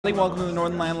Welcome to the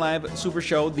Northernlion Live Super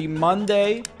Show. The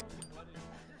Monday.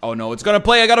 Oh no, it's gonna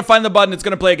play. I gotta find the button. It's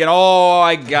gonna play again. Oh,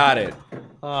 I got it.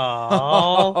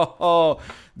 Oh.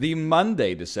 The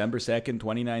Monday, December 2nd,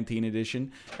 2019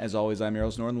 edition. As always, I'm your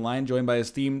host, Northernlion, joined by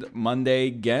esteemed Monday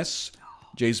guests,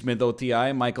 J. Smith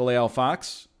OTI, Michael A. L.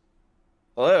 Fox.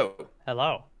 Hello.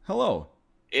 Hello. Hello.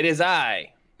 It is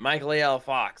I, Michael A. L.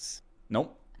 Fox.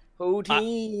 Nope.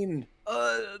 Poutine.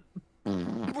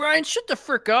 Brian, shut the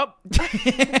frick up.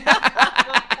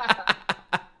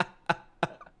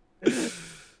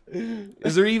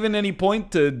 Is there even any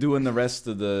point to doing the rest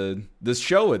of this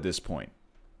show at this point?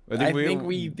 I think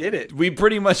we did it. We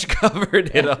pretty much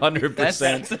covered it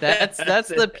 100%. That's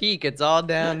the peak. It's all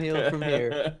downhill from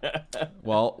here.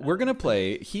 Well, we're gonna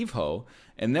play Heave,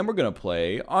 and then we're gonna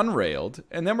play Unrailed,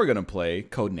 and then we're gonna play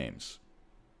Codenames.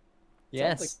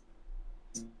 Yes.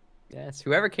 Yes.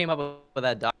 Whoever came up with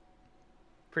that doc,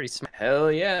 pretty smart.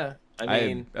 Hell yeah. I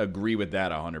mean, I agree with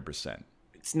that 100%.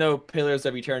 it's no Pillars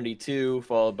of Eternity 2,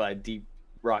 followed by Deep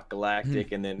Rock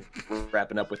Galactic, and then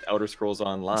wrapping up with Elder Scrolls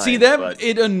Online. See,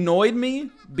 it annoyed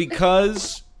me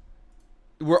because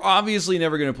we're obviously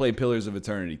never going to play Pillars of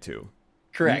Eternity 2.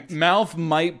 Correct. Malf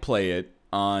might play it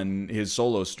on his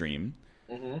solo stream.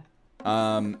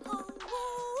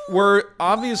 We're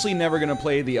obviously never going to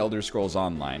play the Elder Scrolls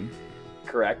Online.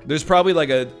 Correct. There's probably like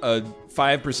a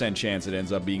 5% chance it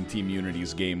ends up being Team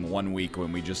Unity's game 1 week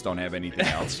when we just don't have anything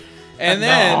else. And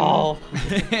then,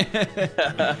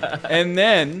 and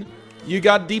then you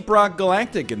got Deep Rock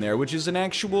Galactic in there, which is an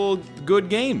actual good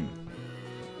game.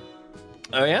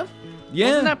 Oh yeah? Yeah.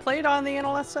 Wasn't that played on the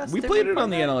NLSS? We played it on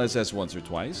the NLSS once or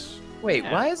twice. Wait,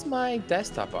 why is my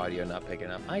desktop audio not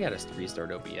picking up? I gotta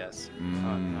restart OBS.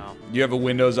 Oh no. You have a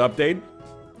Windows update?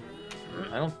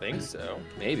 I don't think so.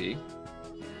 Maybe.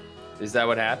 Is that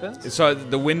what happens? So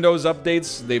the Windows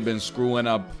updates, they've been screwing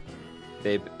up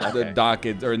the Okay.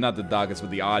 docket, or not the dockets,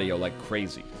 but the audio like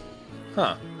crazy.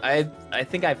 Huh. I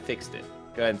think I fixed it.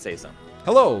 Go ahead and say something.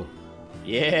 Hello.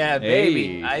 Yeah,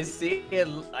 baby. Hey. I see it.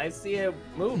 I see it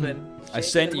moving. I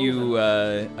sent you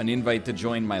an invite to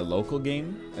join my local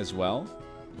game as well.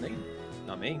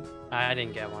 Not me. I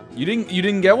didn't get one. You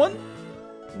didn't get one?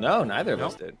 No, neither of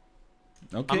us did.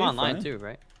 Okay. I'm online fine. too,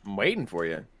 right? I'm waiting for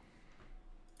you.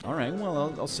 All right.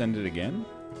 Well, I'll send it again.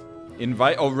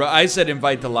 Invite. Oh, I said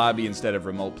invite to lobby instead of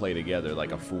remote play together,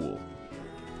 like a fool.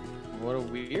 What a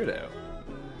weirdo.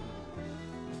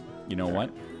 You know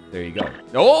what? There you go.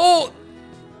 Oh!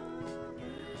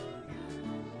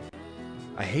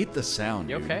 I hate the sound.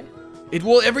 You dude. okay? It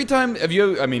will every time. Have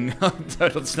you? I mean,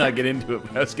 let's not get into it.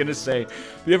 But I was gonna say,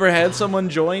 have you ever had someone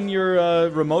join your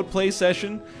remote play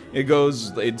session?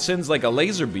 It sends like a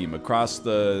laser beam across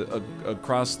the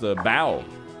bow.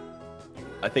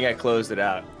 I think I closed it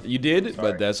out. You did,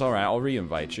 Sorry. but that's all right. I'll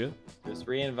re-invite you. Just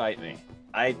re-invite me.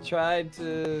 I tried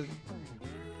to...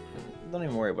 Don't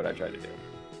even worry what I tried to do.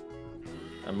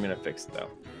 I'm gonna fix it though.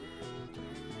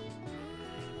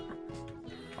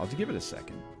 I'll give it a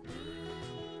second.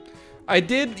 I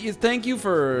did. Thank you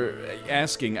for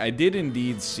asking. I did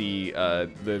indeed see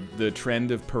the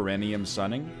trend of perennium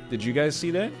sunning. Did you guys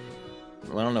see that?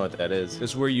 Well, I don't know what that is.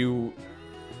 It's where you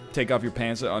take off your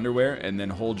pants and underwear and then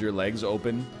hold your legs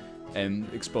open and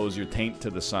expose your taint to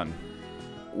the sun.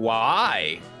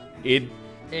 Why? I mean,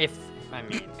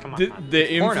 come on.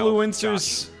 the Porno,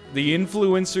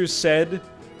 influencers said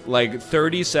like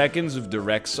 30 seconds of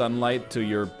direct sunlight to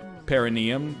your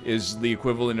perineum is the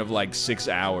equivalent of like 6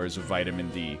 hours of vitamin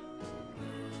D.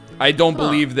 I don't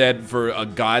believe that for a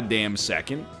goddamn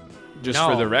second, just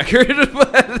for the record.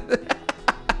 But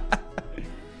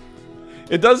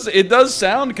it does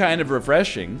sound kind of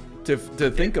refreshing to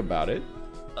think about it.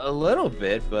 A little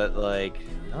bit, but like...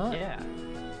 Not. Yeah.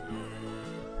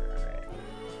 Alright.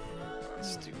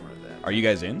 Let's do more of that. Are you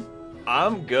guys in?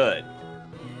 I'm good.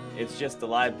 It's just the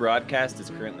live broadcast is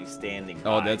currently standing by.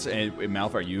 Oh, that's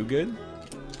Malf. Are you good?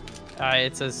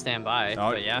 It says standby,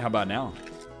 Oh, but yeah. How about now?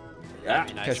 Yeah.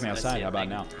 Nice. Catch me I see outside. it, How about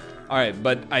thank now? you. All right,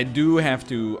 but I do have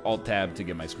to alt tab to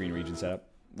get my screen region set up.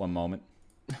 One moment.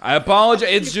 I apologize.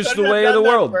 It's just the way of the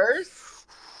world.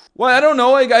 Well, I don't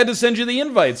know. I had to send you the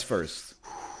invites first.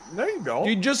 No, you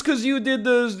don't. Just because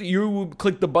you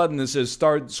click the button that says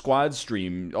start squad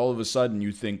stream, all of a sudden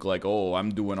you think like, oh, I'm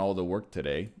doing all the work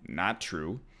today. Not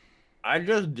true. I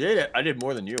just did it. I did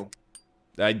more than you.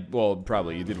 Well,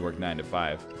 probably you did work 9 to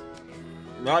 5.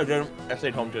 No, I didn't. I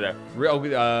stayed home today.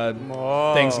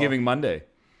 Thanksgiving Monday.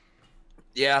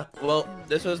 Yeah, well,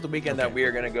 this was the weekend that we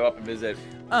were going to go up and visit.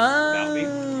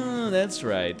 That's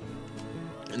right.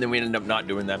 And then we ended up not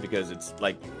doing that because it's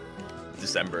like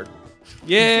December.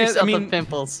 Yeah, I Yourself mean,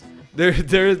 pimples.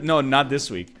 no, not this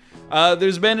week.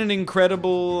 There's been an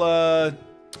incredible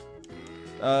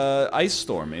ice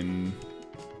storm in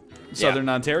southern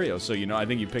Ontario, so you know I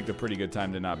think you picked a pretty good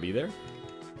time to not be there.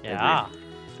 Yeah.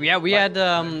 Yeah, we had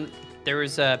there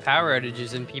was power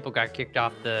outages and people got kicked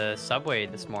off the subway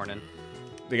this morning.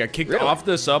 They got kicked off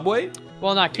the subway?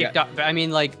 Well, not kicked off, but I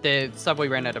mean like the subway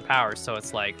ran out of power, so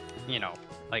it's like, you know,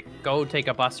 like go take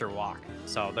a bus or walk.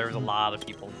 So there was a lot of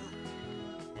people.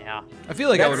 Yeah. I feel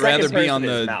like I would rather be on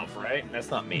the mouth, right?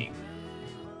 That's not me.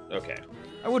 Okay.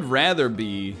 I would rather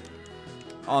be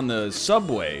on the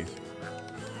subway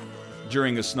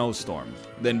during a snowstorm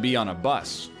than be on a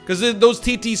bus. Because those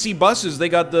TTC buses, they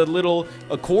got the little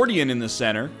accordion in the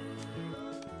center.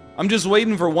 I'm just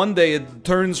waiting for one day it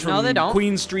turns from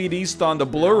Queen Street East onto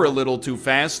Blur a little too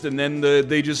fast, and then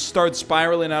they just start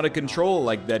spiraling out of control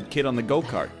like that kid on the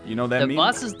go-kart. You know what that means? The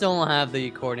buses don't have the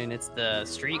accordion, it's the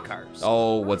streetcars.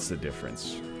 Oh, what's the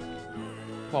difference?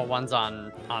 Well, one's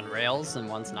on rails and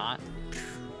one's not.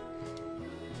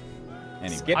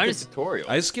 Anyway, skip the tutorial.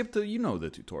 I skipped the, you know, the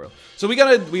tutorial. So we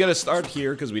gotta start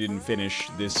here because we didn't finish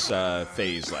this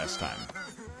phase last time.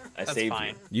 That's saved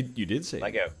fine. you. You did save.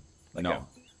 Let go. Let go.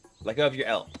 Let go of your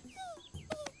L.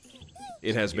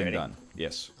 It has been ready? done.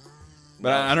 Yes.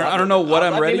 But I don't know what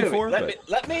I'm ready for.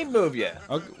 Let me move you.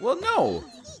 Okay, well, no.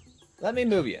 Let me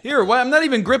move you. Here, why? I'm not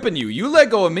even gripping you. You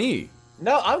let go of me.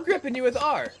 No, I'm gripping you with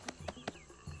R.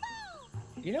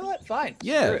 You know what? Fine.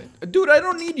 Yeah. Dude, I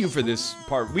don't need you for this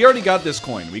part. We already got this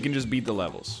coin. We can just beat the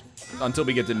levels until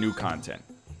we get to new content.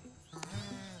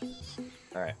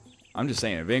 All right. I'm just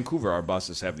saying, in Vancouver, our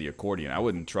buses have the accordion. I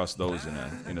wouldn't trust those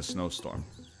in a snowstorm.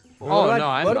 Oh, what no,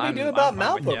 what do we do about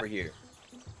Mouth yeah. over here?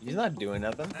 He's not doing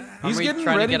nothing. He's getting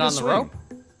trying ready to get on the swing. rope.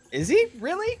 Is he?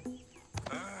 Really?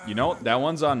 You know, that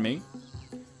one's on me.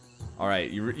 All right,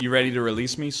 you ready to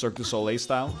release me, Cirque du Soleil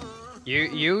style?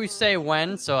 You say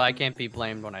when, so I can't be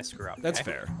blamed when I screw up. That's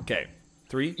okay? fair. Okay,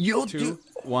 3, 2,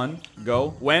 1, go.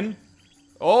 When?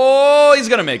 Oh, he's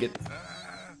gonna make it.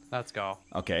 Let's go.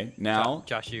 Okay, now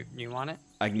Josh, you want it?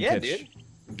 I can Yeah, catch. dude.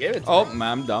 Give it to Oh, me.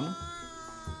 I'm dumb.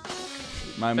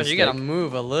 My Because mistake. you gotta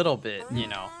move a little bit, you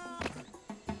know.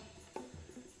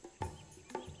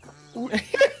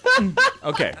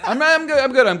 Okay, I'm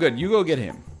good. I'm good. You go get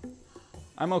him.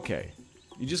 I'm okay.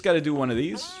 You just got to do one of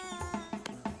these.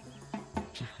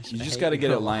 You just got to get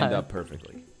it lined up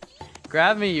perfectly.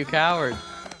 Grab me, you coward.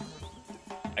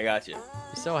 I got you.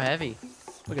 You're so heavy.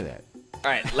 Look at that. All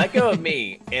right, let go of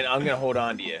me, and I'm gonna hold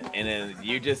on to you, and then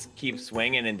you just keep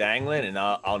swinging and dangling, and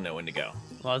I'll know when to go.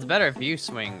 Well, it's better if you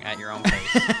swing at your own pace.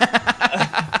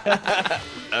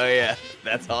 Oh yeah,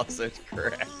 that's also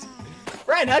correct.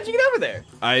 Ryan, how'd you get over there?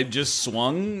 I just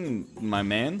swung, my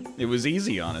man. It was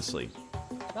easy, honestly.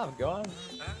 No, go on.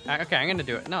 Okay, I'm gonna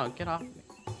do it. No, get off.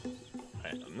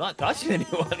 I'm not touching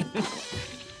anyone.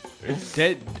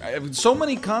 So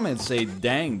many comments say,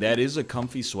 "Dang, that is a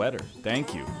comfy sweater."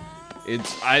 Thank you.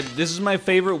 This is my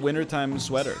favorite wintertime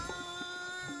sweater.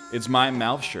 It's my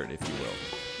mouth shirt, if you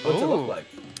will. What's it look like?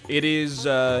 It is.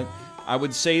 I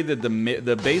would say that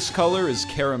the base color is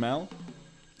caramel,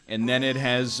 and then it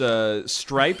has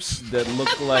stripes that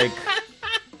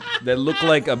look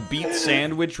like a beet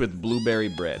sandwich with blueberry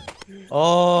bread.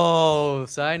 Oh,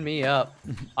 sign me up.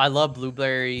 I love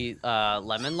blueberry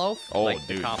lemon loaf. Oh, like,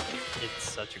 dude. It's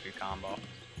such a good combo.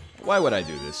 Why would I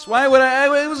do this? Why would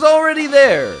I? It was already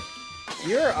there.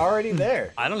 You're already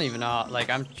there. I don't even know. Like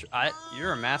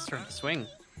you're a master of the swing.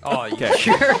 Oh, you Okay.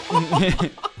 sure?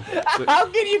 How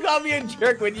can you call me a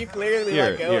jerk when you clearly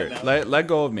let go? Here, let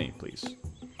go of me, please.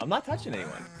 I'm not touching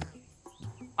anyone.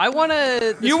 I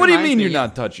wanna. What do you mean you're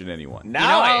not touching anyone?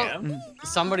 Now I how am.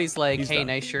 Somebody's like, He's "Hey, done.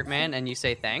 nice shirt, man," and you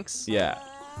say thanks. Yeah.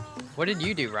 What did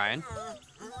you do, Ryan?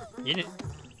 You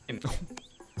didn't.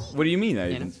 What do you mean? I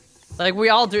You know? didn't. Like we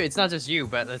all do. It's not just you,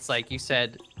 but it's like you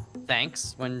said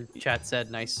thanks when chat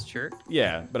said nice shirt.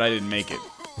 Yeah, but I didn't make it.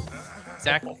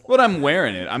 Exactly. But I'm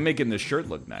wearing it. I'm making the shirt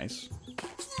look nice.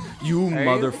 You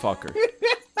motherfucker.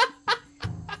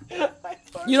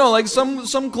 You know, like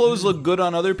some clothes look good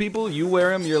on other people. You wear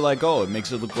them, you're like, oh, it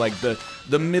makes it look like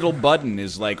the middle button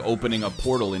is like opening a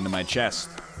portal into my chest.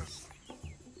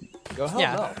 Go hell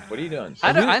Yeah. no. What are you doing?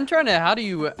 I'm trying to. How do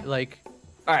you like?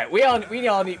 All right,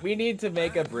 we need to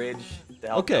make a bridge. To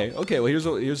help Okay. Well,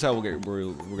 here's how we're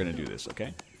gonna do this.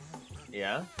 Okay.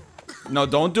 Yeah. No,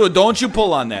 don't do it. Don't you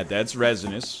pull on that. That's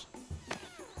resinous.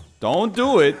 Don't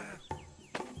do it.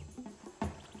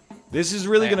 This is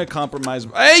really gonna compromise.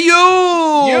 Hey, you!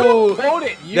 You pulled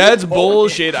it. That's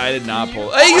bullshit. I did not pull.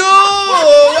 Hey, you!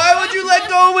 Why would you let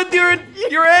go with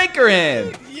your anchor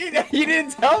hand? You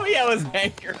didn't tell me I was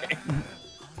anchoring.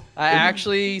 I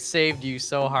actually saved you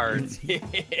so hard.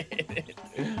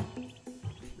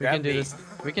 We can do this.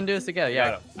 We can do this together.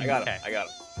 Yeah. I got him. Okay. I got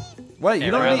him. What? Okay,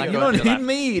 You we're don't gonna need, go you don't to the need left.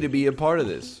 me to be a part of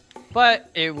this. But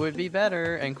it would be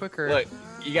better and quicker. Look,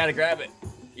 you gotta grab it.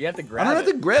 You have to grab I don't it.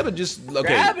 have to grab it. Just okay.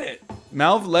 Grab it.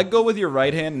 Malv, let go with your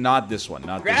right hand. Not this one.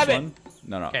 Not Grab this it. one.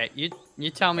 No, no. Okay, you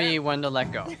tell me when to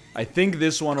let go. I think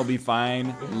this one will be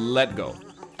fine. Let go.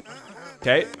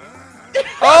 Okay.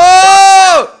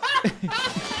 Oh! You're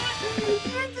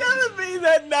telling me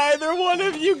that neither one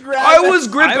of you grabbed I was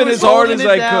gripping as hard as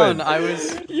I could. I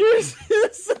was. You're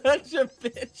such a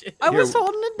bitch. I was Here,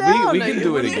 holding it down. we can You do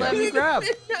it wouldn't let again. me grab.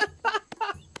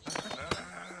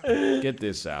 Get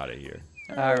this out of here.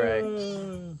 All right.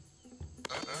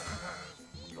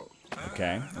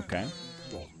 Okay. Okay.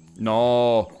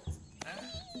 No.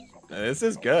 This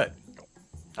is good.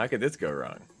 How could this go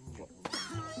wrong?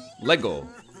 Let go.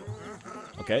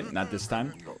 Okay, not this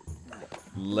time.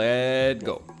 Let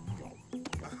go.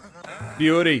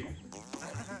 Beauty.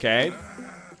 Okay.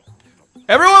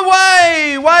 Everyone,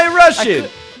 why? Why rush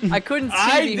it? I couldn't see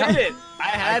I behind. did it. I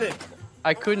had it.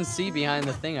 I couldn't see behind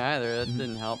the thing either. That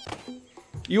didn't help.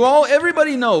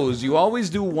 Everybody knows you always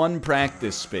do one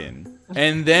practice spin,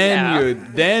 and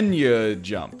then you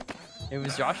jump. It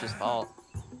was Josh's fault.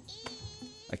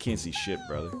 I can't see shit,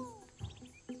 brother.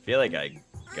 I feel like I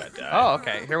got died. Oh,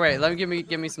 okay. Here, wait. Let me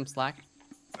give me some slack.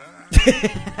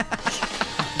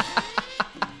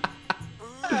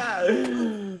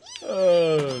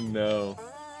 Oh no.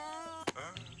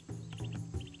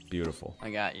 Beautiful. I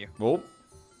got you, Oh,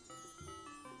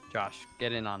 Josh.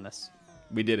 Get in on this.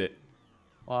 we did it.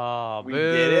 Oh, We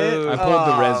did it? I pulled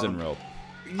the Oh. resin rope.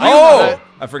 You Oh,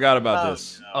 I forgot about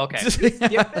this. Okay. skip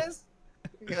this?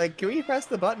 Like, can we press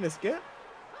the button to skip?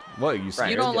 What you Right. said?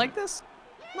 You don't like this?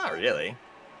 Not really.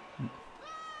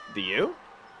 Do you?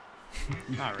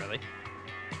 Not really.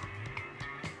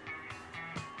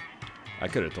 I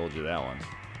could have told you that one.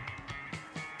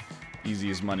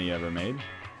 Easiest money ever made.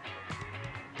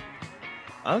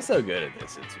 I'm so good at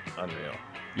this. It's unreal.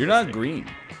 You're not green.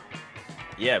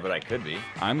 Yeah, but I could be.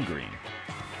 I'm green.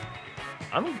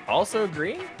 I'm also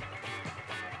green?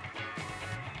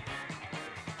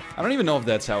 I don't even know if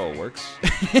that's how it works.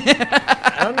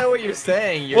 I don't know what you're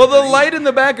saying. You're Well, the green. light in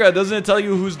the background, doesn't it tell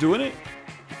you who's doing it?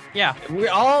 Yeah. We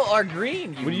all are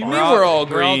green. What do you moron. mean we're all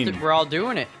green? We're all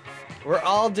doing it. We're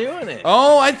all doing it.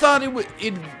 Oh, I thought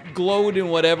it glowed in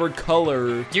whatever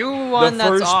color. Do one that's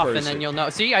first off, and person. then you'll know.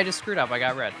 See, I just screwed up. I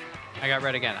got red. I got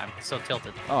red again. I'm so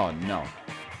tilted. Oh, no.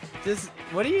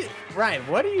 What are you, Ryan?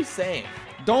 What are you saying?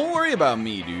 Don't worry about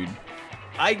me, dude.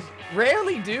 I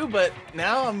rarely do, but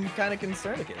now I'm kind of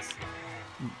Concernicus.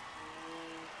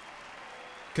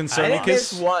 I didn't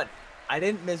miss Concernicus? one. I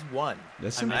didn't miss one.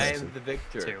 That's I impressive. am the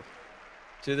victor. 2.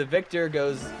 To the victor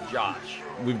goes Josh.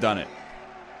 We've done it.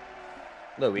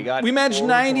 Look, we got. We matched 4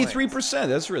 93%. points.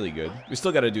 That's really good. We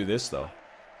still got to do this, though.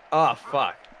 Oh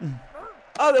fuck.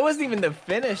 Oh, that wasn't even the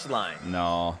finish line.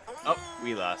 No. Oh,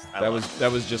 we lost. I That lost.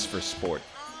 was just for sport.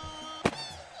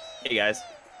 Hey guys.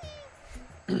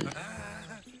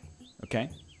 Okay.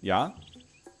 Yeah.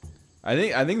 I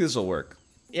think this will work.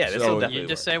 Yeah, this So- will definitely You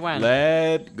just work. say when.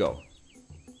 Let go.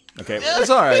 Okay. That's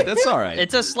all right. That's all right.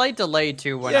 It's a slight delay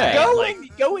too when Yeah. I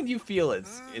Go when you feel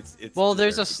it's. Well,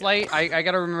 there's a deserved. slight. I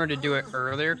gotta remember to do it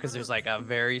earlier because there's like a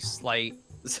very slight.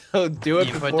 So do it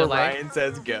You put before delay? Ryan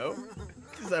says go.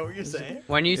 Is that what you're saying?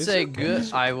 When you It's say okay.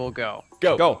 good, I will go.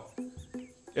 Go. Go.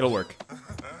 It'll work.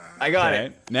 I got Okay.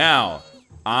 it. Now,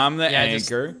 I'm the Yeah,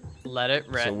 just anchor. Let it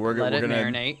So we're let it gonna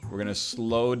marinate. we're gonna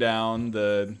slow down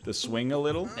the swing a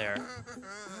little. There.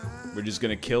 We're just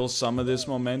gonna kill some of this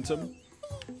momentum.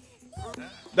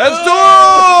 Let's do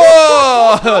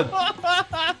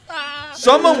it!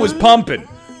 Someone was pumping.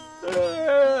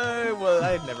 Well,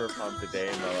 I'd never pumped a day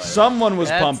in my life. Someone was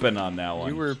That's- pumping on that one.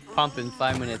 You were pumping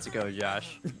 5 minutes ago,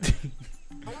 Josh. It's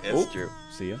Oh, true.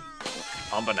 See ya.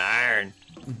 Pumping iron.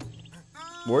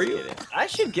 Were you? Get it. I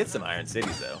should get some Iron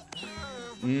Cities though.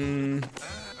 You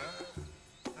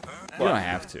don't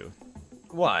have to,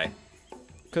 Why?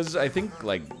 cause I think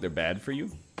like they're bad for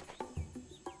you.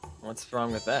 What's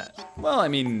wrong with that? Well, I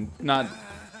mean, not.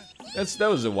 That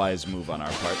was a wise move on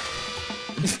our part.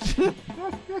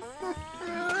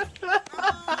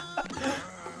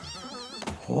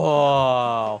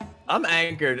 Whoa. I'm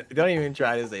anchored. Don't even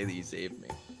try to say that you saved me.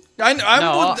 I'm not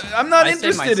I saved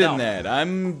interested in myself. that.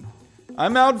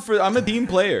 I'm out for. I'm a team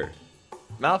player.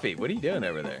 Malfi, what are you doing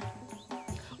over there?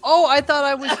 Oh, I thought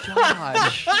I was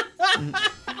Josh.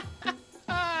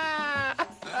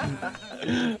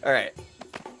 All right.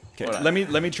 Okay, Hold on.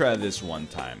 let me try this one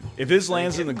time. If this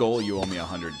lands in the goal, you owe me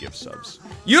 100 gift subs.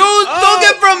 You took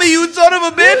it from me, you son of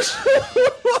a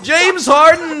bitch! James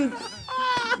Harden,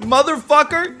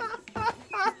 motherfucker!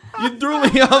 You threw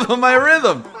me off of my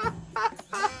rhythm.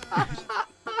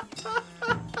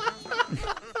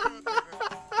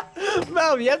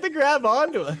 Mel, you have to grab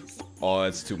onto us. Oh,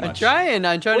 that's too much.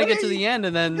 I'm trying to get to the end,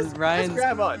 and then Ryan's.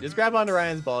 Just grab onto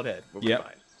Ryan's bald head. We'll be fine.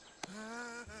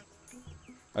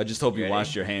 I just hope you Ready?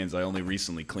 washed your hands. I only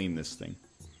recently cleaned this thing.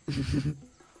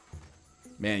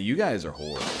 Man, you guys are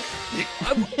horrible.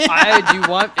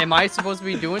 Am I supposed to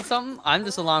be doing something? I'm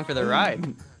just along for the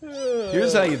ride.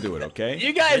 Here's how you do it, okay?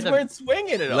 You guys weren't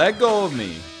swinging at all. Let go of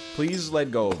me. Please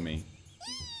let go of me.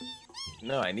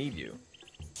 No, I need you.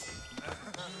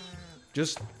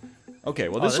 Just okay.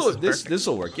 Well, Oh, this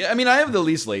will work. Yeah, I mean, I have the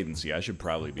least latency. I should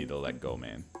probably be the let go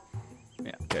man.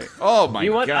 Yeah. Okay. Oh my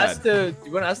You want god.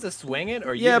 us to swing it,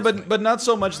 or Yeah, you to swing but not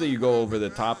so much that you go over the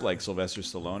top like Sylvester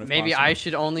Stallone. If Maybe possible. I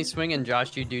should only swing, and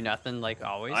Josh, you do nothing like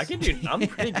always. I can do. I'm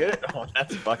pretty good at. Oh,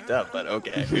 that's fucked up, but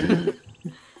okay.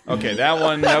 Okay,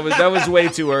 that was way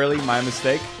too early. My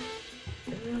mistake.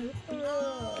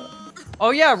 Oh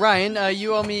yeah, Ryan,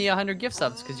 you owe me 100 gift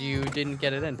subs because you didn't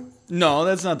get it in. No,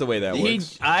 that's not the way that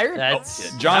works.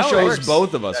 That's- Josh how it owes works.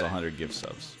 both of us 100 gift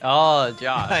subs. Oh,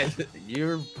 Josh.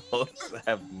 You both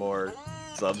have more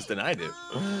subs than I do.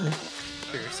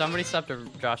 Sure, somebody sub to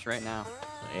Josh right now.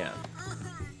 Yeah.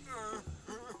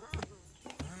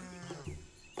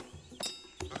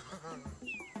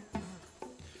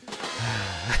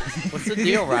 What's the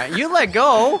deal, Ryan? You let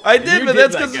go. I did, You but did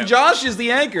that's let because go. Josh is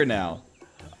the anchor now.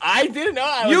 I didn't know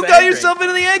I was You got anchoring. yourself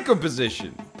into the anchor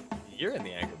position. You're in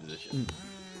the anchor position.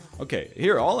 Okay,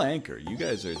 here, I'll anchor. You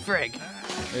guys are. Frig.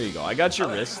 There you go. I got your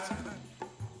wrist.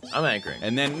 I'm anchoring.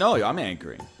 And then, no, I'm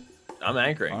anchoring. I'm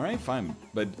anchoring. All right, fine.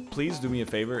 But please do me a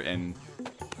favor and.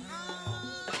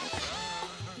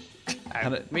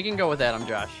 We can go with Adam,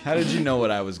 Josh. How did you know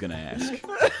what I was going to ask?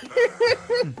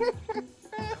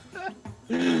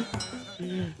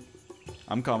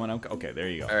 I'm coming. Okay, there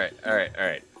you go. All right. All right. All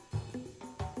right.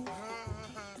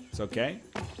 It's okay.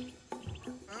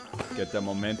 Get the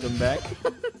momentum back.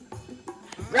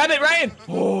 Grab it, Ryan.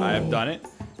 I have done it.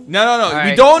 No. All We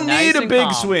right, don't nice need a and big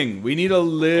calm. swing. We need a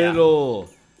little.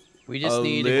 We just a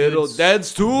need little. a good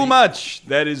That's too much.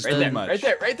 That is Right too there. much. Right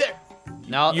there. Right there.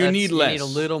 No, You need less. You need a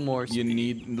little more speed. You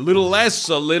need a little less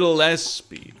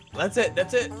speed. That's it.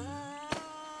 That's it.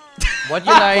 What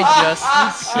did I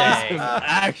just say?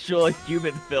 Actual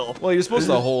human film. Well, you're supposed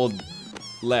to hold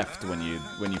left when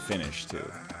you finish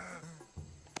too.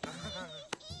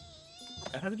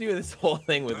 I have to do this whole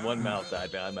thing with one mouth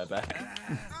tied behind my back.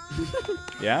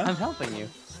 Yeah? I'm helping you.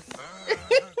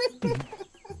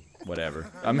 Whatever.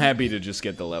 I'm happy to just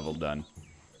get the level done.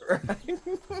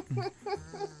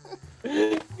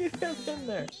 Get him in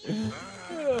there.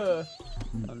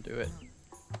 Don't do it.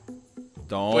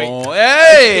 Don't. Wait.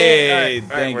 Hey! All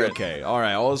right, we're in. Okay. All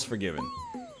right. All is forgiven.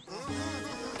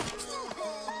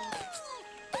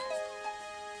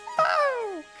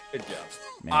 Good job.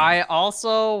 Man. I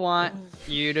also want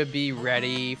you to be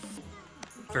ready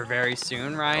for very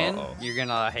soon, Ryan. Uh-oh. You're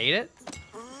gonna hate it.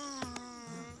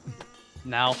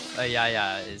 Now,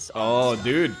 Yaya is. Oh,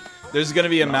 dude. There's gonna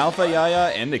be a Malfa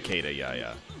Yaya and a Kata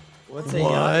Yaya. What's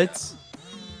What?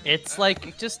 It's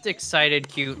like just excited,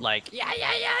 cute, like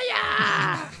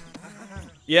yeah.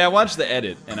 Yeah, I watched the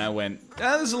edit and I went,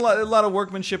 there's a lot of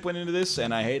workmanship went into this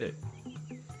and I hate it.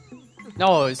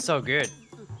 No, it's so good,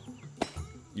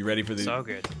 You ready for the? so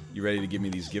good. You ready to give me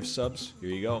these gift subs? Here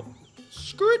you go.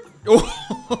 Skirt.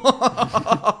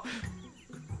 Oh.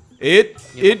 It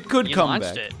could you come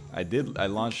launched back. it. I did. I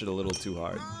launched it a little too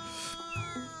hard.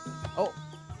 Oh,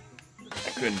 I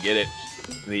couldn't get it.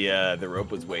 The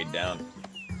rope was weighed down.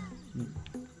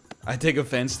 I take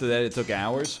offense to that. It took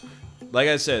hours. Like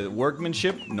I said,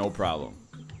 workmanship, no problem.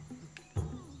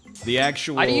 The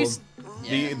actual, How do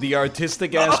you the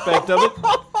artistic aspect of it,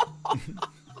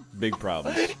 big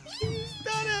problem.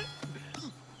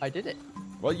 I did it.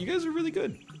 Well, you guys are really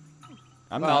good.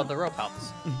 I'm Well, not. the rope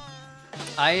helps.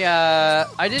 I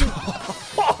didn't.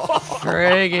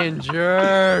 Friggin'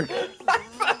 jerk.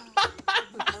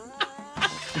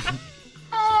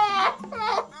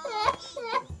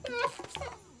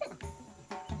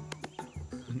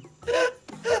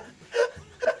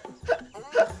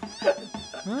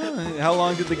 How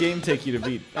long did the game take you to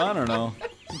beat? I don't know.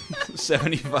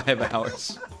 75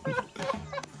 hours.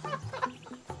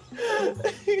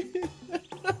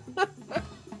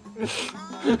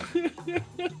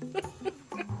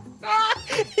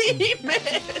 He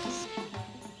missed.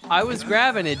 I was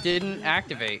grabbing it, didn't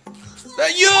activate.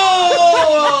 Yo!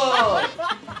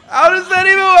 How does that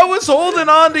even? I was holding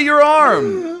on to your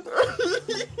arm.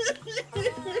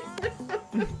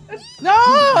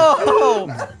 No!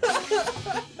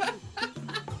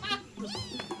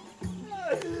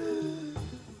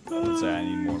 say I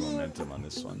need more momentum on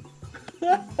this one.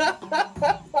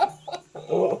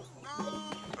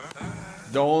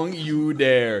 Don't you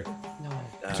dare.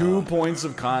 No. 2 points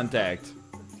of contact.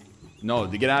 No,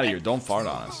 to get out of here. Don't fart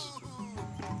on us.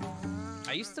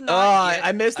 I used to Oh, not.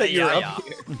 I missed that you're up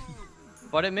here.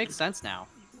 But it makes sense now.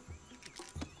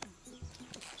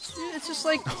 It's just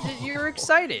like you're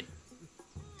excited.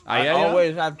 I yeah.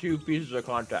 always have 2 pieces of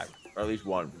contact, or at least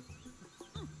 1.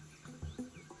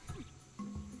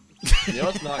 You know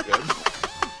it's not good.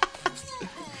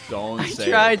 Don't I say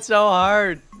tried so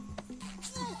hard.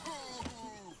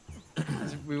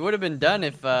 We would have been done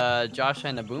if Josh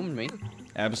hadn't boomed me.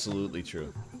 Absolutely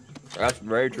true. That's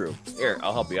very true. Here,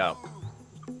 I'll help you out.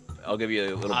 I'll give you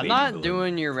a little. I'm baby not balloon.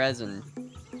 doing your resin.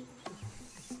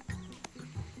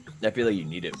 I feel like you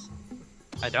need it.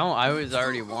 I don't. I was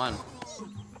already won.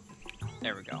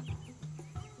 There we go.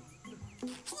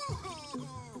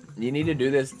 You need to do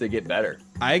this to get better.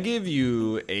 I give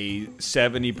you a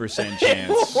 70%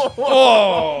 chance.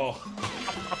 Oh!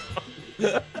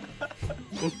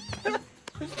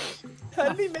 How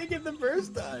did he make it the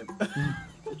first time?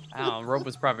 I don't know. Rope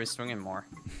was probably swinging more.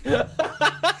 Watch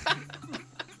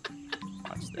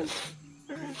this.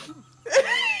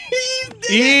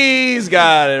 He's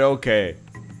got it. Okay.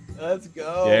 Let's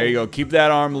go. There you go. Keep that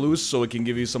arm loose so it can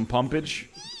give you some pumpage.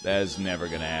 That is never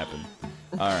gonna happen.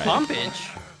 All right. Pumpage?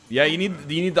 Yeah, you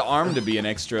need the arm to be an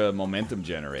extra momentum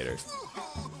generator.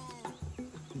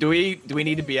 Do we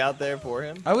need to be out there for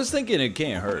him? I was thinking it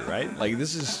can't hurt, right? Like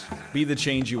this is be the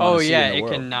change you want to see yeah, in the it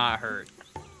world. cannot hurt.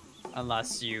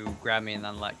 Unless you grab me and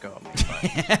then let go of me.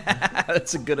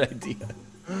 That's a good idea.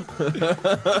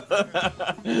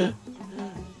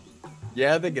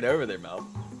 Yeah, they get over there, Mel.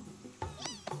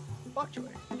 Walk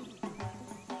away.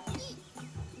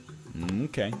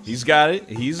 Okay, he's got it.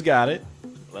 He's got it.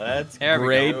 Let's There we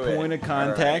Great go. point of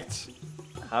contact.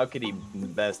 Right. How could he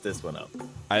best this one up?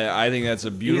 I think that's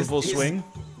a beautiful He's- swing.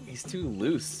 He's too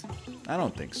loose. I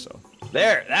don't think so.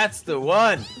 There, that's the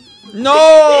one.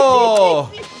 No!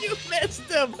 You missed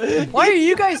him. Why are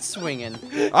you guys swinging?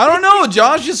 I don't know.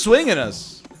 Josh is swinging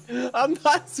us. I'm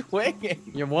not swinging.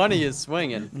 Your one of you is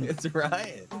swinging. It's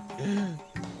Ryan.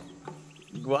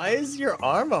 Why is your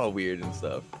arm all weird and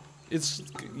stuff? It's,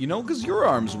 you know, because your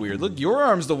arm's weird. Look, your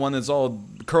arm's the one that's all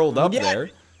curled up Yeah. there.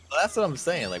 Well, that's what I'm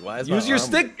saying. Like, why is my Use your arm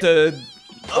stick to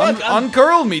Look, I'm-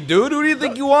 uncurl me, dude. Who do you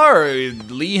think you are?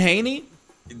 Lee Haney?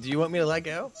 Do you want me to let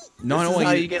go? No, This I don't is want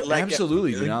how you you get let go.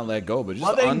 absolutely do not let go, but just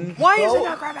Well, then Why is go- it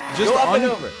not grabbing? just Go up and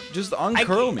over. just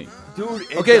uncurl me. Dude,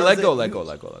 it Okay, let doesn't- go, let go,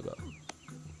 let go, let go.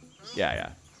 Yeah, yeah.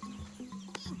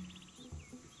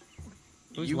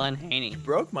 Who's You- Len Haney?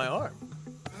 Broke my arm.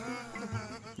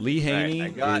 Lee Haney I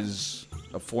got- is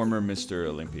a former Mr.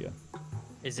 Olympia.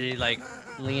 Is he like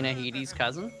Lena Headey's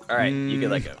cousin? All right, you can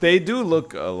let go. They do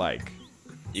look alike.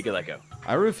 You can let go.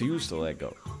 I refuse to let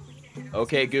go.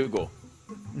 Okay, Google.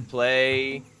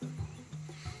 Play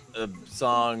a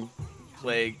song.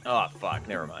 Play. Oh, fuck.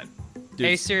 Never mind. Dude,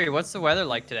 Hey Siri, what's the weather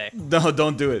like today? no,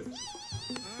 don't do it.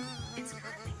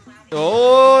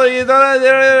 Oh, you don't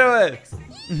do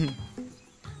it.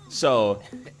 So,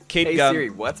 Kate Hey, got. Siri,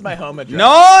 what's my home address?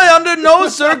 No, under no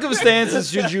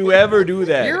circumstances should you ever do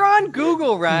that. You're on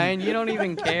Google, Ryan. You don't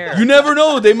even care. You never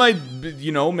know. They might,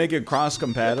 you know, make it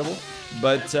cross-compatible.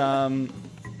 But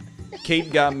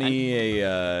Kate got me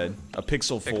a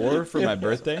Pixel 4 for my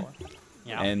birthday,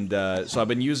 Yeah. and so I've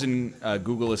been using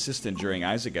Google Assistant during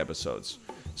Isaac episodes.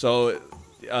 So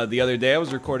the other day I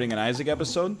was recording an Isaac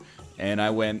episode, and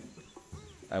I went.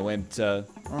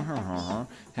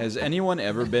 Has anyone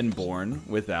ever been born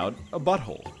without a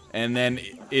butthole? And then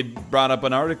it brought up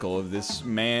an article of this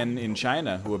man in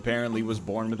China who apparently was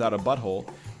born without a butthole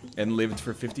and lived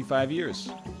for 55 years.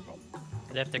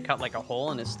 Did they have to cut like a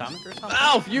hole in his stomach or something?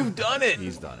 Alf, you've done it.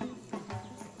 He's done it.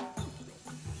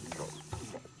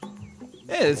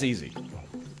 Yeah, it's easy.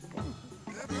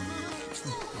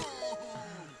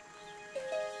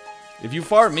 If you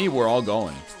fart me, we're all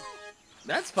going.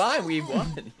 That's fine. We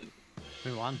won.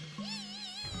 We won.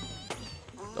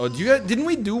 Oh, didn't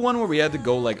we do one where we had to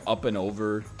go like up and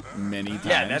over many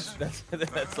times? Yeah,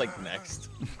 that's like next.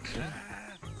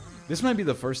 This might be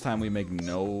the first time we make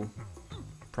no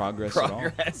progress at all.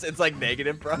 Progress. It's like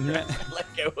negative progress. Let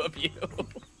go of you.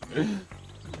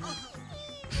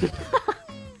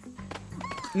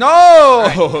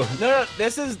 No! No,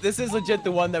 this is legit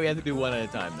the one that we have to do one at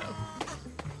a time though.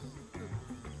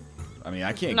 I mean,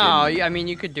 I can't. No, get I mean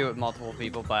you could do it multiple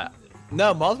people, but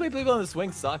No, multiple people on the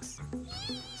swing sucks.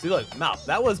 See, look, Mouth,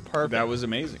 that was perfect. That was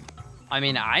amazing. I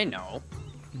mean I know.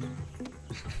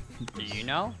 Do you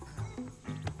know?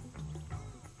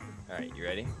 All right, you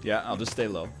ready? Yeah, I'll just stay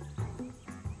low.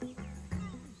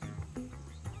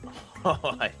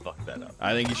 Oh, I fucked that up.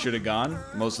 I think you should have gone,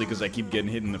 mostly because I keep getting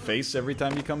hit in the face every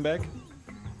time you come back.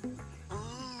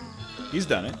 He's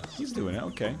done it. He's doing it.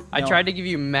 Okay. I Now- tried to give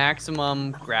you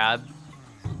maximum grab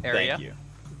area. Thank you.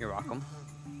 You're welcome.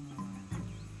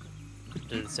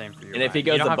 Do the same for you. And if Ryan. he You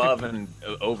goes don't have to- above and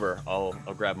over, I'll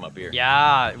grab him up here.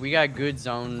 Yeah, we got good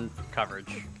zone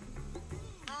coverage.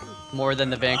 More than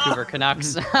the Vancouver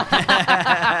Canucks.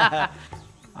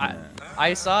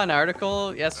 I saw an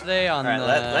article yesterday on All right,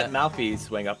 the... let Malfi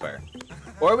swing up there.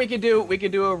 Or we could do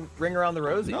a ring around the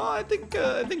rosy. No, I think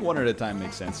one at a time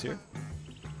makes sense here.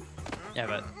 Yeah,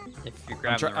 but if you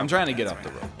grab I'm trying to get up the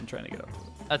rope. I'm trying to get up the rope.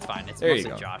 That's fine. It's There you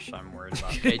mostly go. Josh I'm worried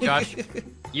about. Okay, Josh,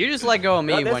 you just let go of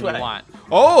me Not this when way. you want.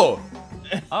 Oh!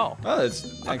 Oh. Oh,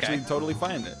 that's actually Okay. totally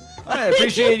fine. I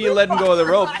appreciate you letting go of the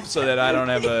rope so that I don't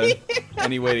have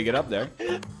any way to get up there.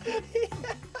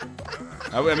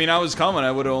 I mean, I was coming.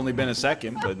 I would have only been a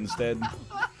second, but instead,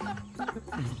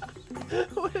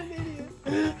 What an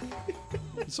idiot.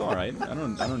 it's all right. I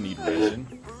don't need resin.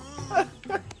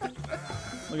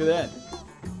 Look at that.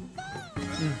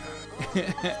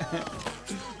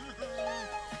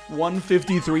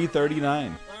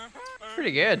 153.39.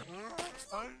 Pretty good.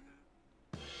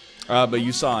 But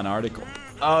you saw an article.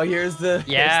 Oh, here's the...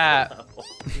 Yeah.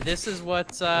 This is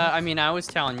what, I mean, I was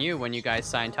telling you when you guys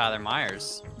signed Tyler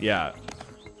Myers. Yeah,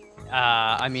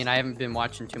 I mean, I haven't been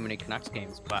watching too many Canucks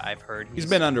games, but I've heard he's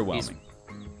been underwhelming.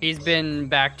 He's been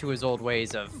back to his old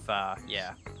ways of,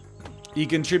 yeah. He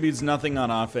contributes nothing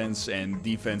on offense, and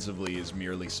defensively is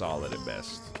merely solid at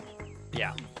best.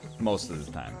 Yeah. Most of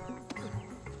the time.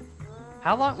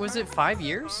 How long, was it 5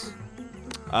 years?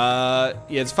 Yeah,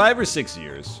 it's 5 or 6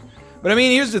 years. But I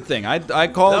mean, here's the thing. I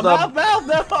called up.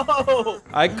 No!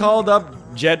 I called up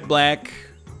Jet Black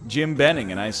Jim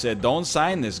Benning, and I said, "Don't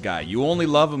sign this guy. You only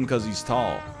love him because he's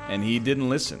tall." And he didn't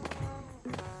listen.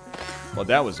 Well,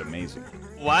 that was amazing.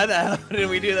 Why the hell did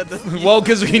we do that? Well,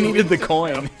 because we needed the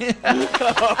coin.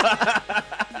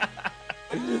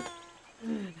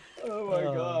 Oh my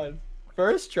god.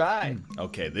 First try.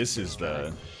 Okay, this is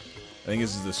the. I think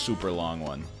this is the super long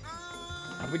one.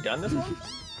 Have we done this one?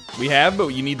 We have, but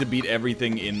you need to beat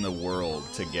everything in the world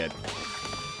to get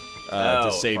to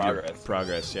save your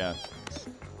progress. Yeah.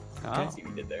 Oh. See what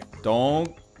we did there.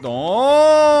 Don't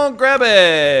grab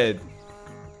it.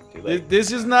 Too late.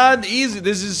 This is not easy.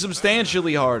 This is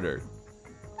substantially harder.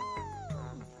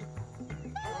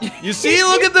 You see,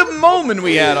 look at the moment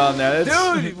we had on that.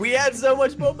 Dude, we had so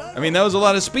much momentum. I mean, that was a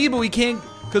lot of speed, but we can't,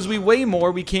 because we weigh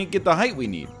more, we can't get the height we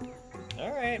need.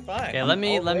 All right, fine. Okay, let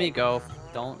me go.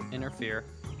 Don't interfere.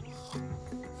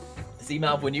 See,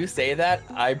 Malv, when you say that,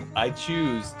 I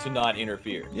choose to not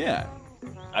interfere. Yeah.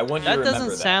 I want you That to remember doesn't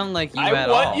that. sound like you I at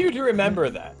all. want you to remember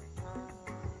that.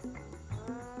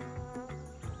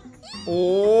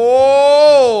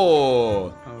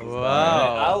 Oh!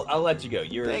 Whoa. I'll let you go.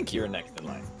 Thank you. You're next in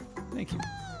line. Thank you.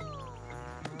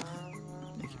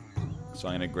 Thank you. So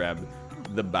I'm gonna grab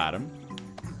the bottom.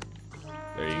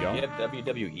 There you go. You have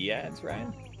WWE ads,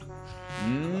 Ryan?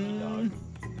 Mm,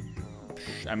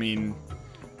 I mean,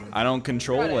 I don't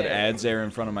control what ads are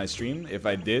in front of my stream. If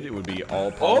I did, it would be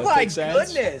all Oh my politics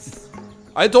ads. goodness!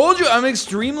 I told you,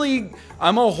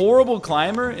 I'm a horrible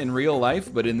climber in real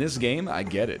life, but in this game, I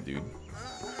get it, dude.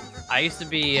 I used to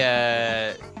be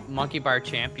monkey bar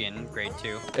champion, grade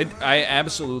 2. I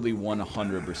absolutely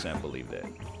 100% believe that.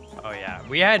 Oh yeah,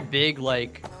 we had big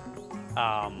like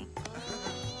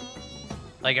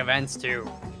events too,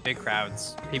 big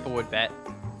crowds. People would bet,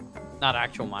 not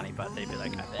actual money, but they'd be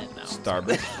like, I bet now.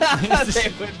 Starbucks.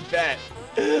 They would bet.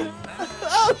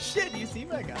 Oh shit! You see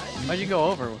my guy? Why'd you go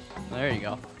over? There you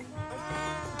go.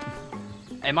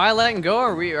 Am I letting go,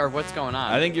 or what's going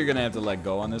on? I think you're gonna have to let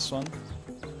go on this one.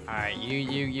 All right,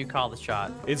 you call the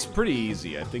shot. It's pretty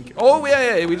easy, I think. Oh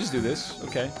yeah, we just do this.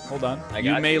 Okay, hold on. I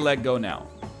You got may you. let go now.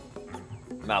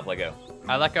 Malv, let go.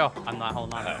 I let go. I'm not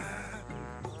holding on.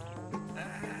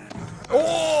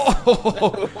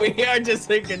 Oh! We are just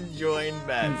a conjoined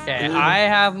mess. Okay, I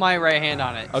have my right hand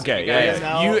on it. so Okay, you yeah, guys-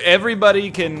 yeah. know-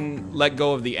 Everybody can let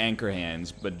go of the anchor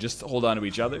hands, but just hold on to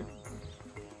each other.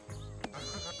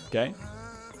 Okay?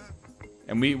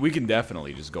 And we can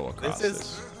definitely just go across This is-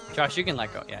 this. Josh, you can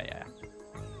let go. Yeah,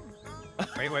 yeah.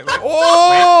 Wait.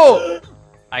 Oh!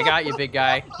 I got you, big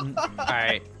guy. All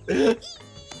right.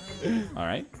 All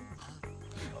right.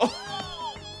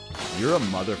 You're a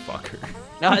motherfucker.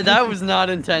 No, that was not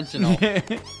intentional.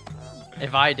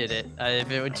 If I did it,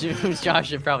 if it was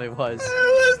Josh, it probably was. It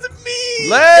was me.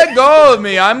 Let go of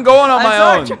me. I'm going on my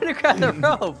I'm own. sorry, trying to grab the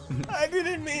rope. I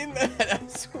didn't mean that. I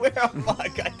swear,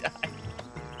 fuck, I died.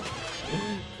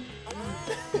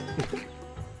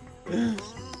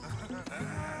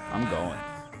 I'm going.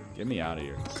 Get me out of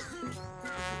here.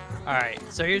 All right,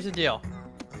 so here's the deal.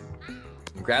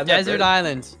 Grab that Desert bird.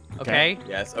 Island, okay?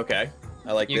 Yes, okay.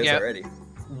 I like You this get- already.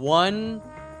 One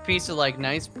piece of like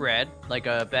nice bread, like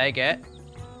a baguette,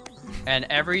 and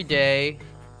every day,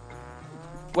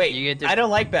 Wait, You get to- I don't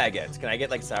like baguettes. Can I get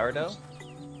like sourdough?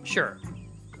 sure.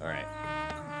 All right.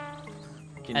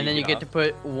 Can And then you get to off?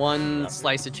 put one No.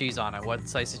 slice of cheese on it. What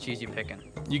slice of cheese you picking?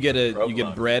 You get you Provolone.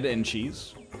 get bread and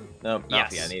cheese. No,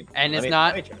 not Yes. I need. And let it's me-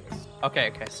 not- let me try this.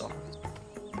 Okay, so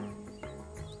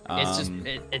it's just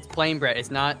it's plain bread.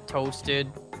 It's not toasted.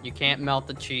 You can't melt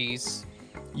the cheese.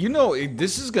 You know,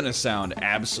 this is gonna sound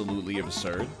absolutely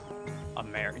absurd.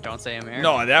 Don't say American.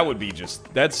 No, that would be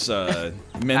that's mental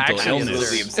Actually,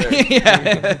 illness. it's absurd.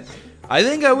 Yeah. I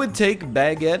think I would take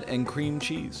baguette and cream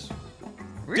cheese.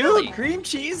 Really? Dude, cream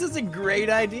cheese is a great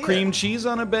idea. Cream cheese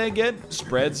on a baguette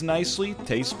spreads nicely,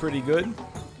 tastes pretty good.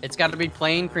 It's got to be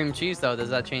plain cream cheese though. Does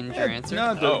that change your answer?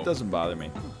 No, No. it doesn't bother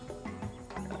me.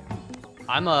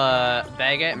 I'm a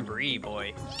baguette and brie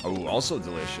boy. Oh, also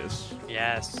delicious.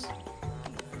 Yes.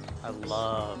 I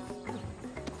love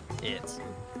it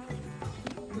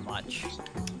much.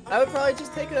 I would probably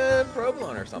just take a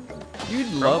provolone or something.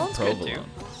 You'd love Provolone's good, provolone.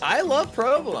 I love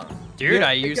provolone. Dude, Yeah,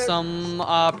 I used because- some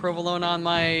provolone on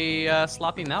my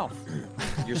sloppy mouth.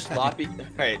 You're sloppy.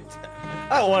 Right.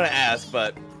 I don't want to ask,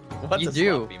 but what's You a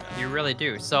do. sloppy mouth? You really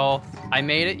do. So I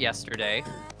made it yesterday.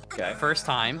 Okay. First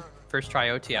time. First try I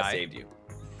OTI. saved you.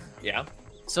 Yeah.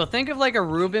 So think of like a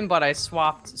Reuben, but I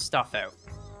swapped stuff out.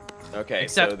 Okay.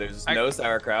 Except so there's I- no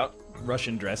sauerkraut.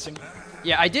 Russian dressing.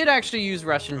 Yeah, I did actually use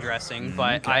Russian dressing,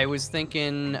 but okay. I was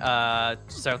thinking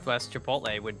Southwest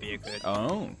Chipotle would be a good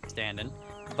Oh. stand-in.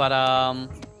 But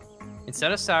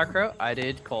instead of sauerkraut, I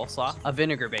did coleslaw, a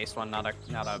vinegar-based one, not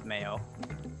a mayo.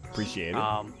 Appreciate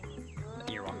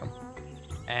it. You're welcome.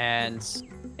 And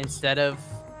instead of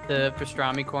the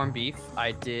pastrami corned beef,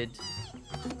 I did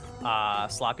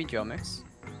sloppy Joe mix.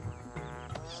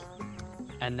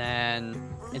 And then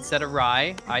instead of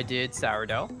rye, I did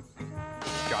sourdough.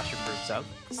 Josh approves of.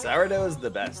 Sourdough is the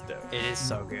best dough. It is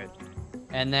so good.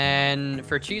 And then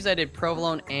for cheese, I did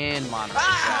provolone and Monterey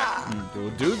Jack.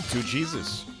 Dude, 2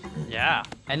 cheeses. Yeah.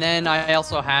 And then I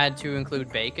also had to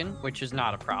include bacon, which is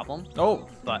not a problem. Oh,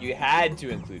 But You had to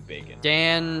include bacon.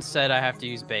 Dan said I have to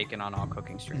use bacon on all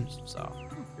cooking streams. So,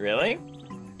 Really?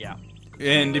 yeah.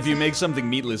 and if you make something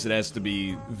meatless, it has to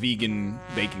be vegan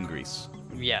bacon grease,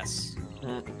 Yes.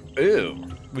 Ooh.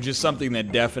 which is something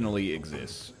that definitely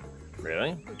exists.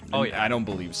 Really? Oh, And yeah. I don't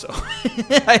believe so.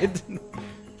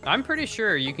 I'm pretty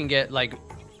sure you can get like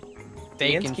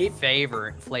bacon keep-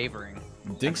 flavoring.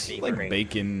 Dink's like Flavoring.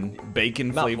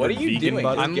 bacon Mel, flavored what are you vegan doing?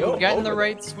 butter. I'm go getting the over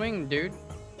right swing, dude.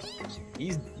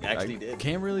 He's I actually did.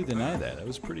 can't really deny that. That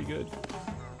was pretty good.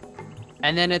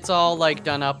 And then it's all like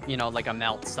done up, like a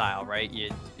melt style, right? You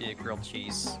grilled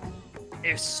cheese.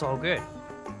 It's so good.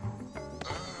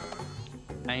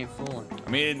 I ain't fooling. I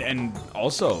mean, and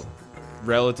also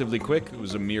relatively quick. It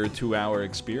was a mere 2-hour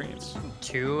experience.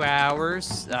 2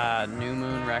 hours, new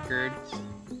moon record.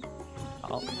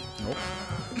 Oh, Nope.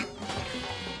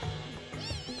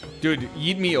 Dude,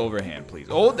 eat me overhand, please.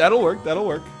 Oh, that'll work. That'll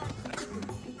work.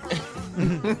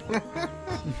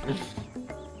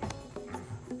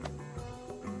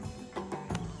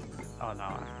 oh no.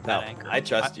 No, bad angle. I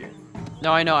trust you.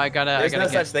 No, I know. I gotta There's no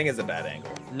get. such thing as a bad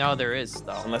angle, No, there is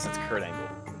though. unless it's Kurt Angle.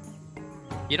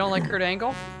 You don't like Kurt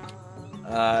Angle?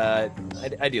 I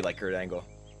do like Kurt Angle.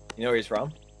 You know where he's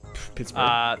from?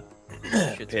 Pittsburgh.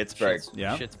 Pittsburgh.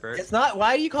 Yeah. Schittsburg. It's not.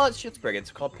 Why do you call it Schittsburg?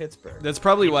 It's called Pittsburgh. That's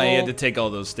probably why he had to people- take all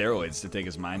those steroids to take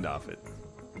his mind off it.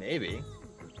 Maybe.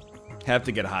 Have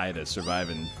to get high to survive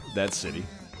in that city.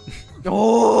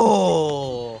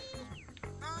 Oh,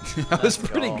 That was Let's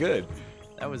pretty go. good.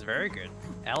 that was very good.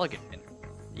 Elegant,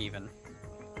 even.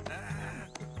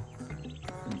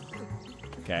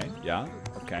 Okay. Yeah.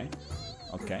 Okay.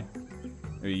 Okay.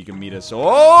 Maybe you can meet us.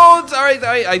 Oh, it's all right.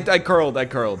 I curled. I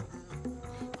curled.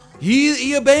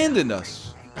 He abandoned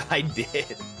us. I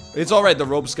did. It's all right. The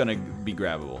rope's gonna be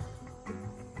grabbable.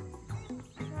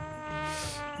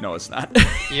 No, it's not.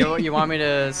 You want me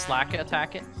to slack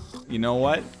attack it? You know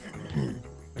what? We need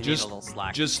a Just, little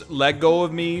slack. just let go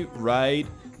of me right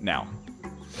now.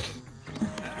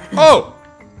 Oh!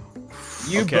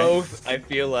 You Okay. both, I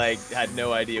feel like, had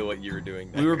no idea what you were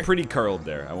doing there. We were pretty curled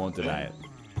there. I won't deny it.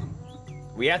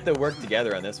 We have to work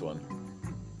together on this one.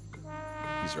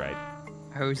 He's right.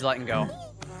 Who's letting go?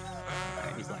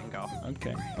 Alright, he's letting go.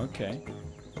 Okay. Okay.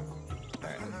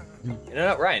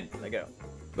 No, Ryan, let go.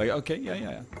 Like, okay,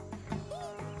 yeah.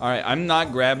 All right, I'm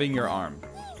not grabbing your arm.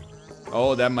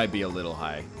 Oh, that might be a little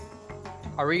high.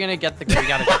 Are we gonna get the? We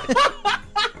gotta.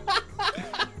 Get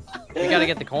We gotta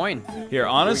get the coin. Here,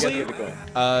 honestly, We gotta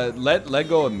get the coin. let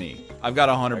go of me. I've got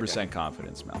 100%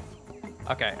 confidence, Mouth.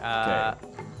 Okay.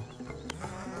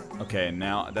 Okay,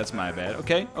 now that's my bad.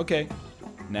 Okay.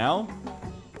 Now,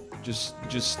 just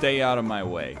stay out of my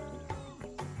way.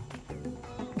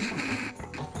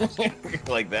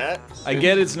 Like that? I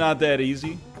get it's not that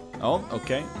easy. Oh,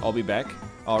 okay. I'll be back.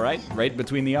 All right, right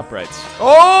between the uprights. Oh!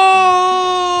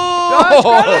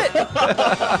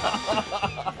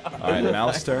 All right,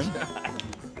 Mouth's turn.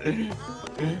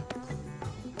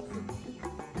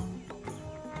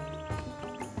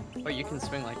 Oh, you can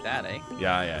swing like that, eh?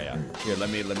 Yeah. Here, let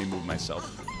me move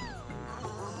myself.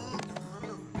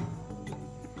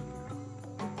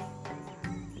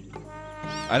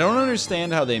 I don't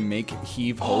understand how they make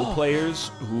Heave Ho players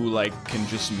who like can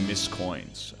just miss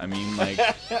coins. I mean, like,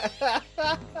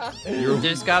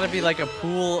 There's gotta be like a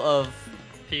pool of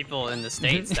people in the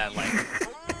States that like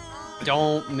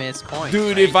don't miss coins.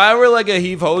 dude, right? if I were like a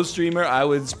Heave Ho streamer, I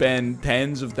would spend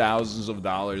tens of thousands of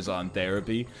dollars on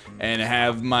therapy and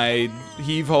have my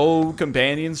Heave Ho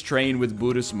companions train with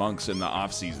Buddhist monks in the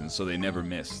off season so they never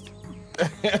missed.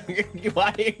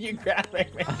 Why are you grabbing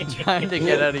me? I'm trying to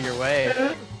get out of your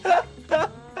way.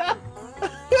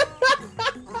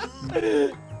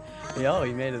 Yo,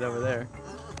 you made it over there.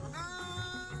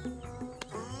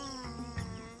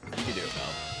 You can do it,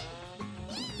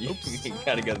 Mel. You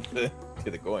gotta go to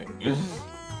the coin.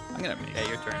 I'm gonna make Okay,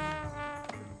 your turn.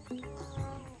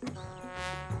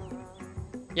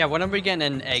 Yeah, when are we getting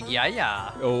an egg?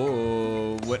 Yeah.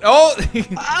 Oh,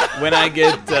 when I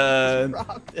get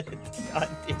Dropped it. God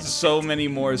damn. so many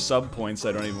more sub points,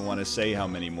 I don't even want to say how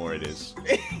many more it is.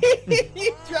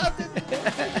 You dropped it.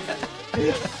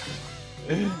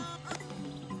 You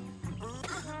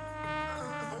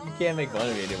can't make fun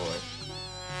of me anymore.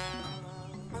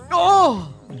 Oh!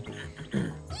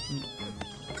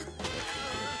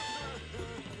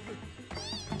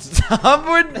 Stop,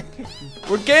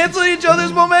 we're canceling each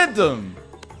other's momentum.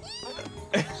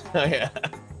 Oh yeah.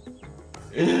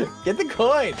 Get the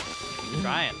coin.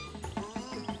 Ryan.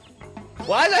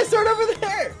 Why did I start over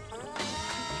there?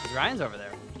 Ryan's over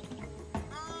there.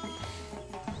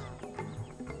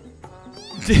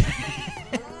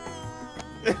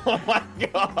 Oh my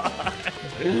god.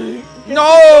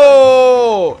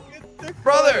 No,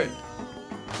 brother.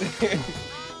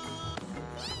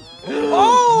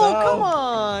 Oh, No. come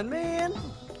on, man.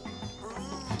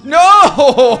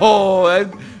 No,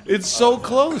 it's so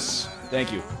close.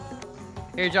 Thank you.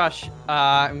 Here, Josh.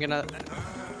 I'm gonna.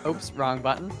 Oops, wrong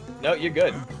button. No, you're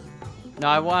good. No,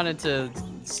 I wanted to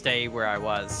stay where I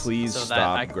was. Please so that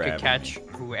stop I grabbing. could catch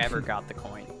whoever got the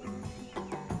coin.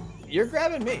 You're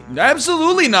grabbing me.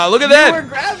 Absolutely not. Look at You that. were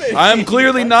grabbing. I'm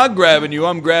clearly not grabbing you.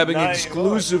 I'm grabbing No, you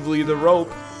exclusively the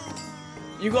rope.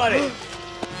 You got it.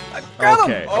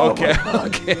 Okay, Oh okay, my God,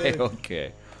 okay, dude.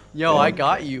 okay. Yo, I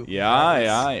got you.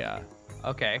 Yeah.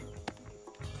 Okay.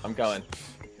 I'm going.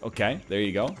 Okay, there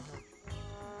you go.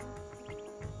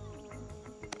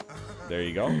 There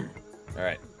you go. All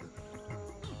right.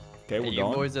 Okay, we're You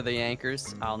going. boys are the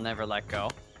anchors. I'll never let go.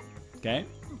 Okay,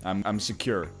 I'm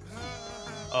secure.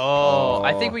 Oh,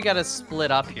 I Oh. think we gotta split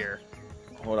up here.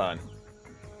 Hold on.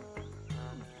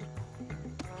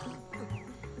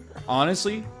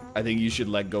 Honestly, I think you should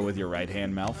let go with your right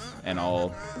hand, Mouth, and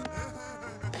I'll.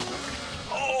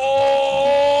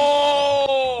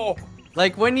 Oh!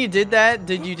 Like, when you did that,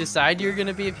 did you decide you were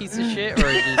gonna be a piece of shit,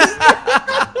 or just...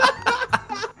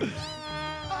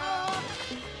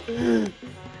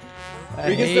 I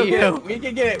We can hate still get you. it. We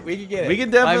can get it. We can get it. We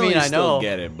can definitely I still know.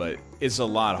 get it, but it's a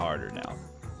lot harder now.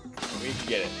 We can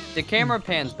get it. The camera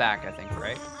pans back, I think,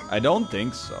 right? I don't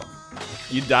think so.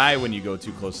 You die when you go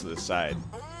too close to the side.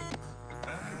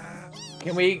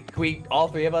 Can we all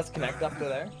three of us connect up to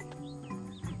there?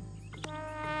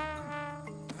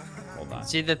 Hold on.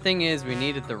 See, the thing is, we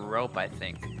needed the rope, I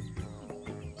think.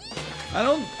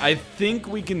 I think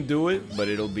we can do it, but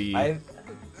it'll be. I.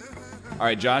 All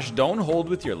right, Josh, don't hold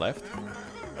with your left.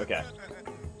 Okay.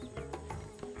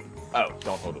 Oh,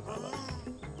 don't hold it my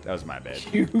left. That was my bad.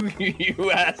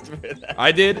 You asked for that.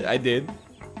 I did.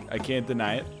 I can't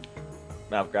deny it.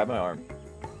 Now grab my arm.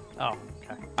 Oh,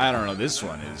 okay. I don't know. This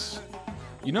one is.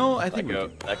 You know, I Let think.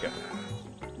 go. Let go.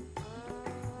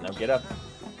 Now get up.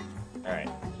 All right.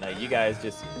 Now you guys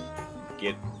just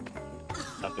get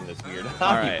up in this weird.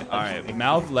 All right.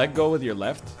 Mouth, let go with your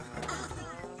left.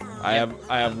 I have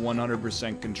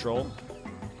 100% control.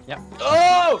 Yep.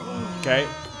 Oh! Okay.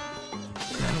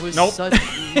 It was Nope. such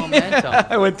momentum.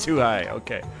 I went too high.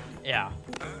 Okay. Yeah.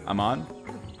 I'm on.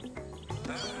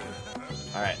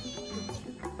 All right.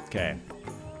 Okay.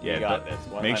 Yeah. You got but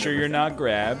this, Make sure you're 100%. not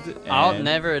grabbed. And I'll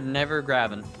never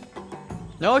grabbing.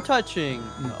 No touching.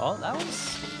 Oh, that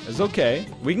was It's okay.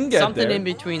 We can get something there. in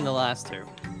between the last two.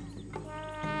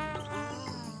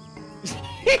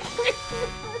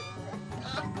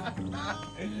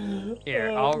 Here,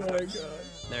 Oh my God.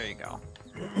 there you go.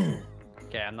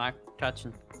 Okay, I'm not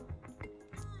touching.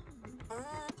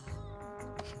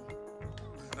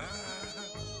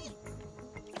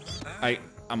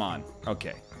 I'm on.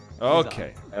 Okay.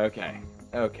 Okay. Okay.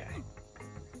 Okay.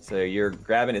 So you're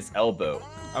grabbing his elbow.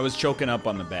 I was choking up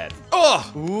on the bed.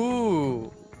 Oh!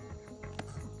 Ooh.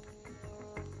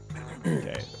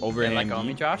 Okay. Hey, Overhand. let go of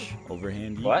me, yeet. Josh.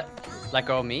 Overhand. yeet. What? Let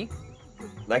go of me.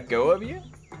 Let go of you?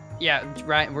 Yeah,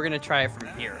 right. We're gonna try it from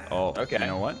here. Oh. Okay. You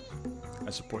know what? I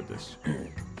support this.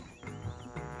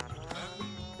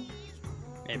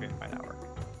 Maybe it might not work.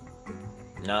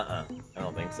 Nuh-uh. I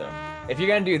don't think so. If you're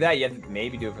gonna do that, you have to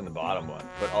maybe do it from the bottom one,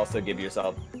 but also give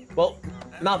yourself. Well,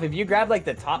 Malf, if you grab like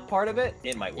the top part of it,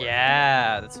 it might work.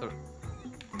 Yeah, that's what.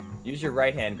 Use your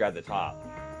right hand, grab the top.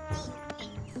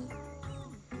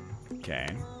 Okay.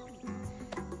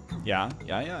 Yeah.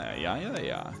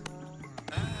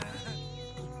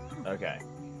 Okay.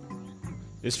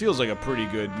 This feels like a pretty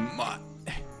good.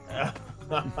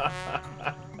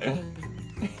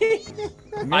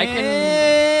 I can.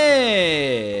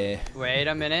 Eh. Wait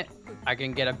a minute. I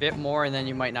can get a bit more, and then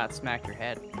you might not smack your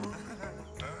head.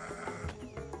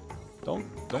 Don't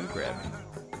grab me.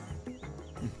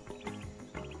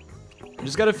 I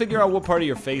just gotta figure out what part of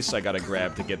your face I gotta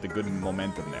grab to get the good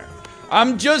momentum there.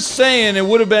 I'm just saying it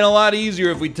would have been a lot easier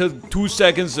if we took 2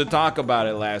 seconds to talk about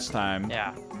it last time.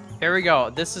 Yeah. Here we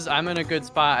go. I'm in a good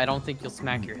spot. I don't think you'll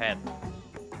smack your head.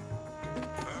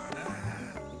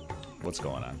 What's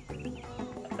going on?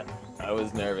 I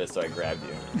was nervous, so I grabbed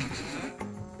you.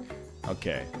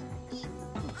 Okay.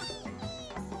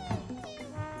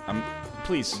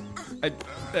 Please.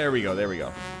 There we go.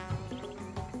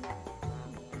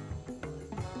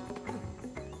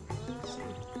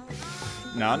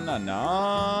 No.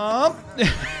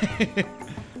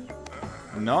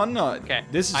 No. Okay.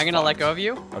 This is I'm gonna let go of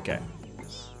you. Okay.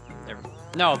 There.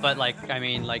 No, but like, I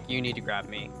mean, like, you need to grab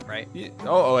me, right? Yeah.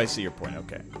 Oh, I see your point.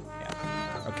 Okay.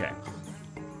 Yeah. Okay.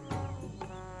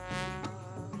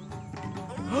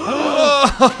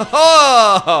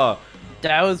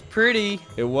 That was pretty.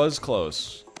 It was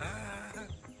close.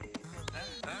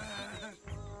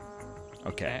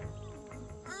 Okay.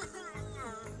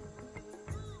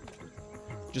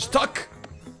 Just tuck.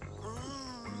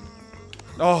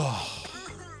 Oh.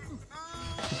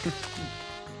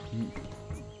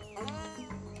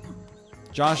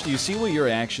 Josh, do you see what your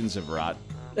actions have wrought?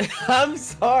 I'm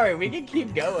sorry, we can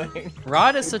keep going.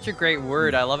 Rod is such a great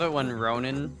word. I love it when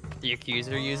Ronan, the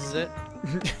accuser, uses it.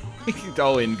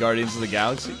 Oh, in Guardians of the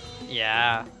Galaxy?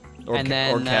 Yeah. Or, And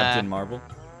then, or Captain Marvel?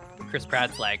 Chris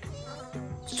Pratt's like,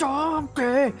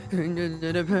 something.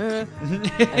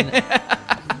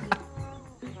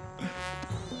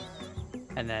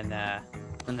 And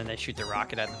then they shoot the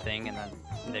rocket at the thing, and then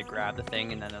they grab the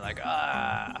thing, and then they're like,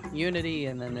 unity,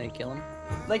 and then they kill him.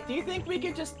 Like, do you think we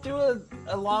could just do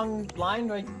a long line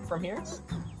right from here?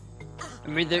 I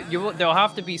mean, there'll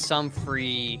have to be some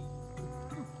free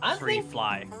I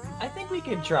fly. think we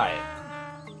could try it.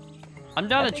 I'm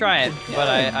down to try it, Yeah, but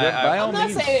by I all I'm not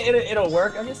means. saying it'll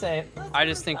work. I'm just saying.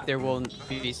 just think there will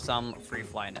be some free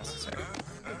fly necessary.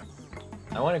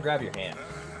 I want to grab your hand.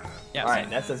 Yeah. All right, same.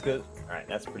 that's as good. All right,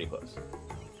 that's pretty close.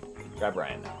 Grab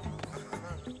Ryan now.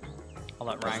 I'll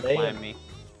let Ryan Stay climb in. me.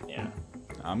 Yeah.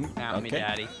 Count me, okay.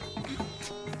 daddy.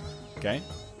 Okay.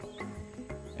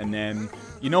 And then,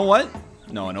 you know what?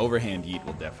 No, an overhand yeet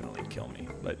will definitely kill me.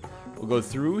 But we'll go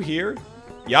through here.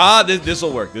 Yeah, this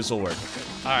will work. This will work.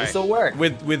 All right. This will work.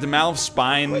 With the Malf's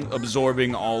spine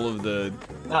absorbing all of the.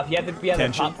 Now, if you have to be on the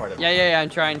Tension? top part of it. Yeah. I'm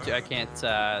trying to. I can't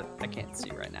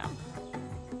see right now.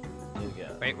 Here we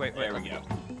go. Wait. There we go.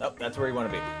 Oh, that's where you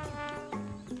want to be.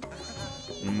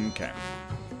 Okay.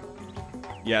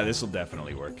 Yeah, this will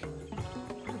definitely work.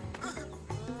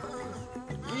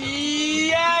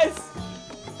 Yes.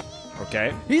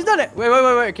 Okay. He's done it. Wait.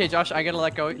 Okay, Josh, I gotta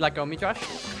let go of me, Josh.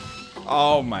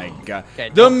 Oh my god. Okay,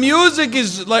 The music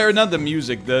is like, or not the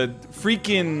music, the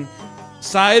freaking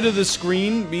side of the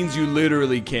screen means you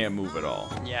literally can't move at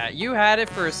all. Yeah, you had it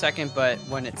for a second, but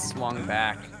when it swung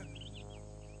back.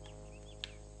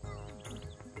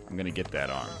 I'm gonna get that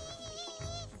arm.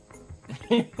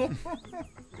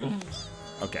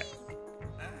 Okay.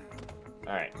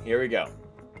 All right, here we go.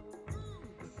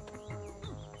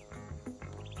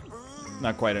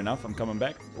 Not quite enough. I'm coming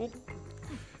back. Oop.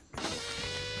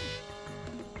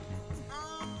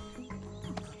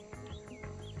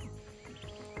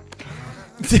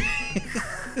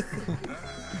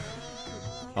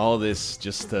 All this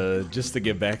just to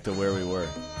get back to where we were.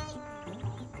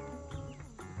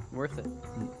 Worth it.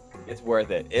 It's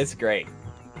worth it. It's great.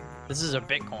 This is a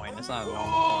Bitcoin. It's not a normal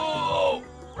Oh,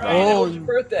 coin. Ryan, how was your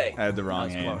birthday? I had the wrong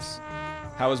That was hands.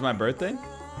 close. How was my birthday?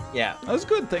 Yeah. That was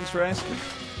good. Thanks for asking.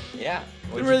 Yeah.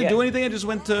 Didn't really do anything. I just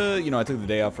went to, I took the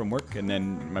day off from work, and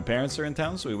then my parents are in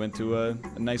town, so we went to a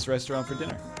nice restaurant for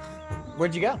dinner.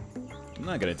 Where'd you go? I'm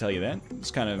not gonna tell you that.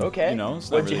 It's kind of, Okay. it's not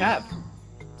What'd you really- have?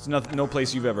 It's no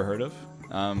place you've ever heard of.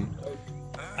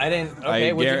 I didn't.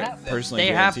 Okay, what'd you have? Then? Personally,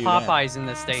 They have guarantee you that. Popeyes in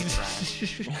the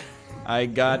States, Ryan. I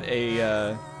got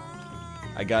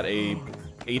a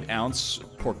 8-ounce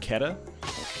porchetta.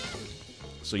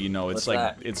 So What's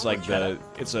that?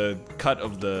 it's a cut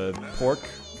of the pork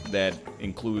that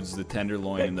includes the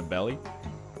tenderloin and the belly.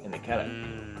 In the kettle.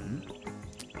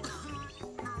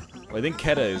 Well, I think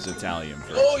ketta is Italian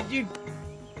for You.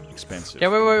 expensive. Okay,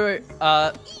 wait.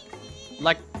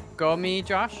 Let go of me,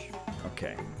 Josh.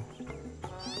 Okay.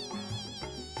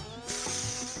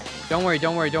 Don't worry.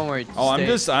 Oh,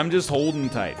 Stay. I'm just holding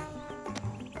tight.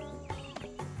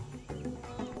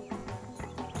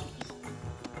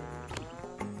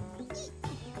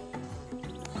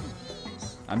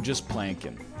 I'm just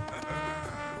planking.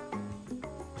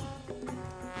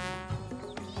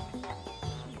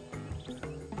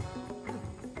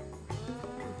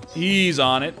 He's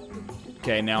on it.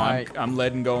 Okay, now Alright. I'm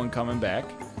letting go and coming back.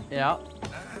 Yeah.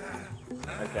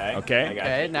 Okay. Okay. I got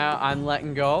Okay, you. now I'm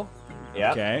letting go.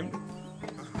 Yep. Okay.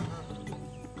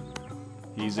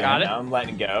 He's Got in. it. Now I'm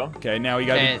letting go. Okay, now we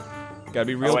And gotta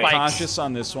be real wait. cautious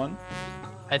on this one.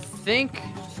 I think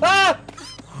Ah!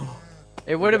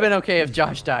 it would have been okay if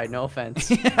Josh died. No offense.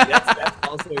 That's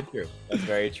also true. That's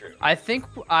very true. I think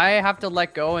I have to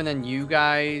let go, and then you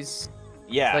guys.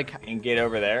 Yeah. Like- and get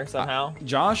over there somehow.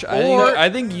 Josh, Or- I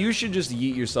think you should just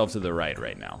yeet yourself to the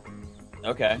right now.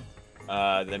 Okay.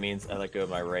 That means I let go of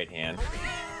my right hand.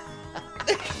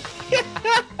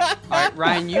 All right,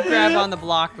 Ryan, you grab on the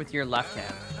block with your left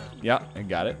hand. Yeah, I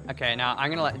got it. Okay, now I'm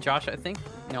gonna let Josh. I think.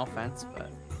 No offense, but.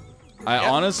 I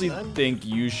Yeah, honestly done. think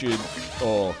you should.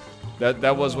 Oh,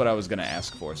 that was what I was gonna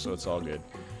ask for, so it's all good.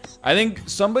 I think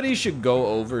somebody should go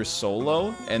over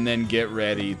solo and then get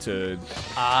ready to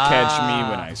catch me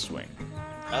when I swing.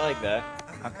 I like that.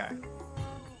 Okay.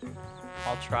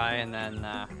 I'll try, and then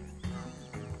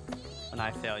when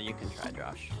I fail, you can try,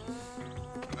 Josh.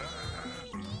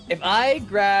 If I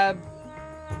grab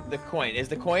the coin, is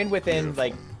the coin within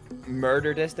like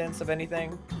murder distance of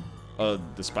anything? The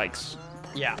spikes.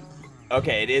 Yeah.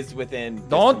 Okay, it is within.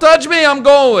 Don't touch me! I'm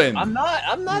going. I'm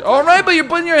not. All right, but you're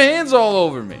putting your hands all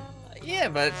over me. Yeah,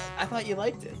 but I thought you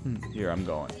liked it. Here, I'm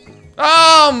going.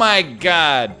 Oh my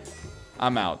God!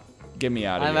 I'm out. Get me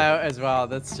out of I'm here. out as well.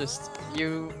 That's just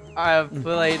you. I have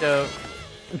played a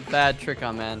bad trick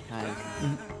on mankind.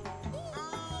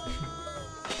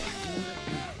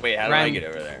 Wait, how do I Ryan, get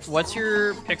over there? What's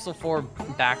your Pixel 4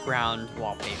 background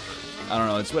wallpaper? I don't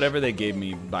know. It's whatever they gave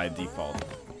me by default.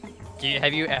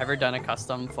 Have you ever done a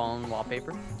custom phone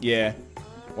wallpaper? Yeah.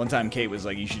 One time Kate was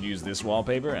like, you should use this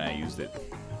wallpaper, and I used it.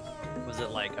 Was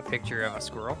it like a picture of a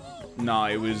squirrel? No,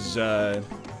 it was a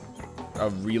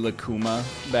Rilakuma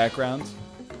background.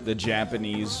 The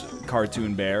Japanese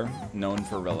cartoon bear known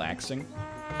for relaxing.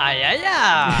 Ah,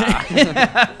 yeah.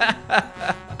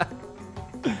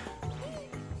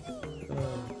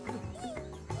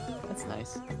 That's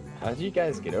nice. How did you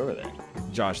guys get over there?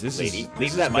 Josh, this Lady, is leave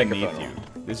this is that beneath microphone you.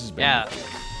 on. This is Yeah. beneath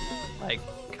you.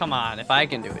 Like, come on. If I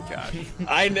can do it, Josh.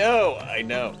 I know. I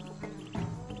know.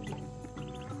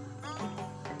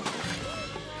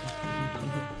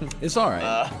 It's all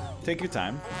right. Take your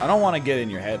time. I don't want to get in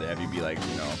your head, have you be like,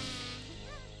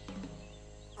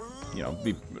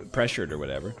 be pressured or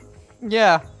whatever.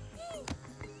 Yeah.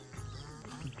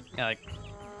 Yeah, like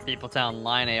people telling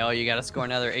Line, oh, you got to score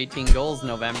another 18 goals in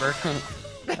November.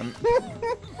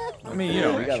 I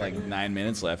mean, we got like 9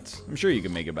 minutes left. I'm sure you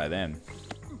can make it by then.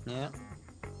 Yeah.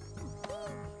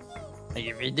 Like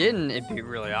if you didn't, it'd be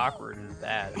really awkward and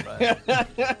bad.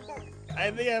 But I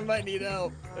think I might need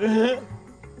help.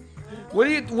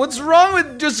 What's wrong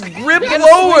with just grip you gotta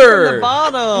swing from the lower?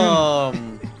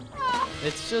 bottom.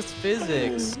 It's just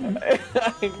physics.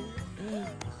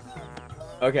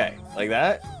 Okay, like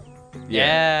that?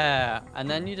 Yeah. And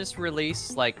then you just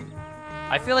release like,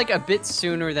 I feel like a bit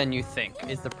sooner than you think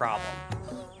is the problem.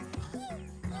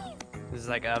 There's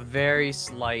like a very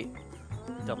slight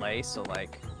delay, so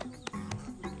like.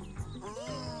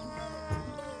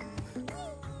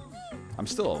 I'm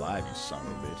still alive, you son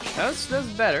of a bitch. That's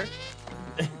better.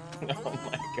 Oh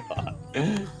my god.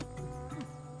 There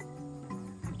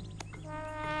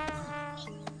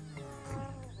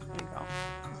you go.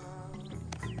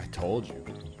 told you.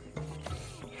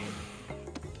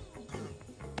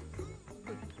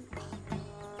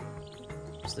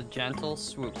 Just a gentle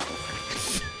swoop.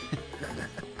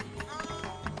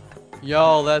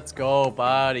 Yo, let's go,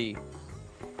 buddy.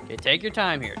 Okay, take your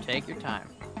time here. Take your time.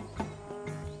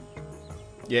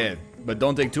 Yeah, but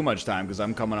don't take too much time because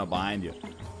I'm coming up behind you.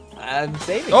 I'm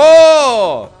saving.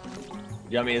 Oh!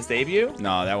 You want me to save you?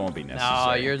 No, that won't be necessary.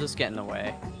 No, you're just getting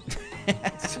away.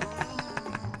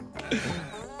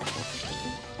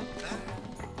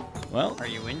 Well, Are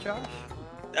you in, Josh?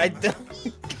 I don't.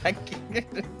 I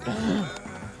can't.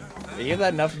 You have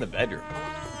that enough in the bedroom.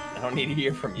 I don't need to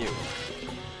hear from you.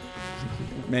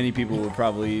 many people would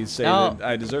probably say No. that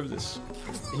I deserve this.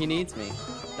 He needs me.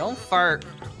 Don't fart.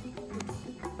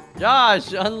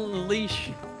 Josh,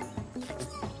 unleash.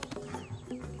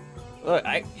 Look,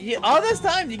 all this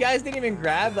time you guys didn't even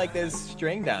grab like this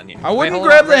string down here. I wouldn't hold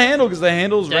grab on, the Ryan. handle because the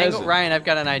handle's Dangle, resin. Ryan, I've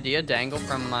got an idea. Dangle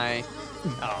from my.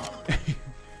 Oh.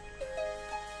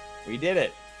 We did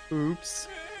it. Oops.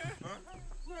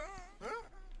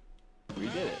 We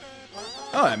did it.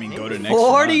 Oh, I mean, go to next round.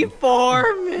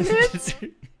 44 minutes.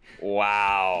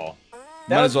 Wow. Might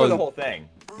That as was for well- the whole thing.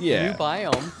 Yeah, New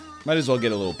biome. might as well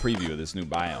get a little preview of this new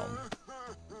biome.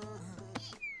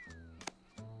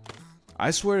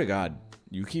 I swear to God,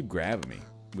 you keep grabbing me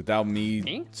without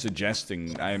me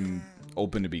suggesting I'm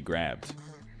open to be grabbed.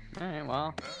 All right.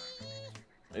 Well,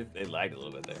 It lagged a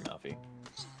little bit there, Malfi.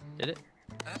 did it?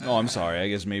 Oh, I'm sorry. I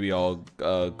guess maybe I'll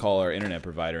call our internet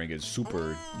provider and get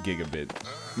super gigabit.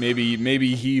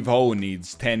 Maybe Heave Ho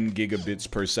needs 10 gigabits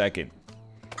per second,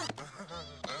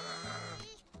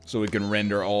 so it can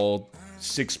render all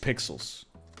 6 pixels.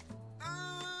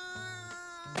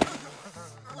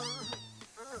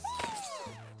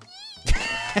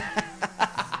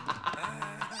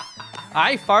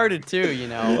 I farted too, you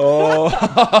know. Oh,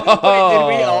 Wait,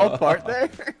 did we all part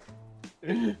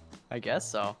there? I guess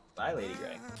so. Bye, Lady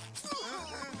Grey.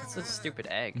 It's a stupid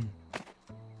egg.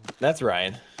 That's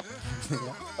Ryan.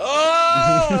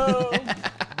 Oh!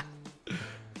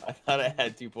 I thought I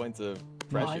had 2 points of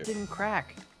No, pressure. it didn't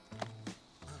crack.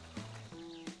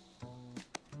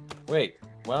 Wait,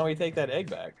 why don't we take that egg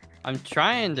back? I'm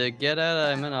trying to get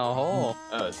at him in a hole.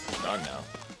 Oh, it's gone now.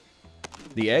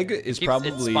 the egg is It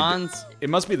probably. spawns. It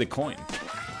must be the coin.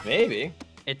 Maybe.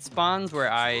 It spawns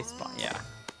where I spawn. Yeah.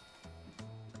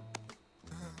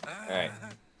 Alright.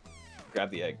 Grab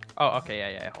the egg. Oh, okay.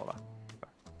 Yeah. Hold on.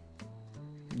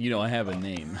 You know, I have a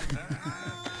name.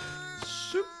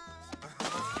 Soup.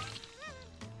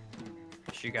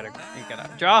 You gotta.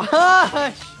 Josh.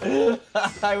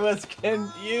 I was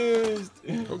confused.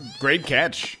 Oh, great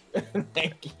catch.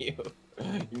 Thank you.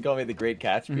 You can call me the Great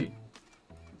Catchby.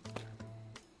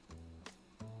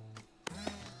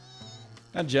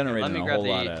 Not generating Let me a grab whole the.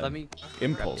 lot of Let me.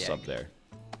 impulse grab up the there.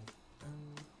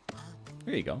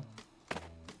 There you go.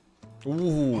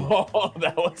 Ooh. Oh,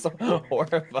 that was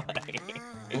horrifying.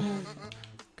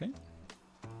 Okay.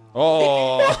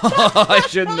 Oh, I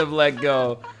shouldn't have let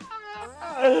go.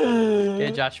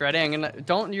 Okay, Josh, ready? I'm gonna.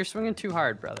 Don't. You're swinging too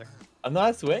hard, brother. I'm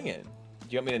not swinging. Do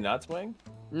you want me to not swing?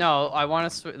 No, I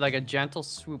want to like a gentle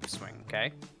swoop swing.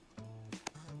 Okay.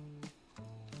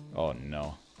 Oh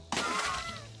no.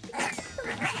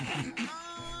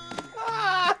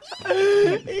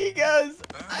 He goes,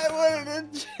 I wanted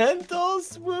a gentle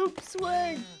swoop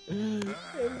swing. And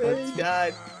then he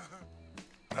died.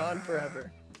 Gone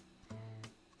forever.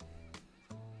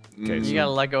 Okay, You so- gotta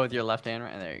let go with your left hand,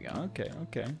 right? There you go. Okay,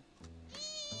 okay.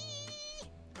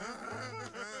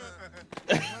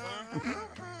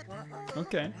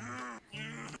 Okay.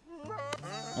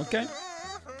 Okay.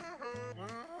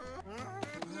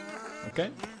 Okay.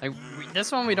 Like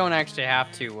this one, we don't actually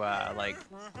have to like.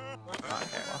 Oh,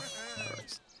 okay, well, that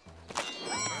works.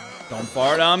 Don't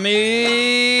fart on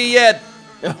me yet.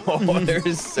 Oh,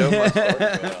 there's so much work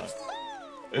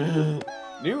going on.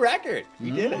 New record.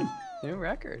 We did it. New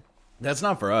record. That's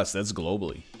not for us. That's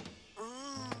globally.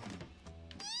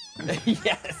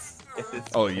 Yes.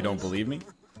 Oh, you don't believe me?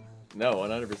 No,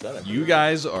 100%. You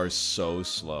guys are so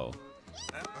slow.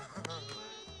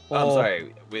 Oh, I'm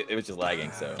sorry. It was just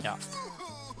lagging, so. Yeah.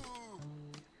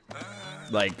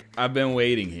 Like, I've been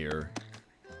waiting here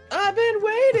I've been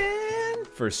waiting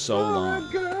for so for a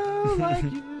long. girl like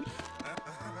you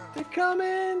to come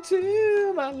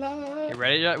into my life. You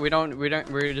ready? We don't.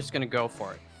 We're just gonna go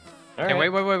for it. All Okay,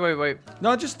 right. wait.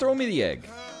 No, just throw me the egg.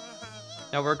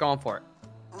 No, we're going for it.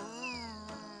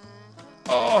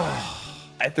 Oh,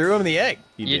 I threw him the egg.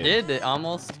 You did. It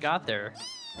almost got there.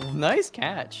 Nice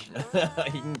catch.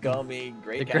 You can call me The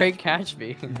Great great catch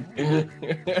bee.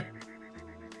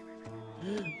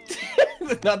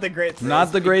 Not the great.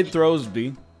 Not the great throws,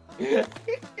 B.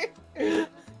 Do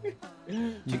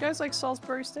you guys like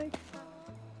Salisbury steak?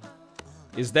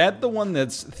 Is that the one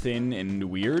that's thin and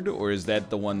weird, or is that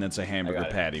the one that's a hamburger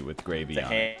patty with gravy It's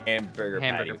on a it?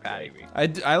 hamburger patty.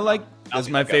 I like, that's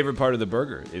my let go. favorite part of the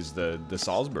burger, is the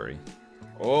Salisbury.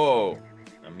 Oh,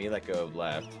 let me let go of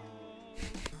left.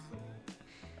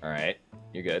 All right,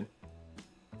 you're good.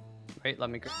 Wait,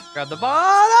 let me grab the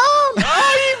bottom!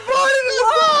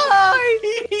 Oh,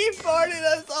 he farted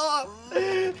us off!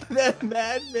 That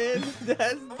madman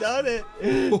has done it.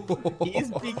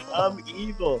 He's become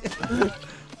evil.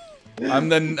 I'm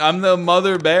the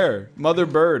mother bear, mother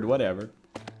bird, whatever.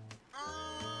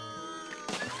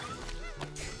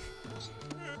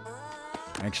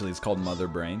 Actually, it's called Mother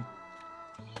Brain.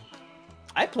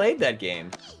 I played that game.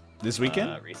 This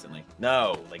weekend? Recently.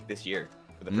 No, like this year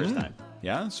for the first time.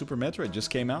 Yeah, Super Metroid just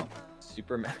came out.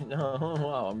 No,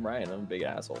 wow, I'm Ryan. I'm a big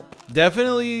asshole.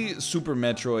 Definitely Super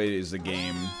Metroid is the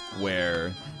game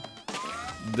where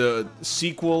the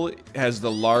sequel has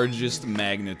the largest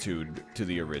magnitude to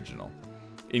the original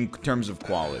in terms of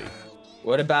quality.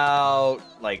 What about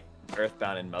like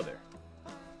Earthbound and Mother?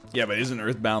 Yeah, but isn't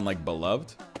Earthbound like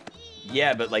beloved?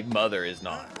 Yeah, but like Mother is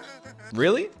not.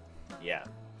 Really? Yeah.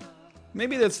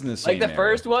 Maybe that's in the same Like the area.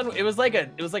 first one, it was like a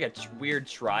weird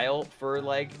trial for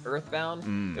like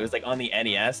Earthbound. It was like on the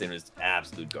NES and it was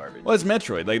absolute garbage. Well, it's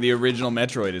Metroid. Like the original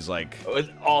Metroid is like. It was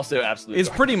also absolute. It's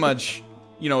garbage. pretty much,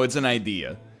 you know, it's an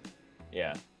idea.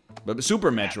 Yeah. But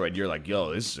Super Metroid, you're like,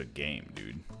 yo, this is a game,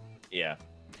 dude. Yeah.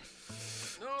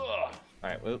 Ugh. All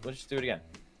right, we'll just do it again.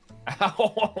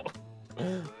 Ow.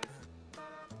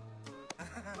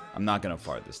 I'm not gonna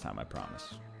fart this time, I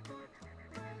promise.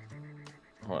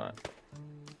 Hold on.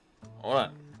 Hold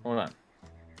on. Hold on.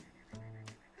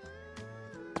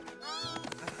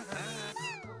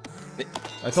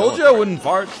 I told you I wouldn't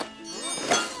fart.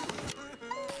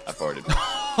 I farted.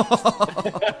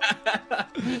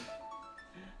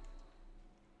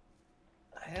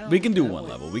 We can do one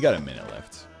level. We got a minute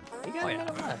left. You got yeah.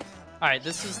 left. All right,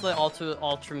 this is the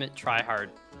ultimate try hard.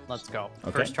 Let's go.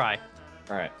 Okay. First try.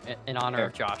 All right. In honor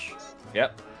of Josh.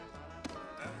 Yep.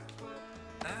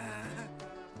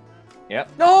 Yep.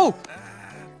 No!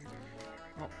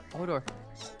 Oh, Odor.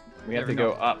 We have Never to go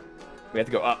know. up. We have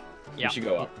to go up. Yeah. We should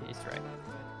go up. He's right.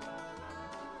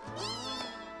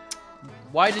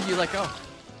 Why did you let go?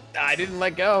 I didn't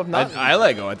let go. Nothing. I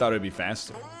let go. I thought it'd be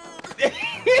faster.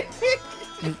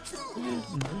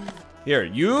 Here,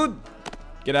 you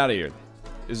get out of here.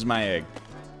 This is my egg.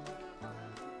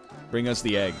 Bring us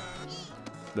the egg.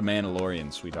 The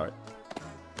Mandalorian, sweetheart.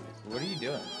 What are you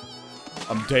doing?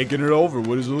 I'm taking it over.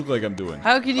 What does it look like I'm doing?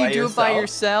 How can you By do it by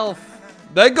yourself?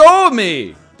 yourself? Let go of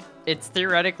me! It's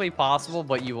theoretically possible,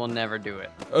 but you will never do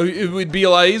it. It would be a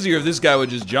lot easier if this guy would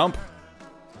just jump.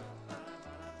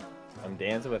 I'm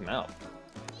dancing with Mal.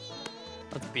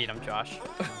 Let's beat him, Josh.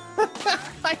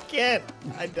 I can't.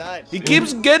 I died. He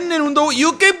keeps getting in.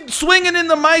 You keep swinging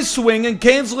into my swing and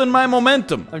canceling my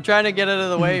momentum. I'm trying to get out of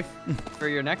the way for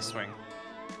your next swing.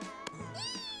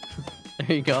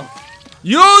 There you go.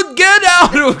 You get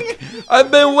out of. I've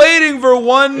been waiting for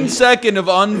 1 second of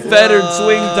unfettered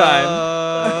swing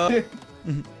time.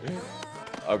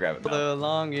 I'll grab it. Mal. The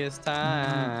longest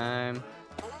time.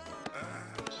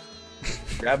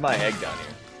 Grab my egg down here.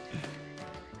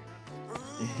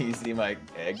 You see my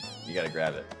egg? You gotta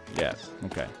grab it. Yeah.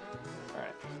 Okay. All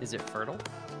right. Is it fertile?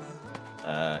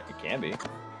 It can be.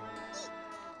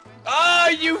 Oh,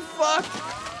 you fuck!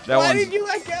 That Why one's- did you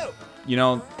let go? You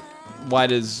know, why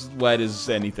does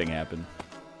anything happen?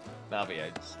 Malby,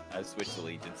 I switched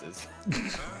allegiances.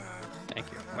 Thank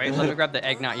you. Wait, let me grab the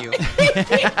egg, not you.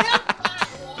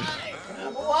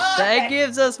 Why? The egg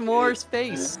gives us more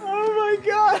space. Oh my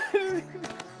god!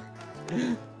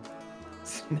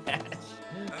 Snatch.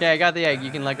 Okay, I got the egg.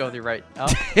 You can let go with your right. Oh,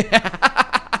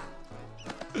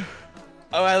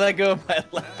 Oh, I let go of my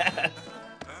left.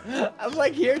 I'm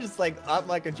like here, just like on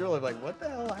my controller, like what the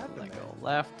hell happened? let there? go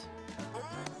left.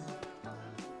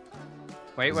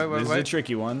 Wait, This is a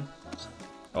tricky one.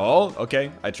 Oh,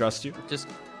 okay. I trust you. Just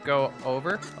go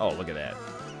over. Oh, look at that.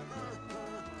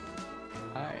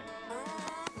 All right.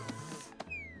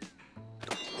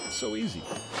 So easy.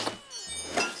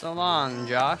 So long,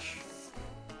 Josh.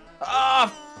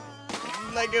 Ah!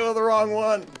 Let go of the wrong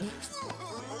one.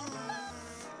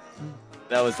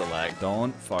 That was the lag.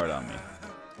 Don't fart on me.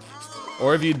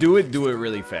 Or if you do it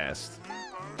really fast.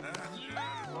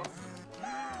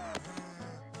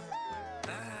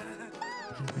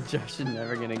 Josh is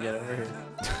never gonna get over here.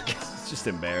 It's just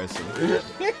embarrassing.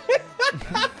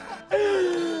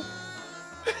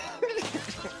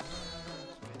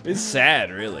 It's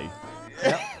sad, really.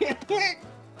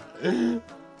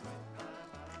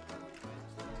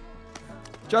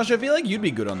 Josh, I feel like you'd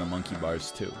be good on the monkey bars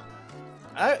too.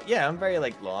 Yeah, I'm very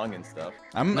like long and stuff.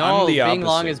 I'm No, the opposite. being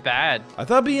long is bad. I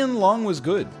thought being long was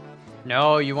good.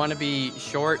 No, you want to be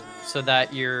short so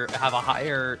that you have a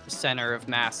higher center of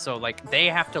mass. So like they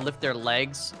have to lift their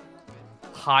legs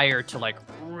higher to like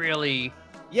really.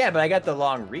 Yeah, but I got the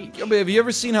long reach. Yo, but have you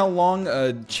ever seen how long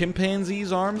a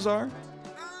chimpanzee's arms are?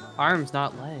 Arms,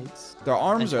 not legs. Their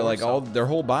arms And are like torso. their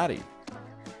whole body.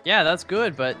 Yeah, that's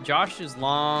good, but Josh is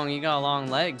long. You got long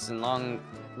legs and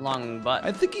long butt.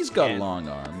 I think he's got Yeah. long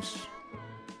arms.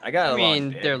 I got a I mean,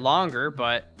 long dick. they're longer,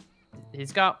 but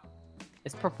it's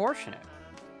proportionate.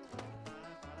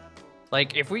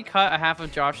 Like, if we cut a half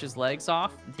of Josh's legs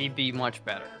off, he'd be much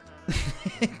better.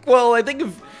 Well, I think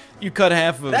if you cut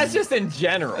half of... That's just in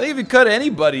general. I think if you cut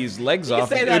anybody's legs You can off,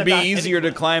 say it that would be about easier to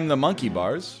anybody. climb the monkey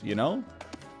bars, you know?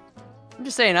 I'm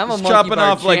just saying, I'm Just a monkey chopping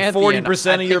bar off like champion.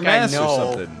 40% of I your think I mass or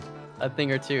know something. a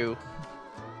thing or two.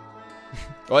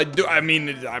 Well, I do. I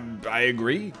mean, I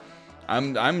agree.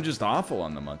 I'm just awful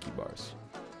on the monkey bars.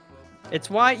 It's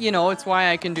why, it's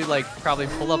why I can do like probably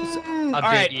pull-ups a bit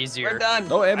Alright, easier. we're done.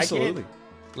 Oh, I absolutely.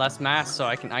 Less mass, so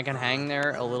I can hang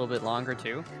there a little bit longer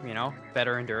too.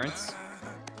 Better endurance.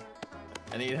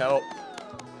 I need help.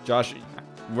 Josh,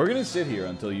 we're gonna sit here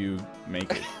until you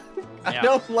make it. I Yeah.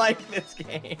 don't like this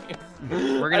game.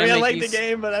 We're I gonna mean, I make like you the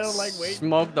game, but I don't like waiting.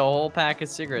 Smoke the whole pack of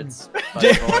cigarettes,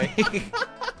 buddy boy.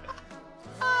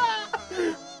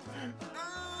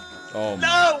 Oh my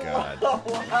No! god.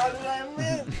 Oh, how did I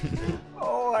miss?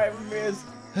 Oh, I missed.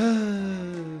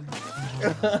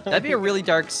 That'd be a really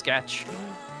dark sketch.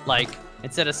 Like,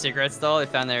 instead of cigarettes, though, they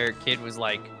found their kid was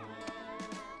like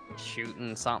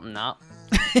shooting something up.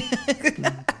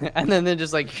 And then they're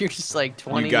just like, you're just like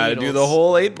 20 You gotta do the needles.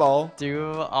 whole 8-ball.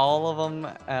 Do all of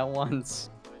them at once.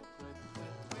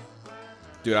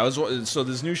 Dude, so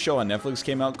this new show on Netflix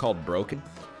came out called Broken,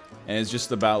 and it's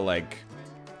just about like,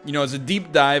 it's a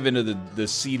deep dive into the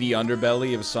seedy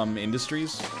underbelly of some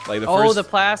industries. Like The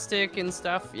plastic and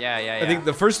stuff. Yeah. I think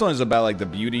the first one is about like the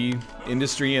beauty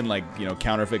industry and like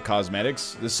counterfeit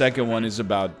cosmetics. The second one is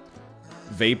about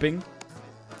vaping.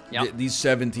 Yep. These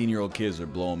 17-year-old kids are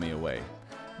blowing me away.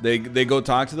 They go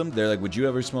talk to them. They're like, "Would you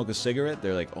ever smoke a cigarette?"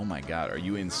 They're like, "Oh my god, are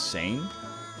you insane?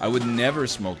 I would never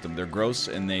smoke them. They're gross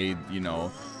and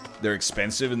they're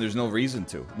expensive and there's no reason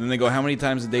to." And then they go, "How many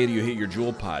times a day do you hit your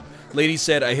Juul pod?" Lady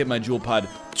said, "I hit my Juul pod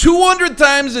 200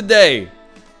 times a day."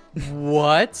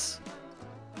 What?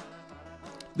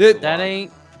 That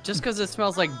ain't... Just because it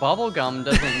smells like bubble gum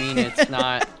doesn't mean it's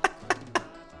not...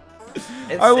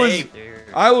 It's I was- safe.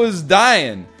 I was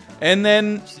dying. And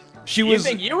then she You was...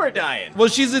 think you were dying? Well,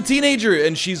 she's a teenager,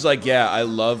 and she's like, "Yeah, I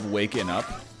love waking up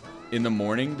in the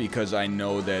morning because I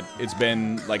know that it's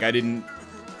been, like, I didn't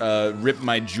rip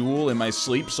my Juul in my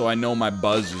sleep, so I know my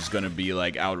buzz is gonna be,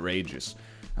 like, outrageous."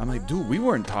 I'm like, dude, we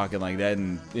weren't talking like that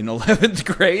in 11th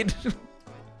grade.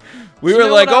 We were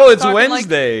know like, what I "Oh, was it's talking like?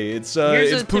 Wednesday. It's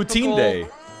Here's a poutine typical- day."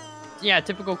 Yeah,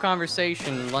 typical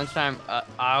conversation. Lunchtime,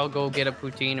 I'll go get a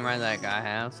poutine and I'm like, "I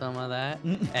have some of that."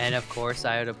 And of course,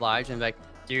 I would oblige and be like,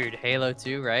 "Dude, Halo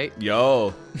 2, right?"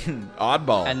 Yo,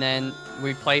 oddball. And then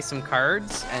we play some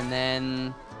cards, and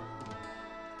then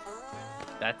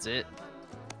that's it.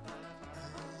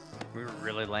 We were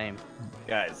really lame.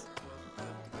 Guys,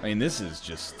 I mean, this is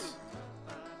just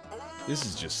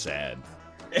sad.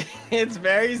 it's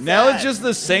very sad. Now it's just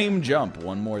the same jump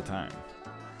one more time.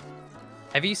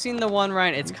 Have you seen the one,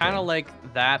 Ryan? It's kind of like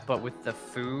that, but with the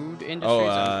food industry.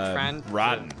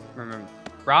 Rotten. Remember,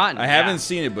 Rotten. I haven't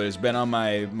seen it, but it's been on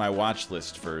my watch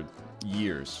list for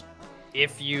years.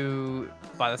 If you,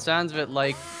 by the sounds of it,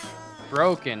 like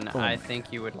Broken, I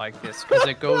think you would like this because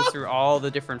it goes through all the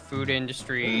different food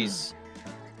industries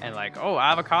and like, oh,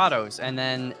 avocados, and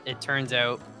then it turns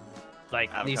out like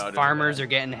these Avocados are farmers bad. are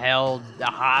getting held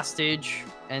hostage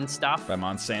and stuff. By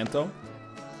Monsanto?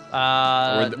 Or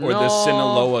or the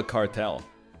Sinaloa cartel?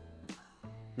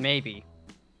 Maybe.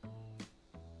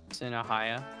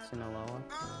 Sinaloa.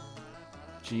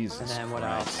 Jesus And then what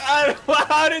Christ.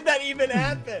 How did that even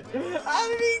happen? How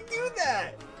did he do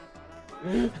that?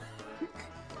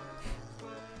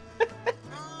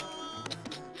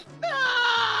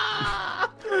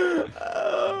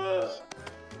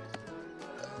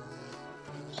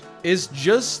 It's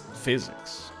just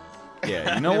physics.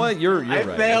 Yeah, you know what? You're I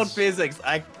right. failed It's- physics.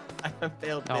 I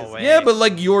failed No physics. way. Yeah, but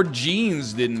like your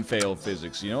genes didn't fail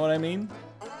physics. You know what I mean?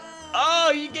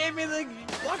 Oh, you gave me the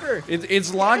fucker.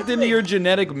 It's locked into your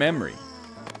genetic memory.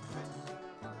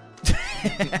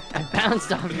 I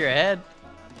bounced off your head.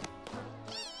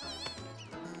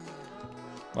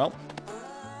 Well,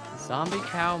 Zombie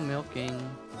cow milking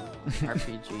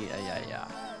RPG. Yeah.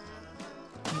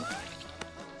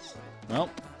 Well,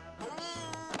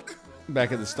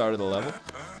 back at the start of the level.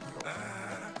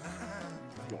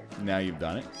 Now you've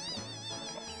done it.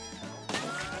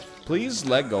 Please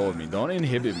let go of me. Don't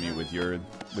inhibit me with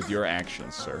your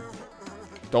actions, sir.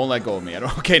 Don't let go of me.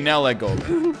 Okay, now let go of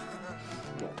me.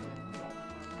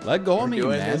 Let go of me, man.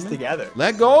 We're doing this together.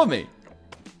 Let go of me.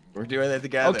 We're doing it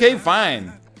together. Okay,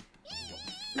 fine.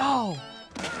 No.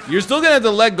 You're still gonna have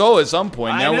to let go at some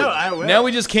point. I know, I will. Now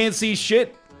we just can't see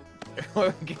shit.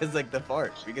 Because like the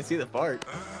fart. We can see the fart.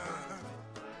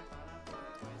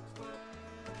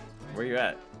 Where you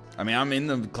at? I mean, I'm in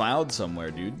the cloud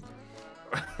somewhere, dude.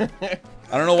 I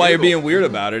don't know why you're being weird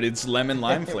about it. It's lemon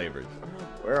lime flavored.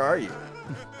 Where are you?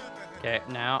 Okay,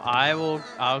 now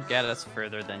I'll get us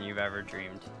further than you've ever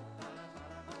dreamed.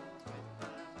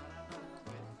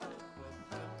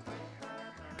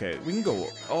 Okay, we can go.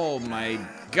 Oh my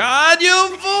god,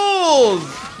 you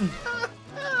fools!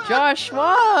 Josh,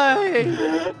 why?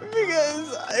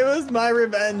 Because it was my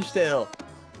revenge tale.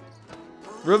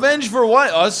 Revenge for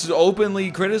what? Us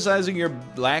openly criticizing your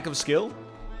lack of skill?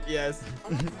 Yes.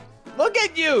 Look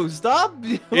at you! Stop!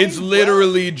 It's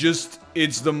literally just,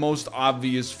 it's the most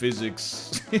obvious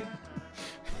physics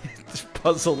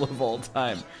puzzle of all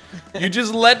time. You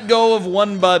just let go of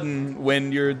one button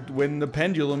when the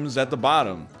pendulum's at the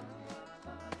bottom.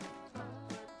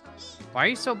 Why are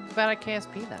you so bad at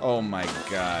KSP then? Oh my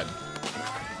god.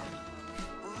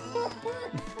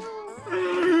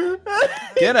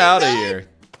 Get out of here.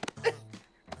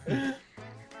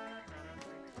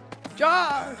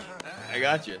 Josh! I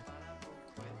got you.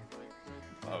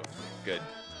 Oh, good.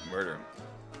 Murder him.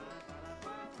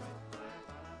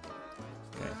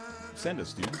 Okay. Send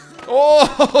us, dude.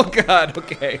 Oh god,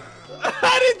 okay.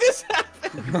 How did this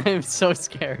happen? I'm so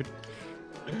scared.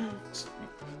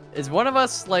 Is one of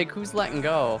us like who's letting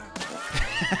go?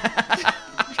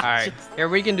 Alright, here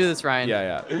we can do this, Ryan.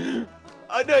 Yeah, yeah.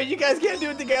 Oh no, you guys can't do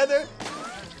it together.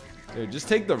 Dude, just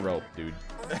take the rope, dude.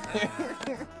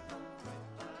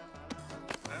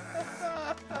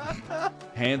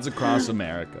 Hands across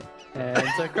America.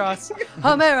 Hands across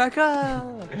America!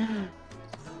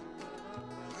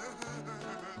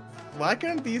 Why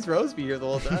couldn't these rows be here the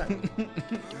whole time?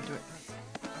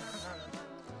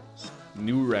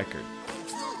 New record.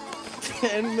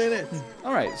 10 minutes.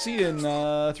 All right, see you in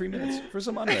 3 minutes for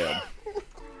some Unrailed.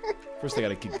 First, I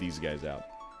gotta kick these guys out.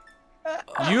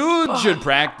 You should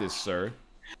practice, sir.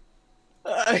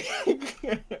 I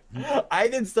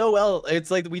did so well.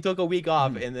 It's like we took a week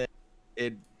off and then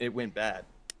it went bad.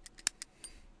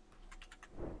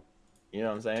 You know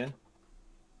what I'm saying?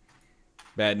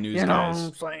 Bad news, You know what guys.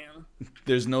 I'm saying?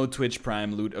 There's no Twitch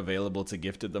Prime loot available to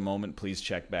gift at the moment. Please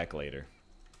check back later.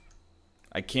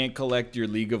 I can't collect your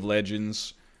League of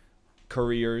Legends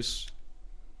couriers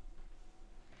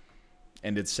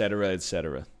and etc.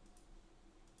 etc.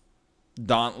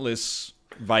 Dauntless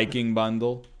Viking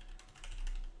bundle.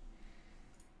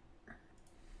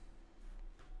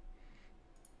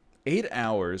 Eight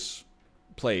hours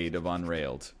played of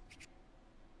Unrailed.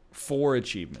 4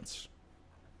 achievements.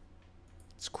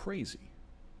 It's crazy.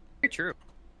 Very true.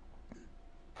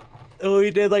 Oh,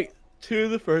 we did like 2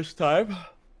 the first time.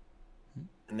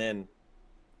 And then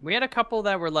We had a couple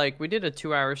that were like, we did a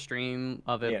 2-hour stream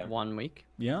of it Yeah. 1 week.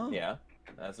 Yeah? yeah,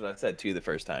 that's what I said 2 the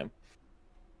first time.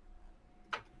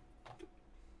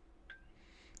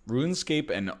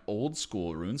 RuneScape and old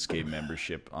school RuneScape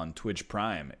membership on Twitch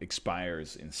Prime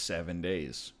expires in 7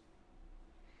 days.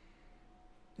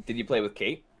 Did you play with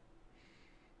Kate?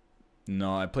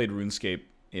 No, I played RuneScape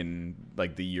in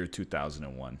like the year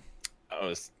 2001. I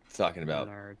was talking about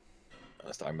Nerd.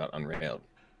 Unrailed.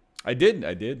 I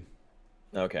did.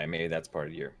 Okay, maybe that's part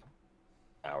of your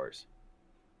hours.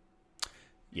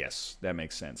 Yes, that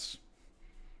makes sense.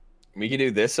 We could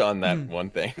do this on that one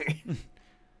thing.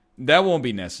 That won't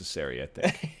be necessary, I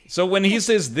think. So when he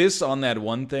says this on that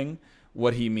one thing,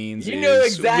 what he means You is know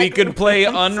exactly we could play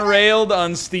what I'm saying. Unrailed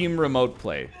on Steam Remote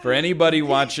Play. For anybody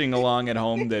watching along at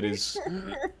home that's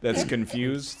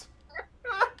confused.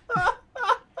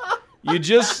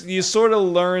 You sort of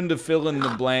learn to fill in the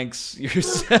blanks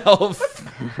yourself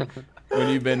when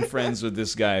you've been friends with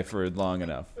this guy for long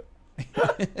enough.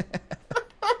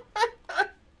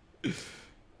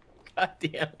 God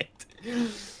damn it.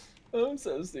 I'm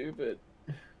so stupid.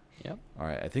 Yep. All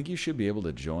right, I think you should be able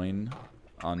to join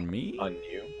on me. On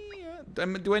you?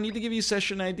 Do I need to give you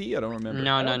session ID? I don't remember.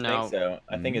 No, I no, don't no. think so.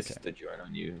 I think it's Okay. just a join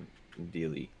on you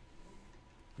dealy.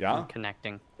 Yeah? I'm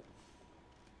connecting.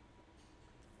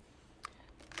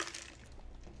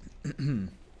 And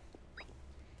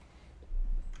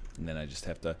then I just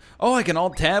have to... Oh, I can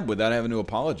alt-tab without having to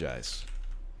apologize.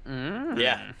 Mm.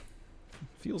 Yeah.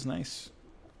 Feels nice.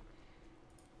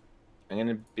 I'm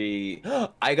gonna be.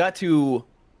 I got to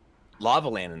Lava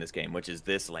Land in this game, which is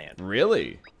this land.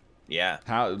 Really? Yeah.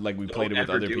 How? Like we played it with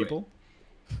other people?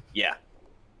 Yeah.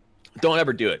 Don't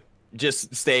ever do it.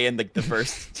 Just stay in the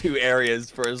first 2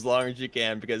 areas for as long as you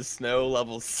can because snow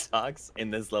level sucks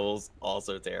and this level's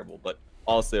also terrible, but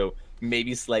also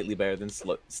maybe slightly better than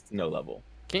snow level.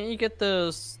 Can't you get the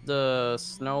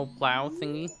snow plow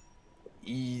thingy?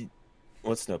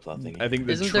 What snow plow thingy? I think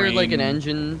the Isn't there like an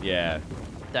engine? Yeah.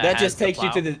 That just takes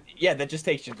you to the that just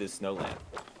takes you to the snowland.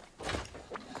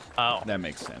 Oh. That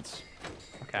makes sense.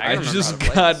 Okay, I just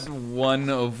got one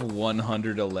of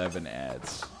 111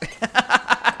 ads.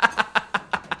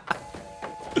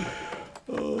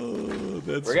 Oh,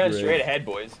 that's We're going great. straight ahead,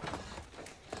 boys.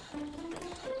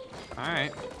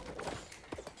 Alright.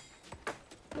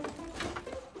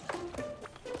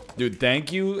 Dude,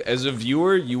 thank you. As a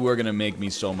viewer, you are gonna make me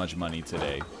so much money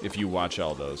today if you watch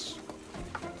all those.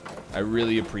 I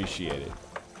really appreciate it.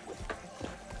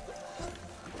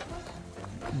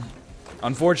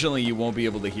 Unfortunately, you won't be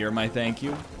able to hear my thank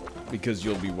you because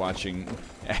you'll be watching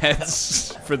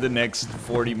ads for the next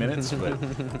 40 minutes, but...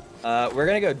 We're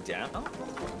gonna go down?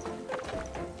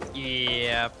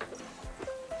 Yeah.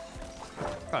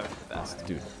 Probably the best.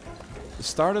 Dude, the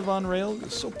start of Unrailed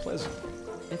is so pleasant.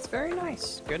 It's very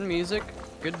nice. Good music,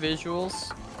 good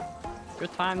visuals,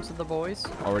 good times with the boys.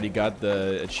 Already got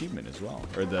the achievement as well,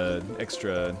 or the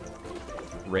extra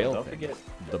rail Don't thing. forget,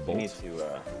 The you bolt. need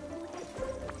to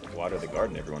water the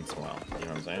garden every once in a while. You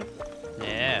know what I'm saying?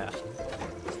 Yeah.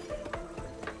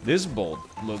 This bolt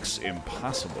looks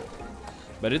impossible,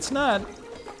 but it's not.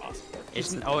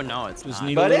 It's oh no, it's Just not.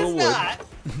 need But a it's little wood. not!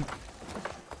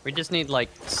 We just need like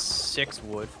 6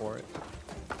 wood for it.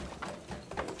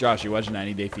 Josh, you watch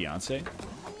 90 Day Fiance?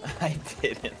 I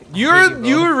didn't. You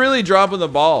were really dropping the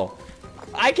ball.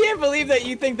 I can't believe that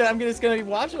you think that I'm just gonna be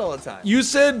watching all the time. You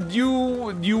said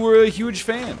you were a huge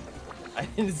fan. I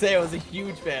didn't say I was a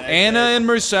huge fan. Anna and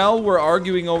Marcel were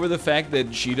arguing over the fact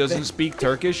that she doesn't speak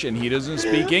Turkish and he doesn't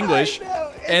speak English. I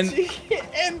know,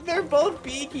 and they're both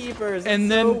beekeepers. And It's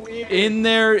then so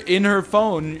weird. in her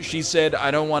phone, she said,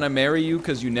 "I don't want to marry you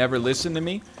because you never listen to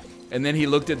me." And then he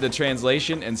looked at the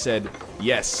translation and said,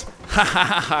 "Yes." Ha ha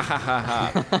ha ha ha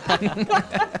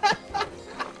ha.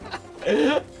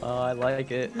 Oh, I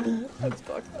like it. That's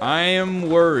fucked up. I am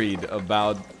worried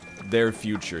about their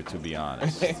future, to be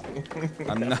honest.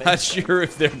 I'm not sure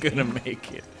if they're gonna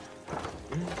make it.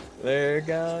 They're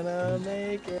gonna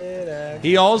make it.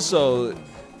 He also,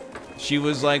 she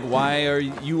was like, "Why are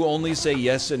you only say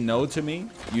yes and no to me?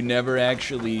 You never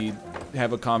actually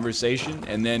have a conversation."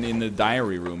 And then in the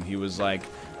diary room, he was like,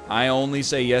 "I only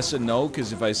say yes and no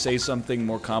because if I say something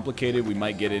more complicated, we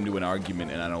might get into an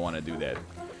argument, and I don't want to do that."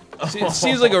 It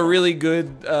seems like a really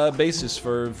good basis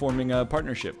for forming a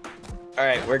partnership. All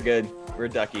right, we're good. We're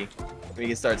ducky. We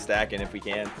can start stacking if we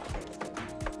can.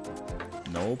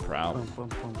 No problem.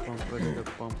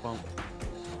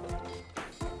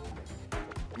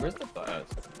 Where's the bus?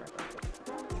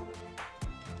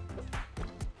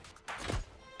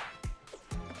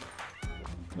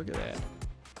 Look at that.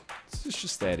 It's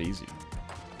just that easy.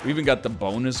 We even got the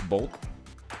bonus bolt.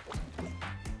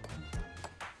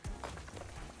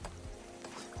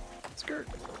 Skirt.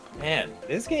 Man,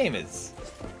 this game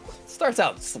starts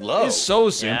out slow. It's so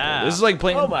simple. Yeah. This is like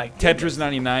playing Oh my Tetris goodness.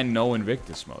 99 no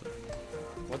Invictus mode.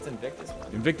 What's Invictus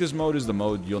mode? Invictus mode is the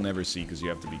mode you'll never see because you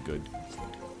have to be good.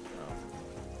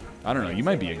 I don't know. You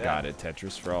might be a god at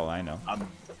Tetris for all I know. I'm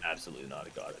absolutely not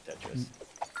a god at Tetris.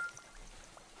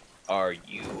 Are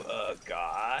you a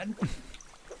god?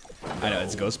 I know,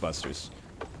 it's Ghostbusters.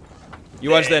 You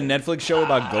watched that Netflix show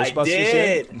about Ghostbusters I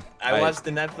did. yet? I watched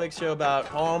the Netflix show about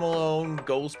Home Alone,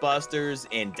 Ghostbusters,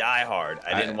 and Die Hard.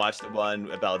 I didn't watch the one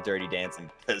about Dirty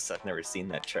Dancing because I've never seen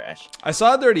that trash. I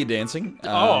saw Dirty Dancing.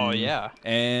 Oh, yeah.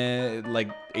 And like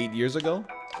 8 years ago.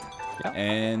 Yeah.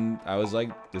 And I was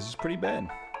like, this is pretty bad.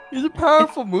 It's a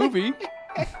powerful movie.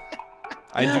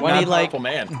 I do When not he, like- Powerful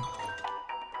man.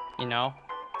 You know?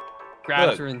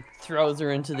 Grabs Look. her and throws her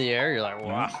into the air. You're like,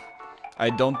 wow. I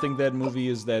don't think that movie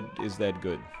is that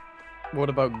good. What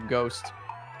about Ghost?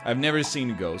 I've never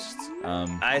seen Ghost.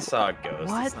 I saw Ghost.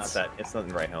 What? It's nothing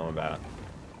to write home about.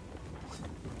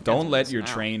 Don't let That's your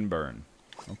now. train burn.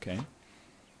 Okay.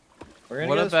 We're gonna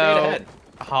What go straight about ahead.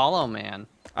 Hollow Man?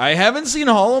 I haven't seen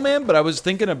Hollow Man, but I was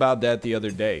thinking about that the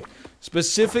other day.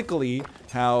 Specifically,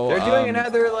 how They're doing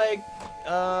another like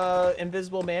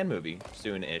Invisible Man movie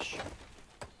soon-ish.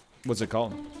 What's it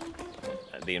called?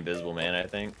 The Invisible Man, I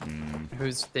think.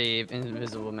 Who's the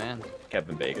Invisible Man?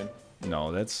 Kevin Bacon.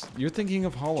 No, that's you're thinking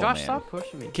of Hollow Josh, Man. stop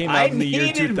pushing me. Came out in the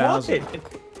year 2000.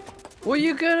 Well,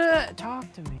 you gotta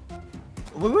talk to me.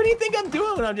 What do you think I'm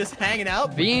doing when I'm just hanging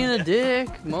out? Being a dick,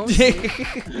 mostly.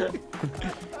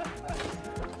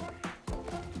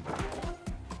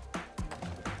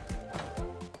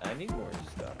 I need more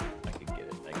stuff. I could get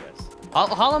it, I guess.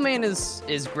 Hollow Man is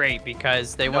great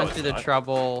because they went through the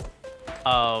trouble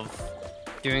of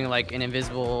doing like an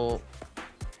invisible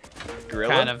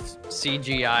Gorilla? kind of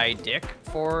CGI dick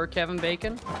for Kevin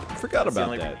Bacon. Forgot That's the about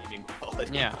only that. redeeming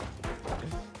quality. Yeah.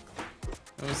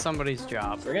 It was somebody's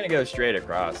job. We're gonna go straight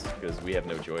across because we have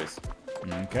no choice.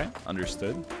 Okay,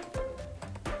 understood.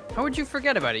 How would you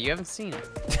forget about it? You haven't seen it.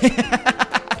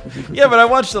 Yeah, but I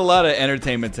watched a lot of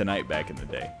Entertainment Tonight back in the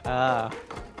day. And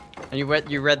you read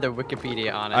the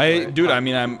Wikipedia on it. Dude, I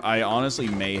mean, I honestly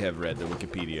may have read the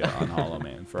Wikipedia on Hollow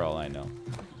Man for all I know.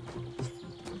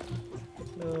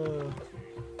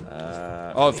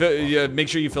 Yeah, make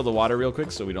sure you fill the water real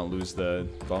quick so we don't lose the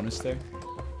bonus there.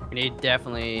 We need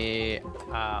definitely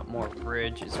more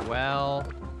bridge as well.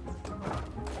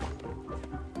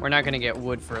 We're not gonna get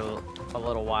wood for a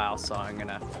little while, so I'm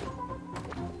gonna.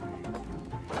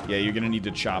 Yeah, you're gonna need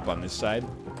to chop on this side.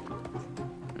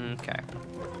 Okay.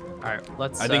 All right,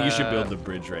 let's. I think you should build the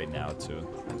bridge right now too.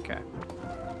 Okay.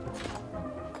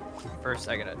 First,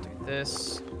 I gotta do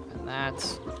this and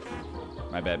that.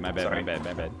 My bad. Sorry. My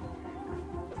bad.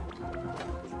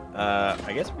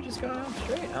 I guess we're just going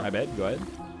straight, huh? My bad. Go ahead.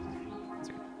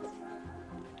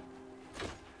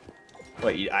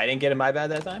 Wait, I didn't get in my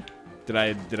bad that time? Did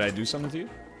I do something to you?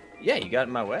 Yeah, you got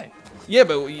in my way. Yeah,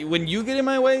 but when you get in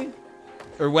my way,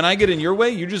 or when I get in your way,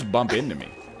 you just bump into me.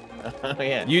 Oh,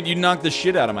 yeah. You knock the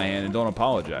shit out of my hand and don't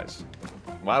apologize.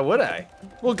 Why would I?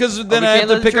 Well, because then we I can't have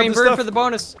let to pick the up train the burn stuff. for the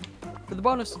bonus. For the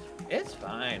bonus. It's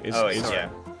fine. It's- oh, it's yeah.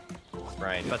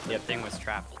 Right. But the thing was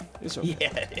trapped. It's okay.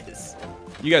 Yeah, it is.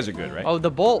 You guys are good, right? Oh, the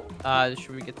bolt. We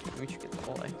should get the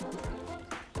bolt.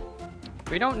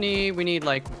 We don't need. We need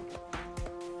like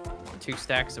 2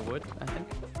 stacks of wood, I think.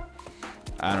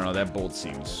 I don't know. That bolt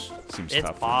seems It's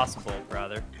tough. possible,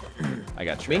 brother. I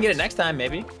got you. We can get it next time,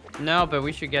 maybe. No, but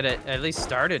we should get it at least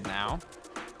started now.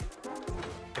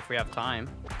 If we have time.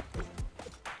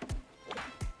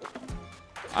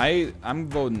 I'm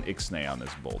voting Ixnay on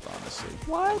this bolt, honestly.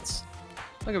 What?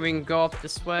 Look, we can go up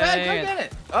this way. Yeah, go get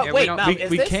it. Oh, Yeah, we wait, don't- Mal, We is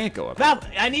this? can't go up. Mal,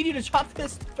 I need you to chop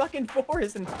this fucking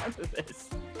forest in front of this.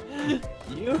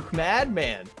 You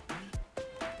madman.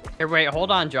 Here, wait, hold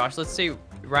on, Josh. Let's see.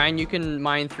 Ryan, you can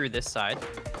mine through this side.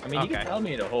 I mean, you Okay. can tell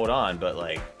me to hold on, but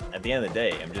like, at the end of the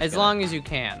day, I'm just As gonna- long as you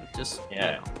can. Just, you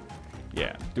Yeah. know.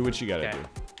 Yeah, do what you gotta Okay.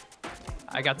 do.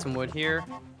 I got some wood here.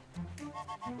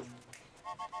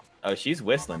 Oh, she's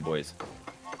whistling, boys.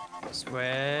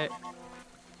 Sweat.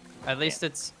 At least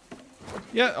it's.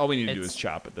 Yeah, all we need to do It's- is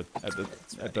chop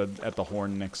at the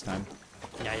horn next time.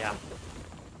 Yeah.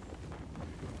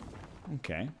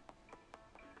 Okay.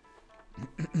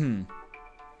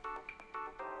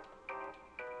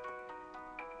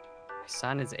 My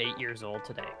son is 8 years old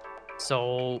today.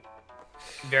 So,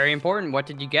 very important. What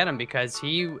did you get him? Because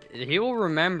he will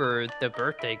remember the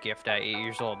birthday gift at 8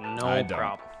 years old. No I don't.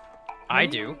 problem. I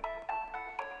do.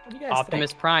 What do you guys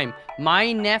Optimus think? Prime.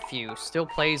 My nephew still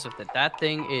plays with it. That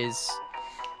thing is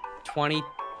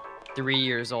 23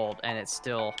 years old, and it's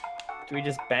still. Do we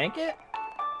just bank it?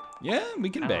 Yeah, we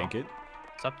can I bank don't it.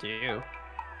 It's up to you.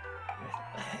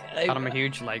 Got him a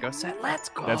huge Lego set. Let's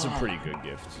go. That's a pretty good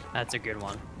gift. That's a good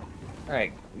one. All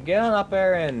right, get on up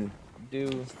there and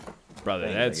do. Brother,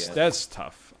 Things, I that's guess. that's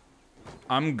tough.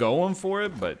 I'm going for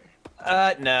it, but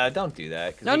No, don't do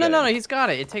that. 'cause No, we no, gotta- no. He's got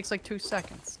it. It takes like 2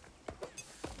 seconds.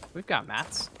 We've got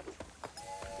mats.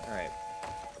 All right.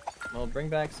 Well, bring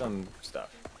back some stuff.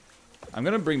 I'm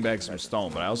gonna bring back some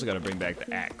stone, but I also gotta bring back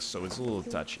the axe, so it's a little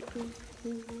touchy.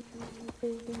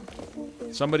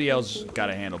 Somebody else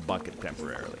gotta handle bucket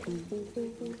temporarily.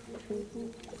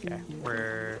 Okay,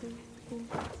 we're.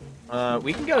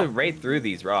 We can go right through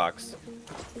these rocks.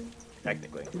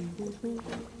 Technically,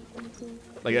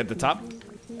 Like at the top?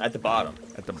 at the bottom.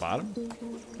 At the bottom?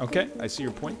 Okay, I see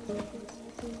your point.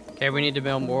 Okay, we need to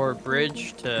build more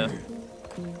bridge to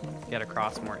get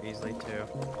across more easily too.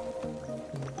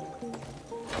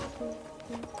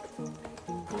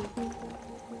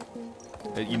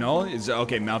 You know, is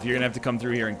okay, Malf, you're gonna have to come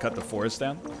through here and cut the forest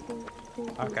down.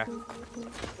 Okay.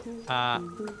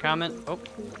 Comment. Oh.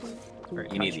 Very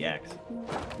You need touchy. the axe.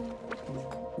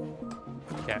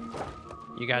 Okay.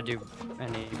 You gotta do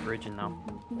any bridging though.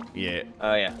 Yeah.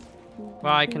 Oh yeah.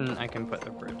 Well, I can put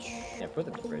the bridge. Yeah, put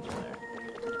the bridge in there.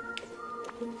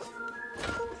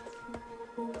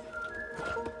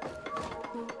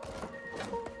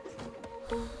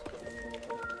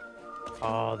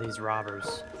 Oh, these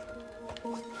robbers.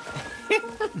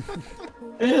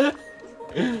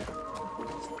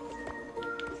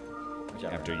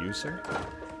 jump. After you, sir.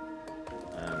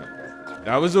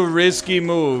 That was a risky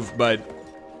move, but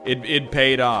it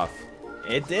paid off.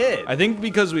 It did. I think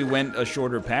because we went a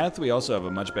shorter path, we also have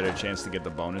a much better chance to get the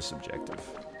bonus objective.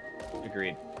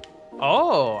 Agreed.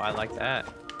 Oh, I like that.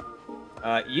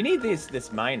 You need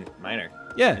this miner.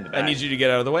 Yeah, I need you to get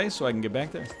out of the way so I can get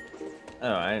back there.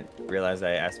 Oh, I didn't realize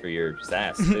I asked for your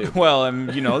sass, too. Well,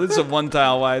 you know, this is a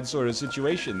one-tile-wide sort of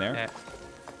situation there.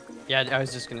 Yeah, I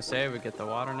was just gonna say we get the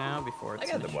water now before it's.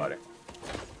 I got the water.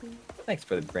 Thanks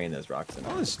for bringing those rocks in.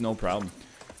 Oh, it's no problem.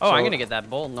 Oh, So- I'm gonna get that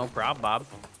bowl. No problem, Bob.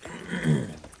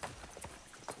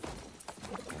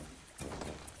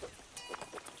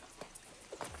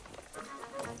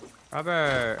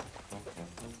 Robert.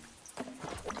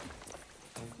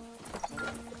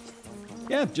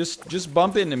 Yeah, just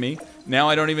bump into me. Now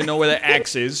I don't even know where the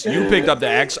axe is. You picked up the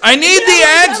axe. I need the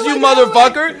axe, you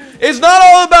motherfucker! It's not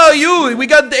all about you! We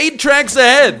got 8 tracks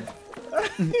ahead!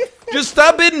 Just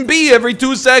stop hitting B every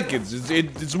 2 seconds.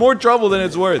 It's more trouble than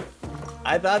it's worth.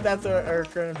 I thought that's our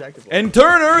current objective. And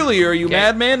turn earlier, you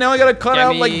madman. Now I gotta cut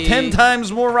out like 10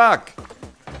 times more rock.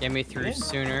 Get me through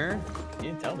sooner You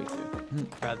didn't tell me to.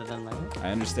 rather than later. I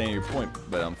understand your point,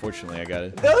 but unfortunately I gotta...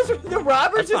 The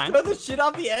robbers That's just fine. throw the shit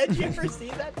off the edge. You ever see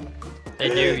that? They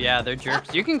do, yeah, they're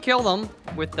jerks. You can kill them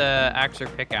with the axe or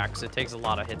pickaxe. It takes a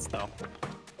lot of hits though.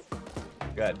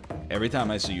 Good. Every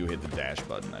time I see you hit the dash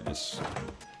button,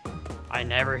 I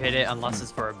never hit it unless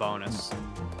it's for a bonus.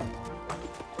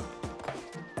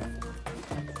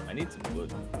 I need some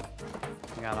wood.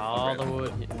 I got all the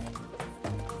wood.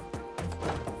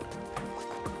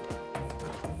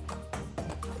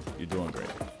 You're doing great.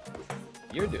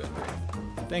 You're doing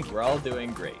great. Thank you. We're all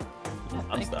doing great.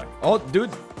 I'm stuck. Oh,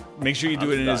 dude, make sure you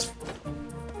do it in his...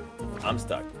 I'm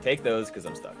stuck. Take those, because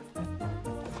I'm stuck.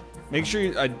 Make sure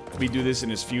we do this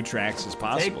in as few tracks as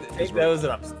possible. Take those,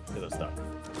 and because I'm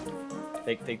stuck.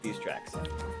 Take these tracks.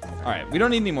 All right, we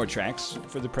don't need any more tracks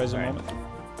for the present moment.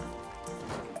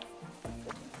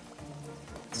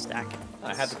 Stack it.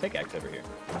 I have the pickaxe over here.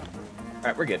 All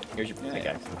right, we're good. Here's your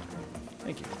pickaxe.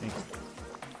 Thank you.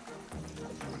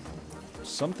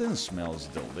 Something smells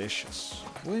delicious.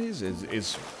 What is it?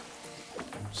 It's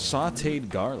sautéed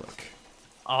garlic.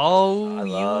 Oh, I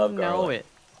you love know garlic.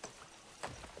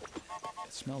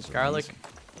 It smells Garlic.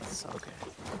 amazing. So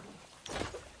good.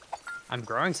 I'm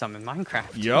growing some in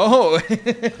Minecraft. Yo.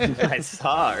 I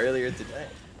saw earlier today.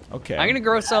 Okay. I'm gonna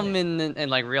grow some in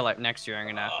like real life next year. I'm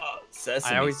gonna.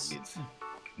 Sesame I always- seeds.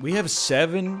 We have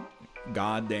 7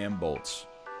 goddamn bolts.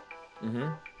 Mm-hmm.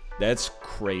 That's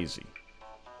crazy.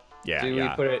 Yeah, Do yeah.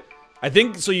 we put it? I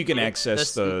think so you can access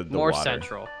This the more water.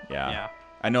 central. Yeah. Yeah.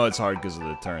 I know it's hard because of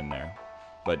the turn there.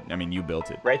 But, I mean, you built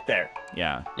it. Right there.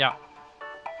 Yeah. Yeah.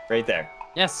 Right there.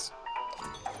 Yes.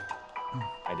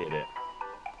 I did it.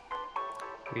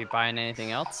 Are we buying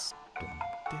anything else?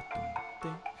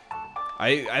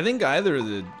 I think either of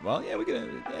the... Well, yeah, we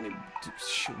can...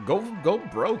 Go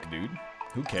broke, dude.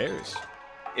 Who cares?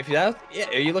 If you have, yeah,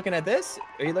 are you looking at this?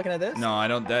 Are you looking at this? No, I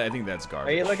don't... I think that's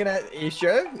garbage. Are you looking at? Are you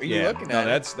sure? Are you Yeah, looking no,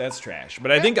 at? that's trash.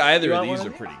 But I think either You of want one these are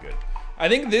of these? pretty good. I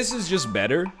think this is just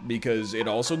better because it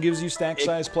also gives you stack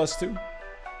size +2.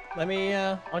 Let me.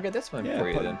 I'll get this one Yeah, for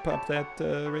you then. pop that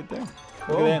right there. Look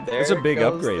Boom, at that. That's a there big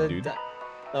goes upgrade, the dude.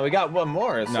 No, we got one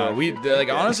more. So No, if we you like take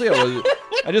it- honestly,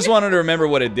 I just wanted to remember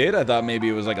what it did. I thought maybe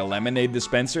it was like a lemonade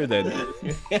dispenser that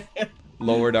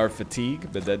lowered our fatigue,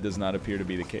 but that does not appear to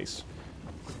be the case.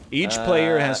 Each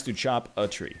player has to chop a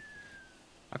tree.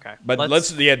 Okay. But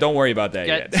let's don't worry about that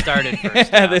get yet. started first.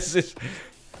 Yeah, yeah. this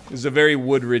is a very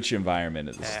wood-rich environment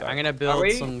at the Okay, start. I'm gonna Are build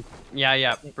we? some. Yeah,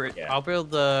 yeah. Yeah. I'll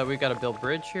build we gotta build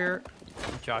bridge here.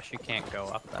 Josh, you can't go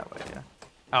up that way. Yeah.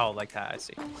 Oh, like that. I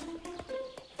see.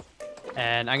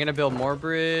 And I'm gonna build more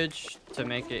bridge to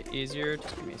make it easier.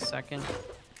 Just give me a second.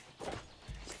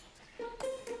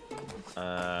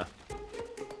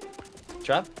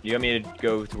 Chop, you want me to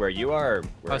go to where you are? Or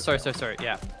where Oh, sorry.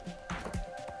 Yeah.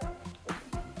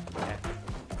 Okay.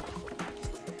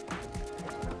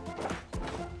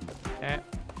 Okay.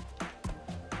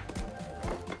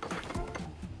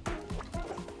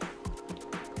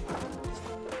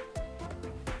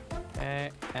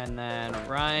 Okay, and then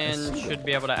Ryan should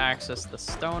be able to access the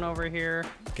stone over here.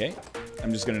 Okay,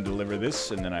 I'm just gonna deliver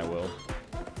this, and then I will.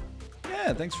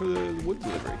 Yeah, thanks for the wood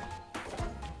delivery.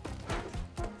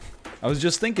 I was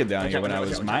just thinking down here when I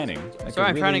was mining. I Sorry,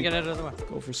 I'm could trying to really get it out of the way.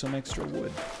 go for some extra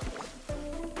wood.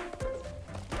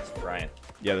 Ryan,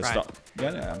 Yeah, the Right. stone.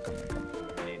 Yeah, I'm coming.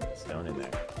 I need stone in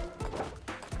there.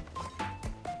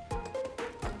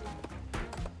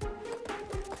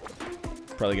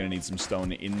 Probably gonna need some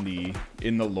stone in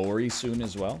the lorry soon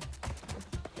as well.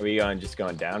 Are we just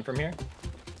going down from here?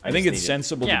 I think just it's need it.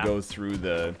 sensible Yeah. to go through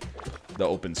the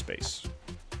open space.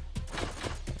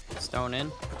 Stone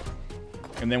in.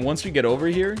 And then once we get over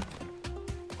here,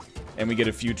 and we get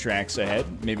a few tracks ahead,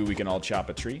 maybe we can all chop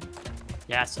a tree.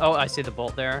 Yes. Oh, I see the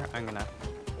bolt there. I'm gonna.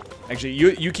 Actually,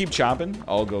 you keep chopping.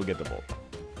 I'll go get the bolt.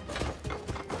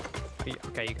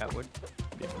 Okay, you got wood.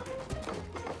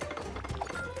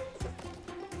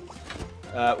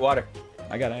 Water.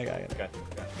 I got it. Okay.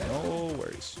 No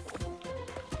worries.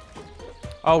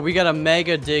 Oh, we got a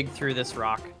mega dig through this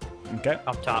rock Okay.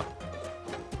 up top.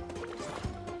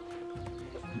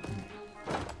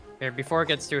 Here, before it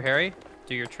gets too hairy,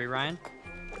 do your tree, Ryan.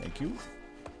 Thank you.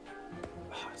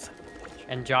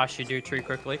 And Josh, you do a tree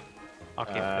quickly. I'll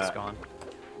keep this going.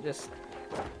 Just.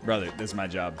 Brother, this is my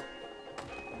job.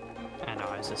 I know,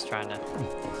 I was just trying to.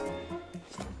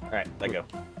 All right, let go.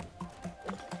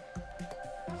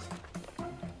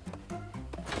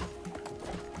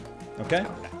 Okay.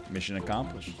 Mission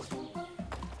accomplished.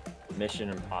 Mission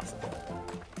impossible.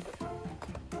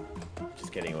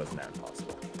 Just kidding, it wasn't that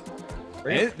impossible. We're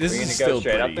gonna, This we're is gonna still go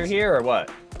straight up pretty through easy. here or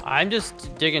what? I'm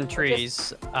just digging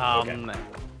trees. Okay.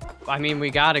 I mean, we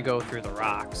gotta go through the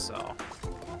rocks, so.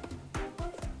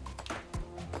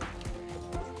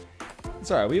 It's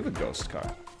alright, we have a ghost car.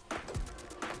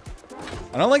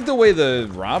 I don't like the way the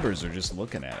robbers are just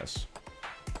looking at us.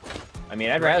 I mean,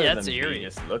 I'd Right, rather that's them eerie. be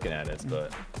just looking at us,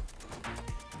 but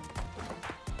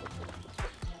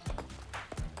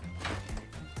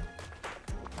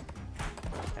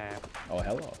Oh,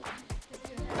 hello.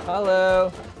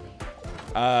 hello.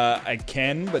 I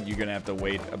can, but you're gonna have to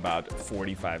wait about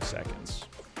 45 seconds.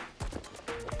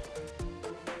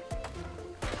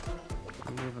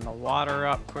 Moving the water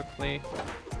up quickly.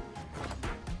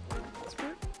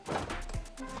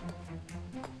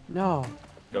 No.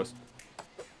 Ghost.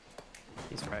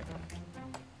 He's right.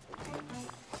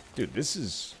 Dude, this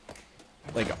is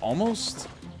like almost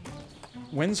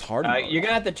when's hard mode? You're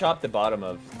gonna have to chop the bottom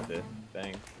of the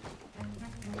thing.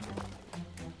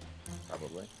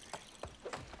 Probably.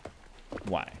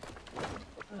 Why?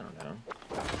 I don't know.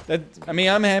 That I mean,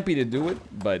 I'm happy to do it,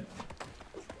 but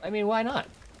I mean, why not?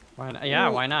 Why not? Yeah,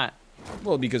 why not?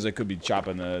 well, because I could be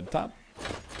chopping the top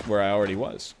where I already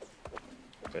was.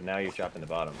 But now you're chopping the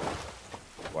bottom.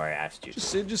 Where I asked you.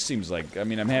 It just seems like I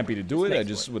mean, I'm happy to do it. I makes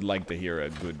just would like to hear a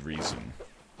good reason.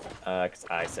 'Cause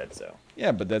I said so.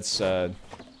 Yeah, but that's not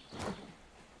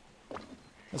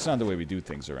the way we do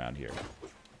things around here.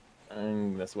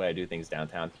 That's the way I do things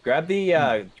downtown. Grab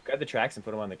the tracks and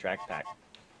put them on the tracks pack.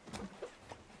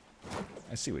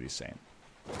 I see what he's saying.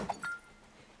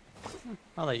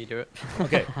 I'll let you do it.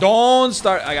 Okay, don't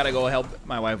start. I gotta go help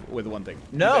my wife with one thing.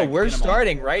 No, Be back we're in a moment.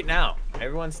 starting right now.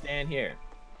 Everyone stand here.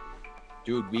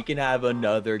 Dude, we can have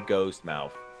another ghost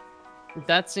mouth.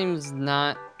 That seems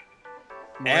not.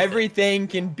 worth it. Everything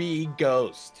can be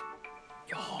ghost.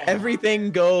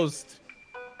 Everything ghost.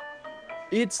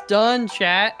 It's done,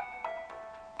 chat.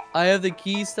 I have the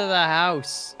keys to the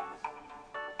house.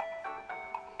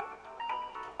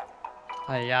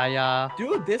 Yeah.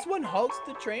 Dude, this one halts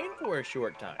the train for a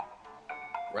short time.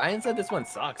 Ryan said this one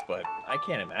sucks, but I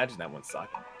can't imagine that one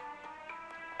sucking.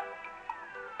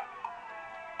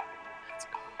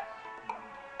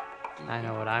 I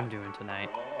know what I'm doing tonight.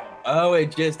 Oh,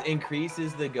 it just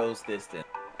increases the ghost distance.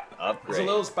 Upgrade. It's a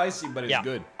little spicy, but it's Yeah.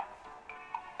 good.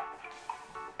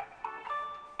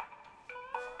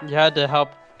 You had to help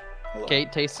Hello.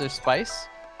 Kate taste the spice?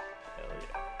 Hell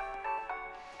yeah.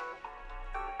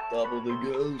 Double the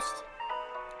ghost.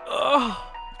 Ugh.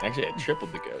 Actually, I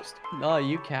tripled the ghost. No,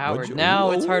 you coward. you-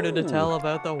 Now it's harder to Ooh. tell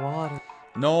about the water.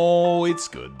 No, it's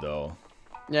good though.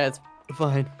 Yeah, it's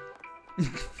fine.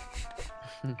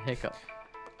 Hiccup.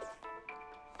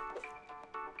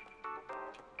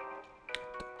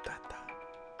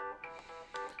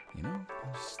 You know,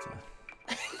 I just,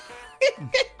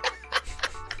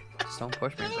 Just don't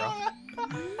push me, bro.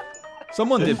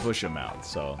 someone did push him out,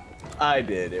 so I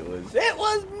did. It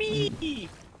was me,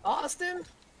 Austin.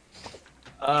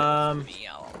 I'm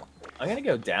gonna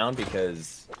go down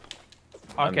because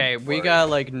Okay, we worried.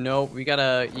 gotta we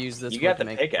gotta use this you wood got to the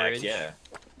make pickaxe, bridge. yeah.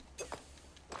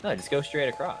 No, just go straight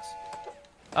across.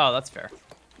 Oh, that's fair.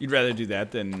 you'd rather do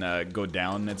that than go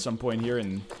down at some point here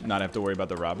and not have to worry about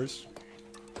the robbers.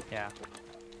 Yeah.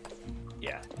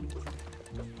 Yeah.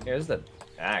 Here's the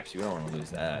axe. You don't want to lose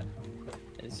that.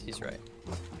 He's right.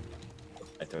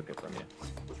 I took it from you.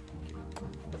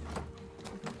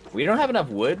 We don't have enough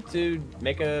wood to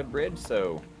make a bridge,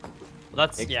 so Well,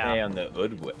 that's next yeah. day on the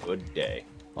wood day.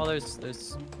 Well,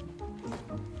 there's.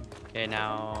 Okay,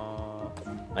 now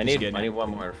I need one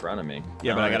more in front of me.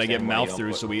 Yeah, but I gotta get mouth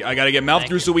through so we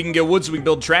can get wood so we can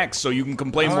build tracks so you can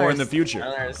complain more in the future. I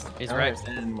don't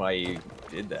understand why you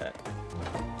did that.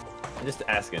 I'm just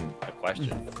asking a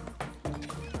question.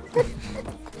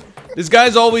 This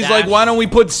guy's always like, why don't we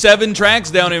put 7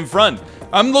 tracks down in front?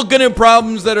 I'm looking at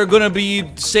problems that are gonna be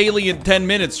salient 10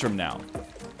 minutes from now.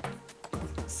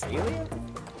 Salient?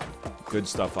 Good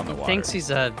stuff on the water. Thinks he's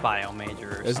a bio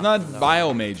major. It's not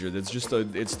bio major. That's just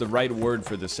it's the right word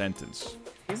for the sentence.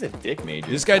 He's a dick major.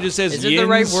 This guy just says Is it the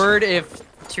right word if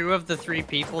 2 of the 3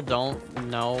 people don't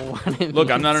know what it means? Look,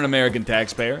 I'm not an American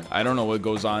taxpayer. I don't know what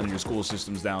goes on in your school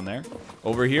systems down there.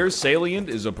 Over here, salient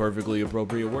is a perfectly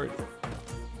appropriate word.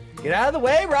 Get out of the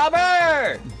way,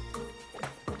 Robert!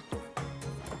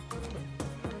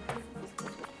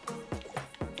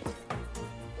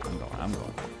 I'm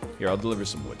going. Here, I'll deliver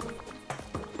some wood.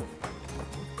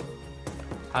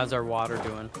 How's our water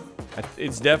doing?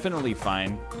 It's definitely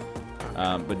fine,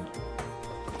 but...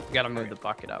 You gotta move the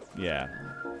bucket up. Yeah.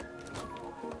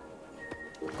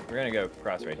 We're gonna go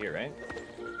across right here, right?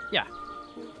 Yeah.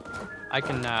 I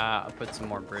can put some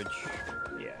more bridge.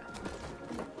 Yeah.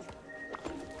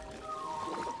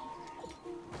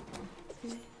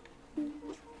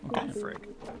 Oh, frig.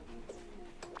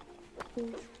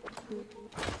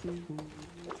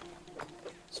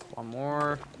 Just one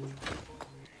more.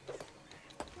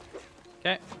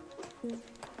 Okay.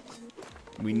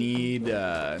 We need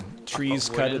trees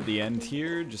cut at the end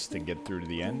here just to get through to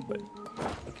the end, but...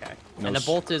 Okay. And the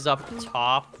bolt is up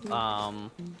top.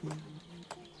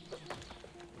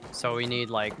 So we need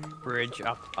like bridge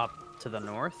up to the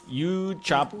north. You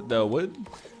chop the wood.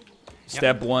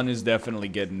 Step 1 is definitely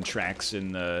getting tracks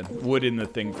in the wood in the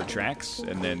thing for tracks,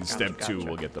 and then step 2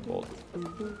 will get the bolt.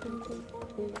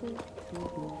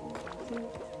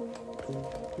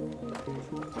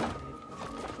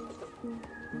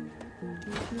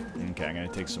 Okay, I'm gonna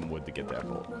take some wood to get that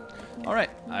bolt. All right,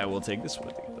 I will take this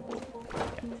wood to get the bolt.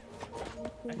 Okay.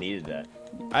 I needed that.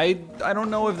 I don't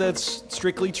know if that's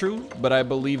strictly true, but I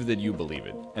believe that you believe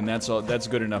it, and that's all. That's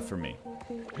good enough for me.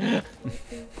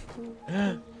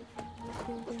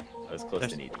 I was close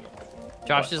to needing it.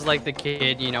 Josh is like the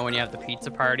kid, you know, when you have the pizza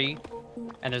party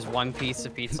and there's one piece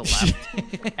of pizza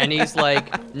left. And he's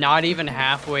like not even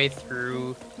halfway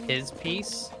through his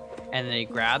piece. And then he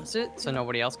grabs it so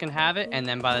nobody else can have it. And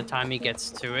then by the time he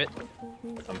gets to it,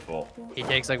 I'm full. He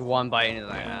takes like one bite and he's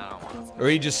like, I don't want to. Or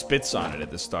he just spits on it at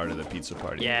the start of the pizza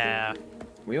party. Yeah.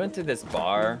 We went to this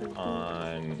bar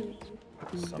on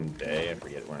some day. I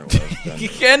forget when it was.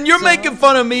 Ken, you're making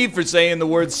fun of me for saying the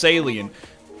word salient.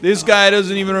 This guy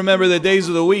doesn't even remember the days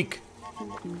of the week.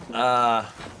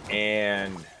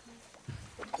 And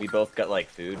we both got like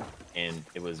food, and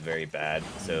it was very bad.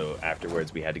 So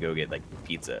afterwards, we had to go get like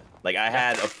pizza. Like I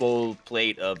had a full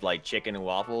plate of like chicken and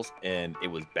waffles, and it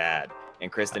was bad.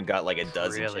 And Kristen got like a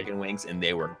dozen chicken wings, and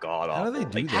they were god awful. How do they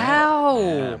do like, that? How?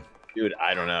 Yeah. Dude,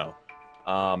 I don't know.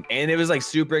 And it was like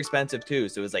super expensive too.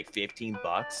 So it was like $15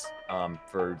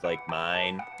 for like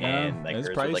mine, and like hers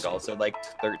was like also like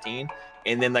 13.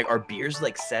 And then like our beers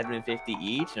like $7.50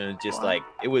 each, and it was just like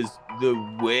it was the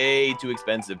way too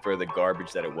expensive for the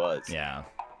garbage that it was. Yeah,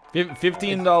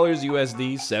 $15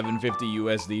 USD, $7.50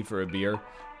 USD for a beer.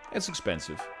 That's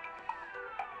expensive.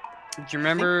 Do you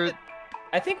remember?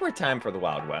 I think we're time for the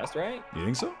Wild West, right? You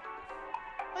think so?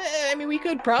 I mean, we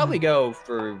could probably go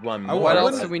for one more. What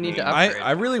else do we need to upgrade?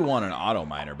 I really want an auto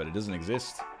miner, but it doesn't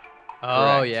exist.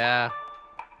 Oh, Correct. yeah.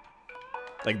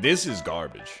 Like, this is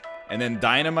garbage. And then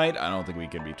dynamite, I don't think we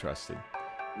can be trusted.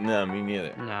 No, me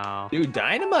neither. No. Dude,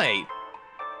 dynamite.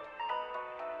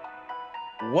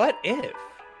 What if?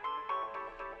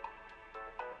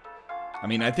 I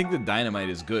mean, I think the dynamite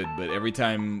is good, but every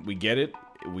time we get it,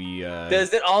 we...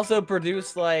 Does it also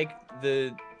produce, like,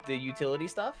 the utility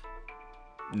stuff?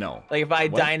 No. Like, if I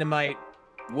What? dynamite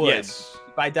wood, Yes.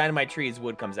 if I dynamite trees,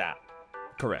 wood comes out.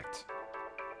 Correct.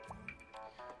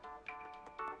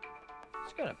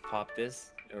 Just gonna pop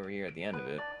this over here at the end of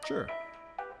it. Sure.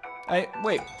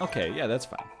 Wait. Okay, yeah, that's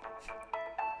fine.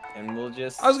 And we'll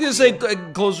just... I was gonna say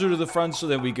closer to the front so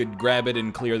that we could grab it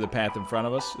and clear the path in front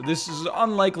of us. This is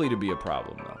unlikely to be a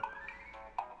problem, though.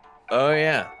 Oh,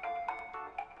 yeah.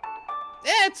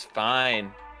 It's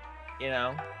fine. You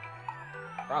know.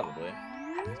 Probably.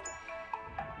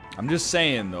 I'm just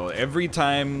saying, though, every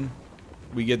time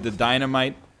we get the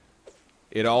dynamite,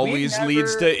 it always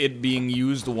leads to it being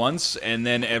used once, and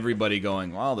then everybody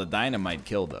going, well, the dynamite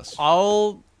killed us.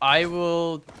 I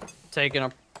will take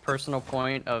a personal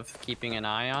point of keeping an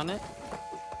eye on it.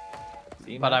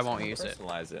 See, But I Max, won't use it.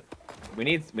 personalize it. We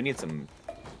need some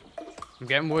I'm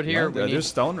getting wood here. Yeah, there's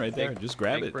stone right there. Just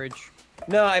grab it. Bridge.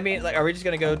 No, I mean, like, are we just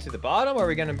gonna go to the bottom, or are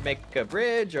we gonna make a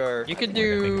bridge, or? You could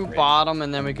do bottom,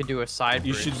 and then we could do a side bridge.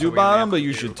 You should so do we bottom, have but to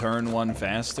you do- should turn one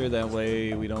faster. That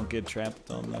way we don't get trapped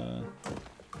on the...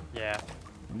 Yeah.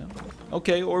 No.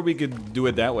 Okay, or we could do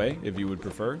it that way, if you would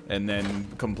prefer, and then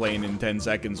complain in 10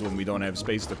 seconds when we don't have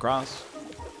space to cross.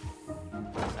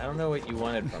 I don't know what you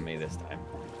wanted from me this time.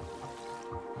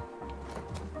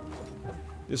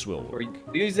 This will work.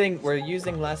 We're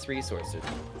using less resources.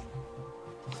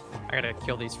 I gotta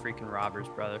kill these freaking robbers,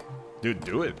 brother. Dude,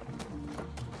 do it.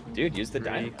 Dude, use the 3,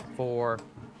 dynamite. 4,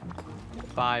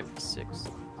 5, 6,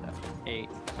 7, 8,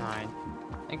 9.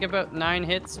 I think about 9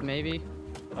 hits, maybe.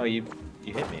 Oh, you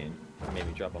hit me and made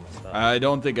me drop all my stuff. I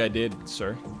don't think I did,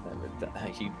 sir.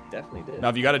 You definitely did. Now,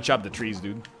 if you gotta chop the trees,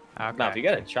 dude. Okay. Now, if you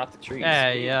gotta chop the trees.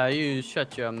 Hey, you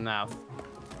shut your mouth.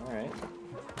 All right.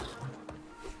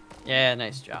 Yeah,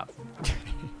 nice job.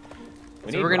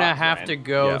 We So need we're gonna rocks, have Ryan. to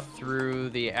go Yeah. through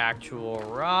the actual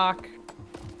rock.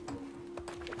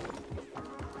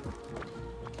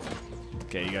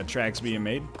 Okay, you got tracks being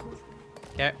made.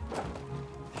 Okay.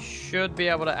 Should be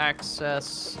able to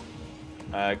access.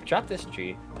 Chop this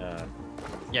tree. Yeah.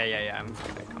 I'm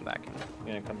gonna come back in.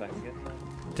 You gonna come back and get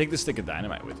that? Take the stick of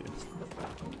dynamite with you.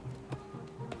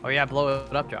 Oh yeah, blow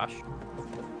it up, Josh.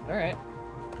 All right.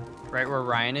 Right where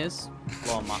Ryan is.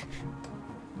 Blow him up.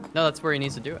 No, that's where he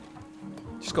needs to do it.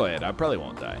 Just go ahead. I probably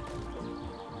won't die.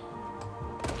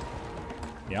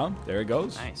 Yeah, there it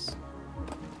goes. Nice.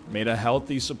 Made a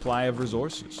healthy supply of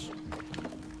resources.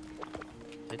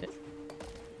 Did it?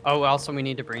 Oh, also we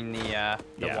need to bring the Yeah.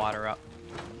 water up.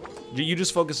 You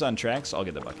just focus on tracks. I'll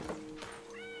get the bucket.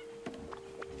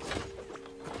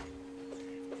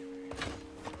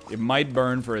 It might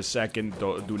burn for a second.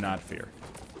 Do not fear.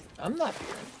 I'm not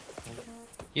fearing.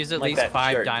 Use at Like least that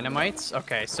 5 shirt. dynamites.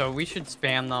 Okay, so we should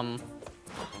spam them,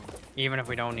 even if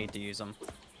we don't need to use them.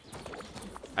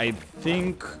 I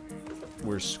think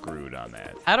we're screwed on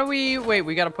that. How do we wait?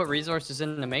 We gotta put resources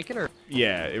in to make it, or?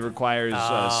 Yeah, it requires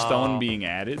Oh. stone being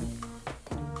added.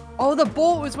 Oh, the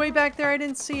bolt was way back there. I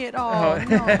didn't see it. Oh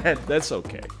no, That's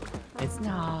okay. it's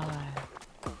not.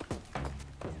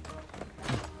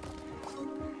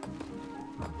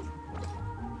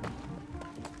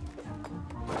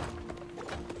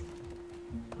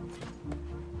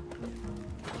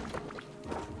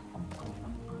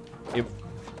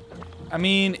 I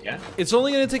mean, Yeah. it's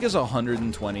only going to take us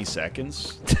 120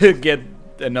 seconds to get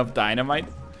enough dynamite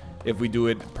if we do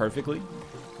it perfectly.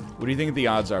 What do you think the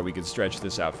odds are we could stretch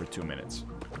this out for 2 minutes?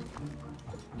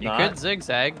 You Not- could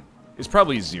zigzag. It's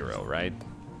probably 0, right?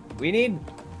 We need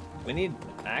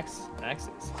axes,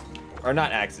 or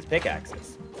not axes,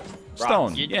 pickaxes.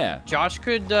 Stone, You- yeah. Josh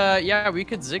could. Yeah, we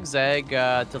could zigzag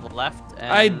to the left.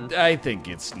 And... I think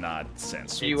it's not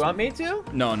sensible. Do you want me to?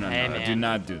 No, Hey, do man.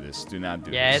 not do this. Do not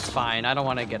do Yeah, this. it's fine. I don't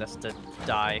want to get us to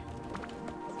die.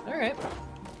 All right.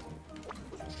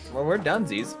 Well, we're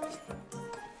donesies.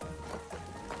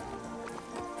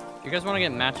 You guys want to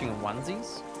get matching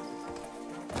onesies?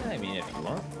 I mean, if you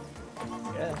want.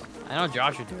 Yeah. I know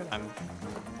Josh would do it. I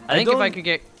I think if I don't- could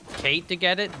get Kate to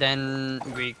get it, then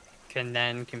we can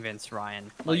then convince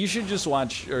Ryan. Well, you should just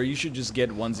watch, or you should just get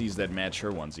onesies that match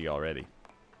her onesie already.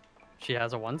 She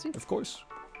has a onesie? Of course.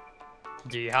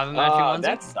 Do you have a matching onesie?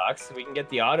 That sucks. We can get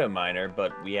the auto miner,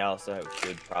 but we also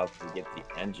should probably get the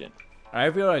engine. I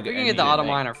feel like We can get the auto engine-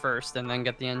 miner first and then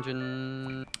get the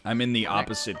engine. I'm in the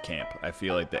opposite camp. I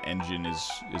feel like the engine is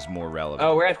more relevant.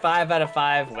 Oh, we're at 5 out of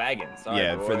 5 wagons. Sorry,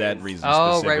 yeah, for that boys. reason.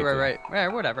 Oh, specifically. right. Yeah,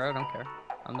 whatever. I don't care.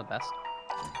 I'm the best.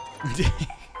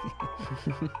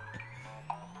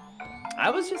 I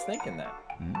was just thinking that.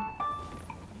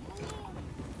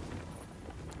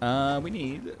 We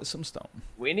need some stone.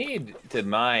 We need to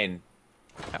mine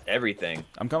everything.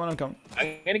 I'm coming. I'm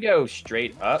gonna go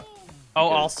straight up. Oh,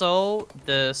 Because- also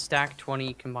the stack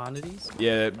 20 commodities.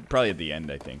 Yeah, probably at the end,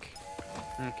 I think.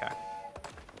 Okay.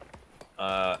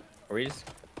 Are we just?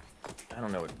 I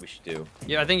don't know what we should do.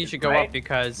 Yeah, I think you should go Right. up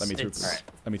because Let me through, it's, please.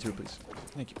 Let me through, please.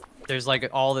 Thank you. there's like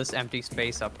all this empty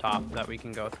space up top that we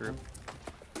can go through.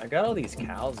 I got all these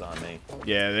cows on me.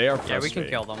 Yeah, they are Yeah, we can frustrating.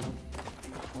 kill them.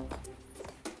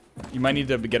 You might need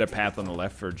to get a path on the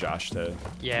left for Josh to...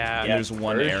 Yeah, Yeah. There's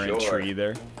one for errant sure. tree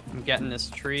there. I'm getting this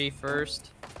tree first.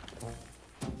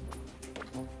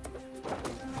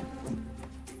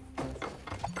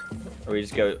 Or we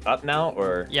just go up now,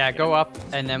 or? Yeah, go up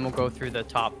and then we'll go through the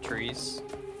top trees.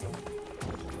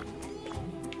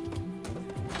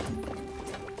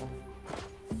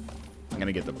 I'm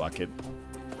gonna get the bucket.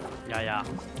 Yeah.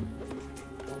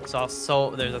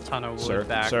 So there's a ton of wood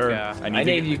back. Sir, I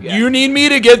need you guys. You need me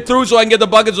to get through so I can get the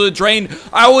buckets of the train.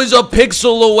 I was a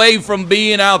pixel away from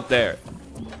being out there.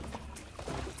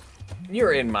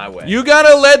 You're in my way. You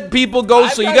gotta let people go,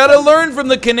 so you gotta learn from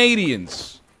the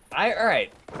Canadians. All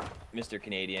right, Mr.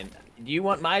 Canadian. Do you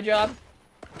want my job?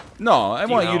 No, I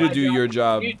want you to do your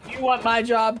job. You want my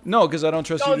job? No, because I don't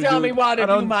trust you to do. Don't tell me why to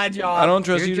do my job. I don't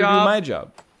trust you to do my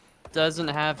job. Doesn't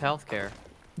have healthcare.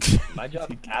 My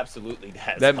job absolutely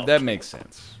has. That makes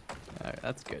sense. Alright,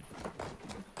 that's good.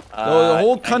 The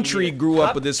whole country grew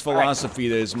up with this philosophy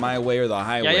that is my way or the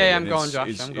highway. Yeah, I'm and going, it's- Josh.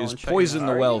 Is I'm going. poison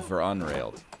the well for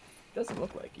Unrailed. Doesn't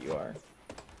look like you are.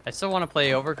 I still want to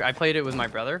play I played it with my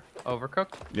brother,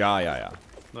 Overcooked. Yeah.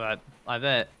 But I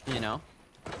bet, you know.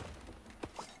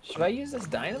 Should I use this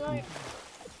dynamite?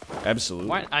 Absolutely.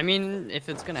 Why? I mean, if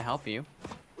it's gonna help you.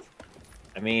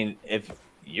 I mean, if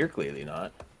you're clearly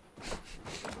not.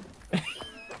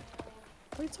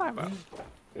 What are you talking about?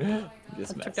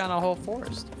 Just I took down a whole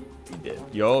forest. You did.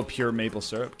 Yo, pure maple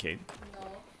syrup, Kate.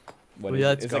 What is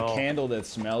Let's it? It's go. a candle that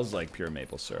smells like pure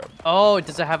maple syrup. Oh,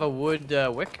 does it have a wood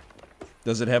wick?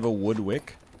 Does it have a wood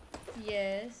wick?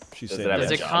 Yes. She Does said it have yes.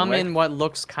 Does it John come Wick? in what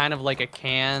looks kind of like a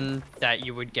can that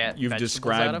you would get? You've vegetables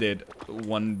described out of? it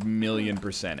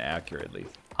 1,000,000% accurately.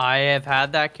 I have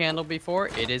had that candle before.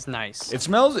 It is nice. It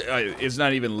smells. It's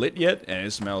not even lit yet, and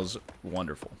it smells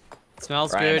wonderful. It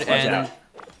smells Ryan, good, flush it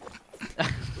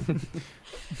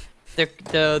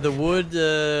and the wood,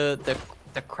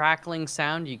 the crackling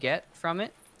sound you get from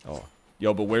it. Oh,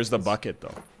 yo, but where's the bucket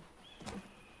though?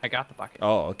 I got the bucket.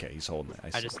 Oh, okay, he's holding it. I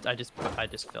see. I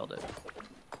just filled it.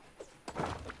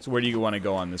 So where do you want to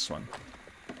go on this one?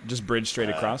 Just bridge straight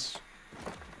across?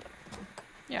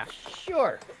 Yeah.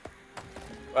 Sure.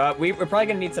 We're probably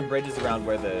gonna need some bridges around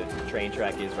where the train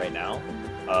track is right now,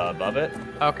 above it,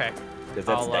 Okay. because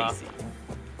that's I'll, dicey.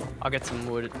 I'll get some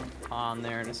wood on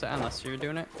there in a second, unless you're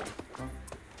doing it.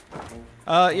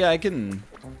 Yeah, I can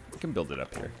build it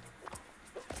up here.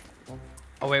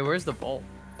 Oh wait, where's the bolt?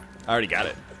 I already got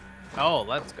it. Oh,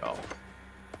 let's go.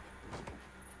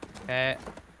 Okay.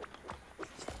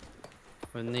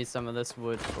 We'll need some of this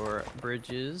wood for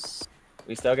bridges.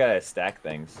 We still gotta stack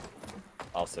things.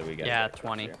 Also, we got. Yeah,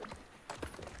 20.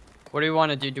 What do we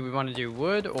want to do? Do we want to do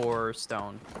wood or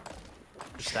stone?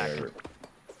 Stack it.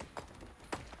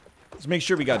 Let's make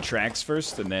sure we got tracks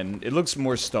first, and then it looks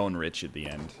more stone rich at the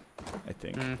end, I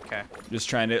think. Okay. Just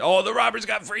trying to. Oh, the robbers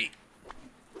got free.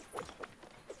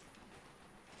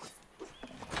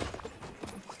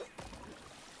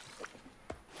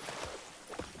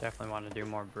 Definitely want to do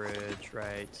more bridge,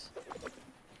 right?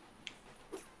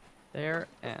 There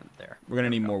and there. We're gonna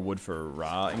need more wood for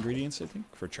raw ingredients, I think,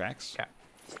 for tracks. Okay.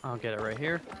 I'll get it right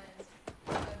here.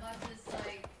 I bought this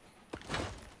like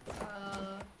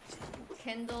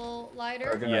candle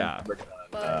lighter, Yeah.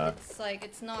 but it's like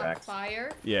it's not tracks.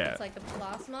 fire. Yeah. It's like a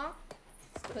plasma,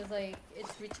 because like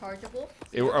it's rechargeable.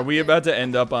 So Are we about to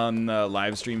end up on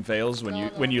live stream fails when No,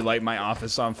 when no. you light my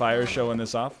office on fire, showing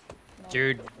this off?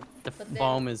 Dude, the But then-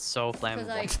 foam is so Because flammable.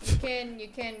 like you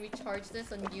can recharge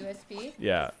this on USB.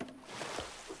 Yeah.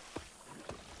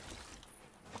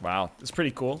 Wow, that's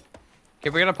pretty cool. Okay,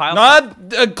 we're gonna pile.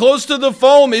 Not close to the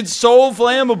foam. It's so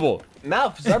flammable.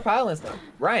 Mouth, start piling stuff.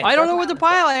 Ryan. I don't start know where the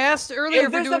piling pile. I asked earlier. stuff.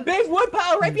 If we're There's a doing... big wood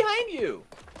pile right behind you.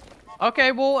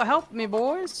 Okay, well, help me,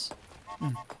 boys.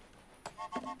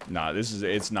 Nah,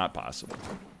 it's not possible.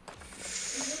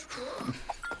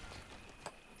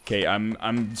 Okay,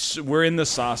 we're in the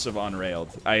sauce of Unrailed.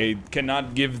 I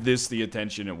cannot give this the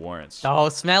attention it warrants. Oh,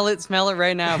 smell it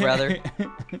right now, brother.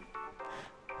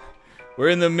 We're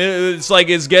in the middle. It's like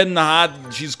it's getting hot.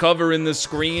 She's covering the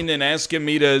screen and asking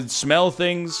me to smell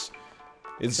things.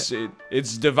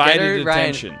 It's divided Ryan.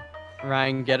 attention.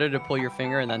 Ryan, get her to pull your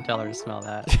finger and then tell her to smell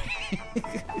that.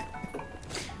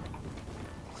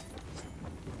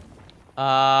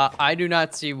 I do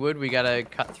not see wood. We gotta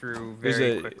cut through very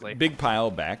There's a quickly. big pile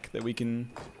back that we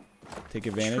can take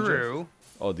advantage of. True.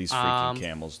 Oh, these freaking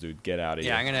camels, dude. Get out of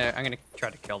Yeah, here. I'm gonna try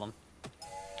to kill them.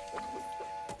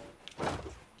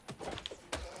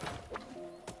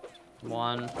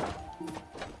 One.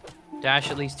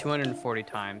 Dash at least 240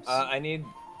 times. I need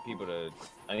people to.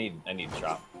 I need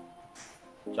chop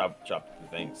the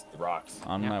things, the rocks.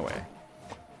 On my way.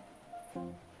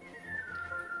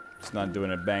 It's not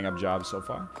doing a bang-up job so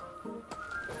far.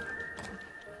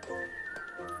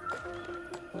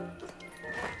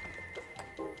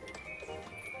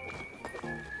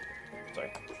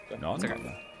 Sorry. No, It's no, okay.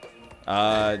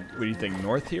 no. What do you think?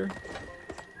 North here?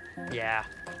 Yeah.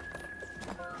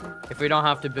 If we don't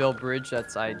have to build bridge,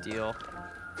 that's ideal.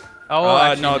 Oh,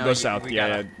 actually, no, no, go south. we Yeah,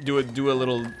 gotta- yeah. Do a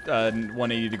little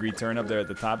 180-degree turn up there at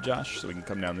the top, Josh, so we can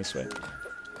come down this way.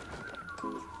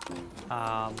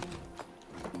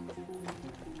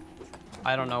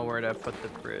 I don't know where to put the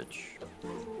bridge.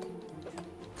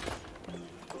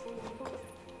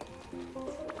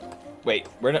 Wait,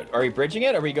 we're not. Are we bridging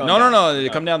it? Or are we going? No, down? no, no.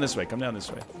 Come down this way. Come down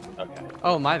this way. Okay.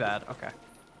 Oh, my bad. Okay.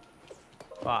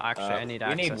 Well, actually, I need we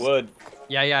access. need wood.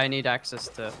 Yeah, yeah, I need access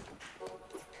to.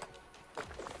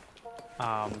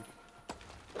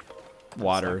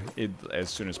 Water as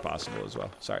soon as possible as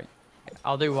well. Sorry.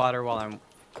 I'll do water while I'm.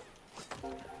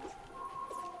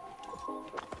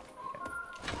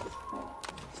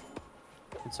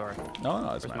 I'm sorry. No,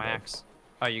 no, it's Where's my my bad. axe?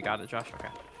 Oh, you got it, Josh. Okay.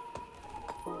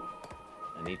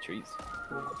 I need trees.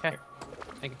 Okay.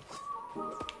 Thank you.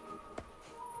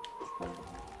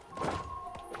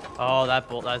 Oh, that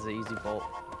bolt. That's an easy bolt.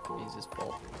 Easiest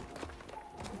bolt.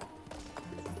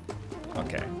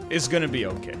 Okay. It's gonna be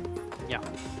okay. Yeah.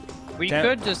 We Damn.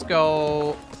 could just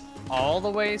go all the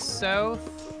way south.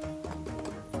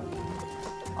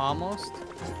 Almost.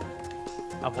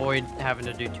 Avoid having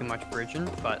to do too much bridging,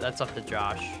 but that's up to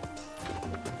Josh.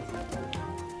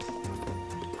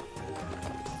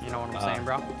 You know what I'm saying,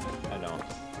 bro? I don't.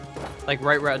 Like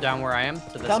right down where I am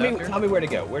to the Tell south me, here? tell me where to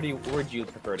go. Where'd you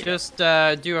prefer to Just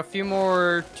do a few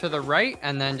more to the right,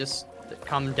 and then just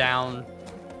come down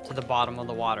to the bottom of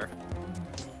the water.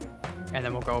 And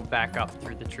then we'll go back up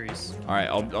through the trees. All right,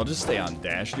 I'll just stay on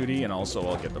dash duty, and also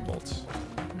I'll get the bolts.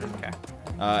 Okay.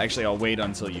 Actually, I'll wait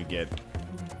until you get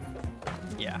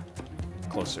Yeah.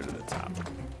 closer to the top.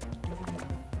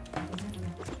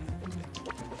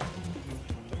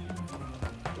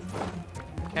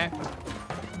 Okay.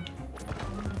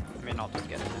 I mean, I'll just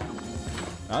get it now.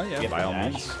 Oh yeah, Get by the all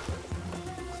dash. means.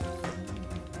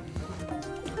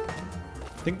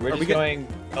 I think go? We're are we just get- going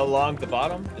along the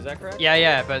bottom. Is that correct? Yeah,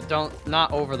 yeah, but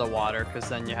not over the water, because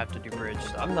then you have to do bridge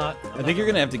stuff. I'm not. I think you're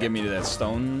gonna have to get me to that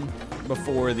stone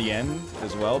before the end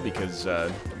as well, because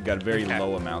we've got very Okay.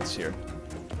 low amounts here.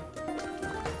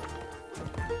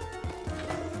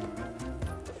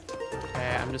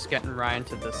 Okay, I'm just getting Ryan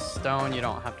to the stone. You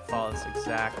don't have to follow this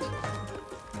exact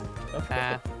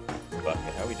path. Fuck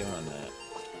it. How are we doing on that?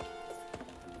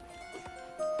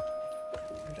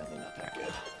 We're definitely not that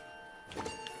good.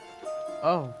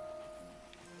 Oh.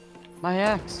 My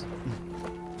axe.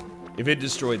 If it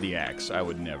destroyed the axe, I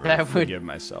would never That would- forgive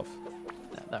myself.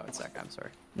 That would suck. I'm sorry.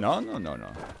 No, no, no, no.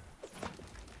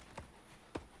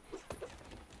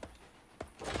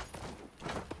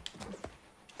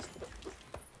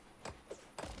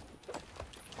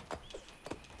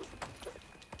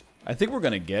 I think we're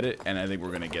gonna get it, and I think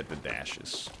we're gonna get the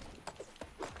dashes.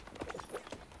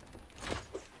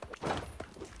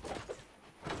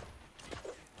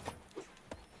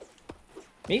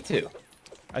 Me too.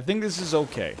 I think this is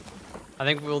okay. I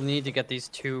think we'll need to get these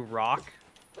two rock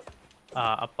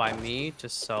up by me,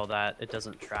 just so that it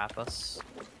doesn't trap us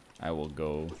I will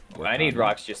go. work I need on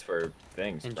rocks just for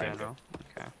things. in frankly. general.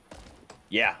 Okay.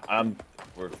 Yeah.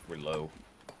 We're low.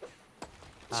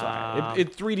 it. Sorry.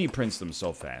 It 3D prints them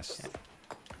so fast.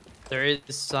 There is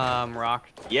some rock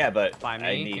Yeah, but by me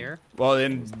I need. here. Well,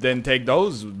 then take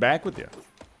those back with you.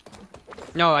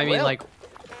 No, I mean will. like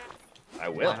I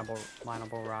will.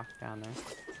 mineable rock down there.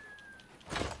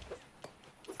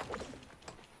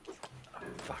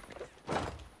 Fuck.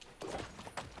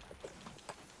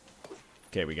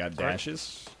 Okay, we got Sorry.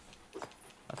 dashes.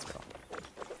 Let's go.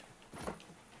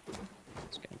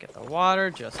 Just gonna get the water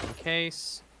just in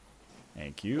case.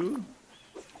 Thank you.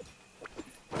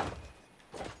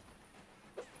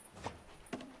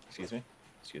 Excuse me.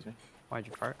 Excuse me. Why'd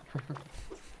you fart?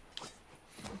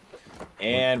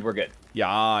 And we're good.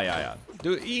 Yeah, yeah, yeah.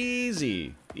 Do it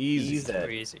easy. Easy. Easy. Super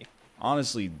easy.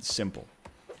 Honestly, simple.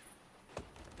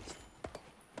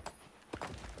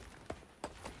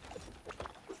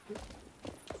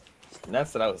 And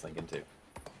that's what I was thinking too.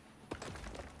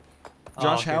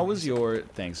 Josh, okay. how was your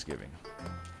Thanksgiving?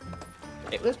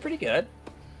 It was pretty good.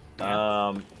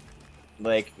 Yeah.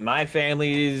 Like my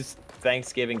family's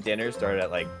Thanksgiving dinner started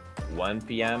at like 1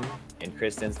 p.m. and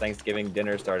Kristen's Thanksgiving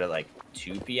dinner started at like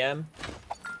 2 p.m.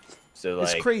 So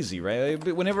like, It's crazy, right?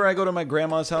 Whenever I go to my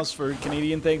grandma's house for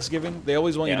Canadian Thanksgiving, they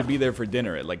always want you Yeah. to be there for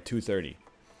dinner at like 2:30.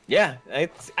 yeah,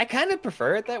 I kind of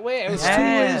prefer it that way. I was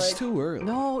It's too early.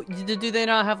 No, do they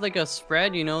not have like a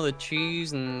spread? You know, the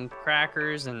cheese and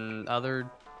crackers and other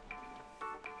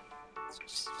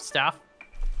stuff.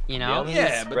 You know,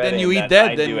 Yeah, but then you eat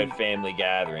that, I then- do at family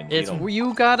gatherings. it's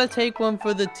you gotta take one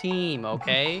for the team,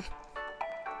 okay?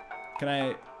 Can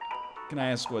I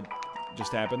ask what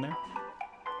just happened there?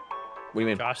 What do you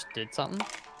mean? Josh did something.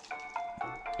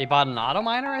 You bought an auto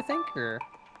miner, I think, or?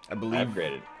 I I believe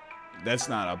upgraded. that's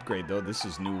not upgrade though. This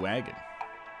is new wagon.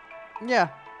 Yeah,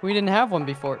 we didn't have one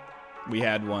before. We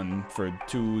had one for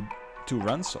two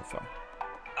runs so far.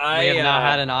 We have not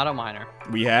had an auto miner.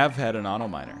 We have had an auto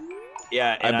miner.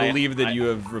 Yeah, and I believe that you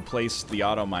have replaced the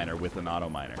auto miner with an auto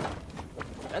miner.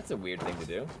 That's a weird thing to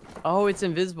do. Oh, it's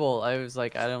invisible. I was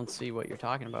like, I don't see what you're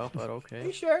talking about, but Are you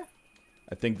okay. sure?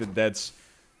 I think that that's,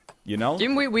 you know,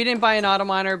 Didn't we didn't buy an auto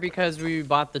miner because we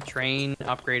bought the train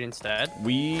upgrade instead?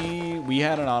 we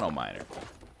had an auto miner.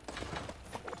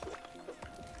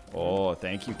 Oh,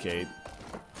 thank you, Kate.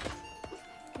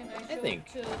 Can I I show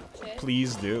think- it to chat?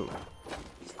 Please do.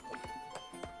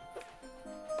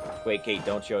 Wait, Kate,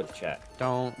 don't show it to chat.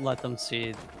 Don't let them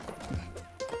see. See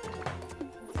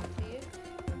it?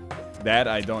 That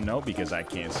I don't know because I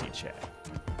can't see chat.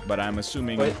 But I'm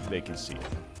assuming Wait. they can see it.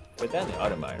 Put that in the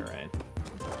auto miner, Ryan.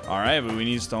 Alright, but we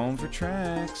need stone for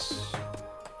tracks.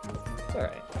 It's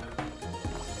alright.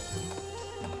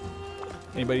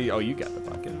 Anybody? Oh, you got the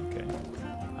bucket. Okay.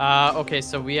 Okay,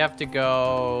 so we have to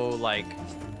go like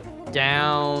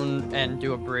down and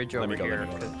do a bridge Let over me go, here.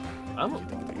 let me go.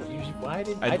 Why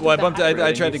did I- did well, I the bumped- I hybrid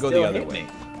and tried you to go the still other hit way. me?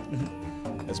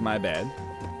 That's my bad.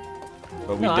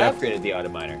 But we No, I definitely. upgraded the auto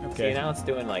miner. Okay. See, now it's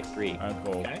doing like 3. Alright,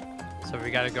 cool. Okay. So we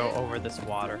got to go over this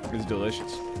water. It's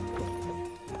delicious.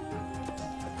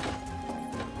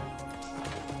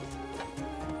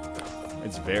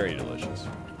 It's very delicious.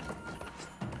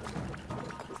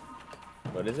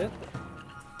 What is it?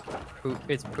 Poop.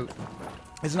 It's poop.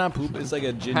 It's not poop. It's like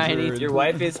a ginger. I need Your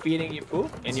wife is feeding you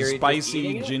poop, and It's you're a just spicy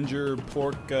eating it? ginger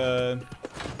pork. I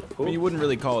mean, you wouldn't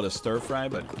really call it a stir fry,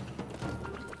 but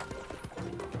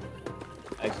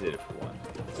I just did it for one.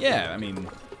 yeah. I mean,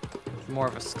 More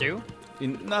of a stew.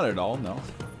 not at all. No.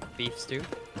 Beef stew.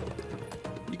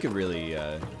 You could really.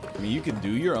 I mean, you could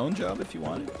do your own job if you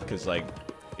wanted, because like,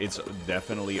 it's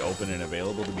definitely open and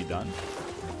available to be done.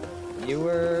 You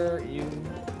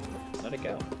let it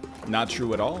go. Not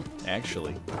true at all,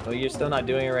 actually. Well, you're still not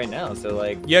doing it right now, so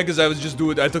like Yeah, because I was just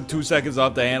doing. I took 2 seconds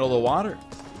off to handle the water.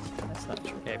 that's not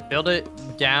true. Okay, build it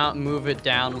down. Move it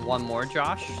down one more,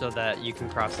 Josh, so that you can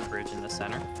cross the bridge in the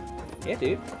center. Yeah,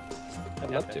 dude. I'd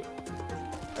love Okay. to.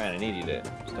 Ryan, I need you to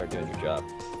start doing your job.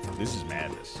 This is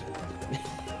madness.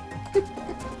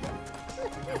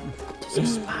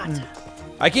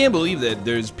 I can't believe that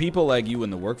there's people like you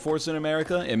in the workforce in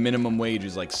America, and minimum wage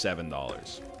is like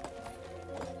 $7.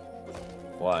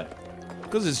 Why?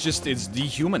 Because it's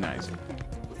dehumanizing.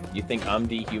 You think I'm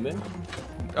dehuman?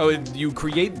 Oh, you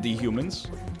create dehumans.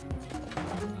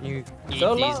 You eat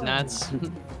So these long. nuts.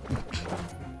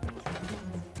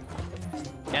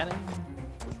 Get it?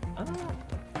 I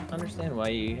don't understand why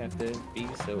you have to be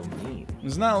so mean.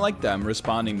 It's not like that. I'm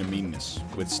responding to meanness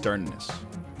with sternness.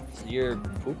 Your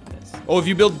poopness. Oh, if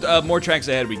you build more tracks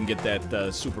ahead, we can get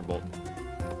that Super Bowl.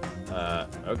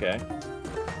 Okay.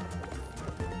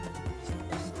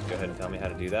 Go ahead and tell me how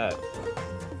to do that.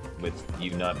 With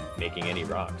you not making any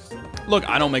rocks. Look,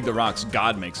 I don't make the rocks.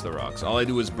 God makes the rocks. All I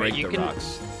do is break you the can-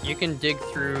 rocks. You can dig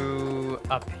through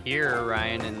up here,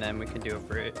 Ryan, and then we can do a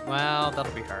bridge. Well,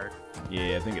 that'll be hard.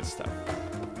 Yeah, I think it's tough.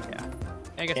 Yeah.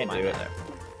 I guess Can't mine do are it. there.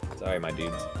 Sorry, my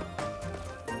dudes.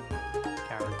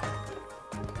 Coward.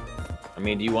 I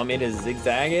mean, do you want me to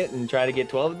zigzag it and try to get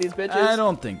 12 of these bitches? I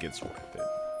don't think it's worth it.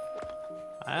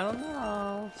 I don't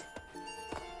know.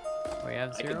 We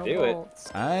have I could 0 do it.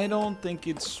 bolts. I don't think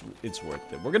it's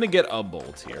worth it. We're gonna get a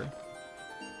bolt here.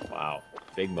 Wow.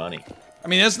 Big money. I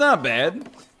mean, that's not bad.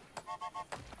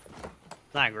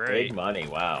 Not great. Big money.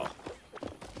 Wow.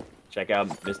 Check out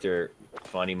Mr.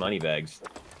 Funny Moneybags.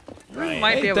 Ryan.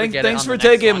 Might be able to get it Thanks on for the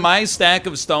next taking one. my stack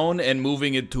of stone and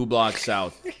moving it 2 blocks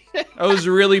south. That was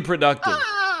really productive.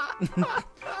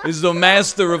 He's the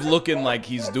master of looking like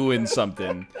he's doing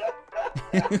something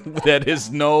that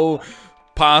is no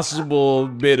possible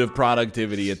bit of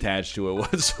productivity attached to it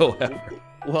whatsoever.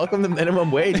 Welcome to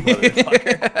minimum wage,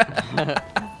 motherfucker.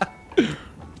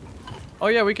 Oh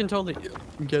yeah, we can totally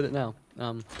get it now.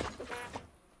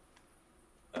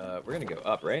 We're gonna go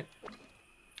up, right?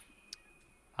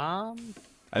 I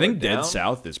think dead down?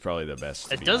 south is probably the best.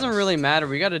 to It be doesn't honest. really matter.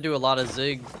 We got to do a lot of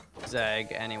zigzag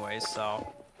anyways,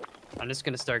 so I'm just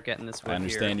gonna start getting this wood I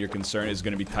understand here. your concern is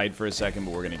going to be tight for a second,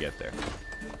 but we're going to get there.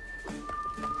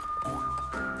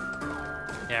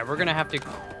 Yeah, we're gonna have to.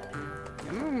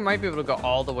 We might be able to go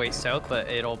all the way south, but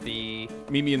it'll be.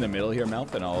 Meet me in the middle here,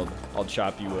 Malf, and I'll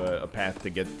chop you a path to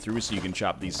get through so you can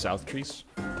chop these south trees.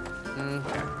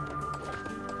 Okay.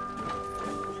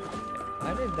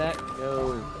 How did that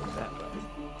go that way?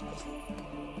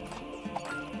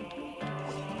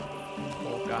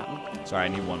 Well gotten. Sorry, I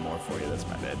need one more for you. That's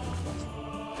my bad.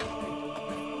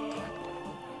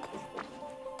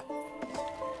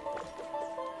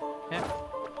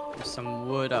 some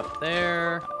wood up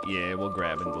there. Yeah, we'll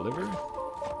grab and deliver.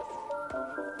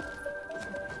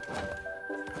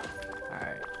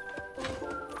 Alright.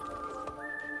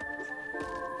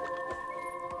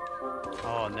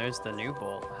 Oh, and there's the new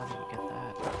bolt. How do we get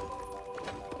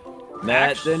that?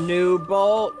 Met the new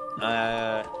bolt.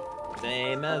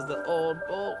 Same as the old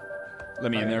bolt.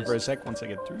 Let me in there Alright, for a sec once I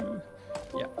get through.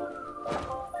 Yeah.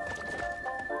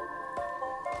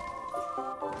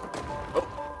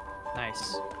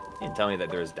 Nice. You didn't tell me that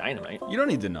there was dynamite. You don't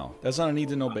need to know. That's on a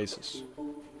need-to-know basis.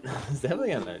 It's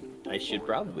definitely on a I should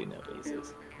probably know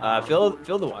basis. Fill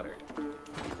the water.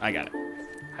 I got it.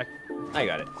 I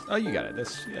got it. Oh, you got it.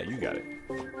 That's yeah, you got it.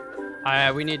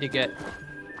 We need to get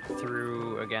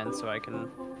through again so I can.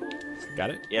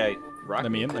 Got it. Yeah, rock.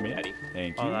 Let me in. Let me in. Eddie.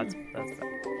 Thank you. Oh, that's bad.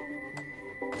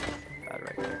 Bad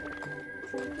right there.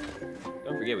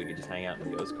 Don't forget we could just hang out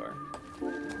in the ghost car.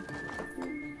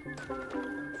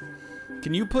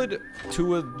 Can you put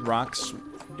 2 of the rocks?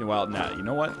 Well, no. You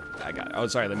know what? I got it. Oh,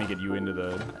 sorry. Let me get you into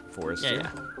the forest. Yeah, here.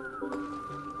 yeah.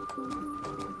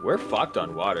 We're fucked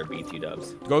on water, BT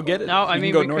dubs. Go get it. No, I You can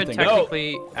mean go we north could and get it.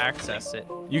 technically access it.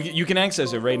 You can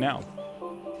access it right now.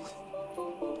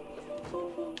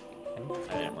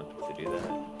 I didn't want to do that.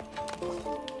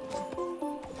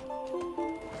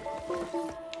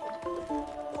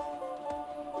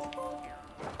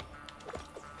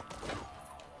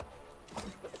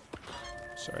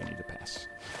 Sorry, I need to pass.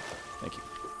 Thank you.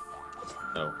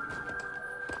 No.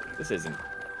 This isn't.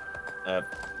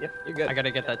 Yep, you're good. I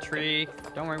gotta get that tree.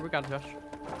 Don't worry, we got it, Josh.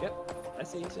 Yep, I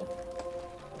see you, sir.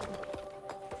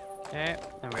 Okay,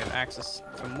 and we have access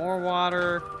to more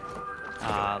water.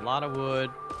 A lot of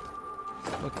wood.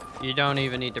 Look, you don't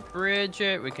even need to bridge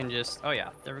it. We can just. Oh yeah,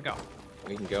 there we go.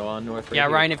 We can go on north. Right Yeah,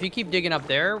 here. Ryan, if you keep digging up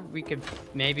there, we could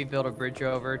maybe build a bridge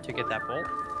over to get that bolt.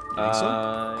 Think so?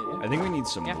 Yeah. I think we need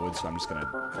some Yeah. wood, so I'm just gonna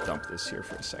dump this here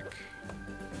for a sec.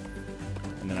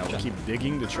 And then I will keep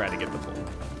digging to try to get the bolt.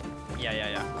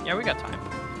 Yeah, we got time.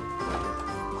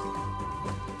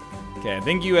 Okay, I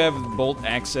think you have bolt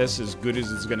access as good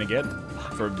as it's gonna get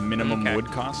for minimum Okay. wood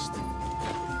cost.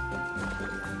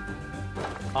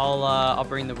 I'll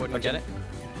bring the wood and get it.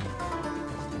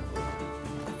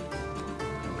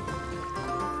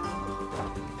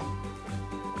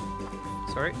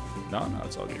 Sorry. No,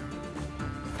 it's all good.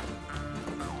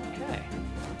 Okay.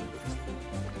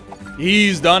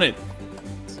 He's done it.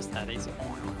 It's just that easy.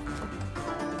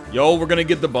 Yo, we're gonna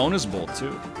get the bonus bolt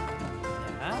too.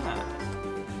 Yeah.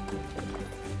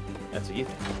 That's what you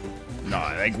think. No,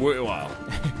 I think we're well.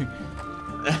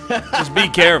 Just be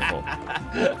careful.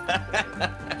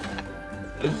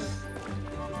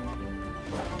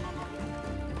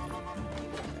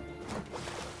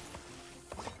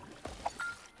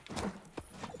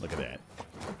 Look at that.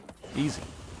 Easy.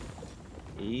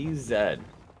 Easy.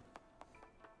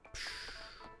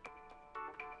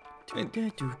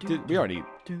 We already.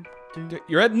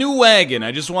 You're at New Wagon.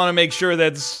 I just want to make sure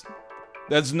that's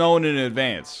known in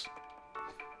advance.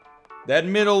 That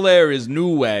middle there is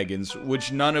New Wagons,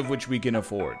 none of which we can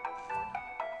afford.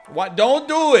 What? Don't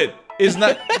do it. Is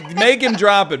not. Make him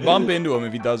drop it. Bump into him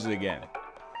if he does it again.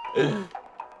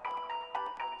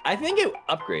 I think it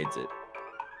upgrades it.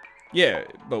 Yeah,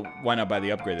 but why not buy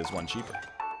the upgrade that's one cheaper?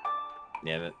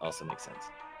 Yeah, that also makes sense.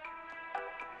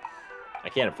 I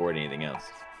can't afford anything else.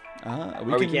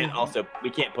 We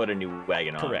can't put a new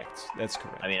wagon on. Correct. That's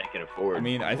correct. I mean, I can afford. I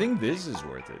mean, I think this is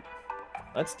worth it.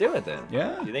 Let's do it then.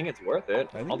 Yeah. Do you think it's worth it?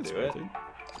 I think I'll it's do worth it. it.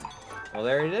 Well,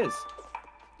 there it is.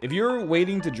 If you're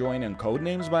waiting to join on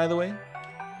Codenames, by the way,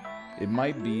 it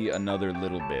might be another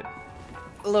little bit.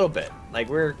 A little bit. Like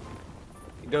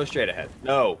go straight ahead.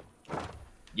 No.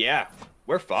 Yeah,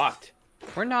 we're fucked.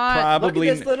 We're not. Probably.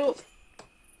 Look at this little.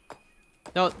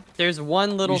 No, there's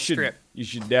one little you should, strip. You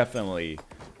should definitely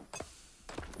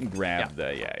grab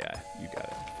the. Yeah, you got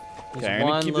it. There's Okay, I'm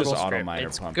gonna one keep this little auto strip. miner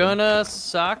It's pumping. gonna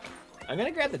suck. I'm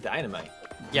gonna grab the dynamite.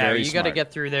 Yeah, Very you gotta smart.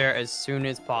 get through there as soon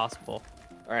as possible.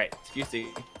 All right, excuse me.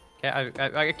 Okay,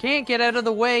 I can't get out of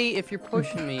the way if you're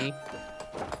pushing me.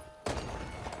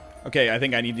 Okay, I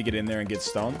think I need to get in there and get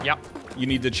stone. Yep. You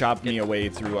need to chop me away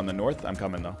through on the north. I'm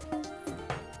coming though.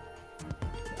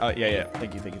 Yeah.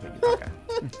 Thank you. Okay.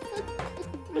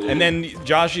 And then,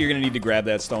 Josh, you're gonna need to grab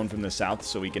that stone from the south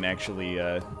so we can actually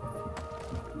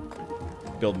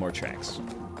build more tracks.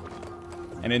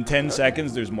 And in 10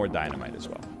 seconds, there's more dynamite as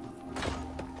well.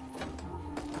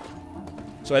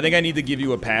 So I think I need to give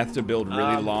you a path to build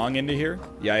really long into here.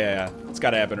 Yeah. It's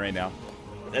gotta happen right now.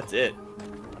 That's it.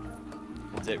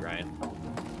 That's it, Ryan.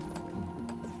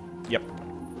 Yep.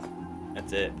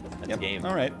 That's it. That's game.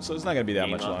 All right. So it's not gonna be that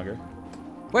Game much up. longer.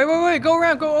 Wait, go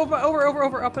around, go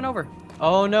over, up and over.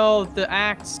 Oh no, the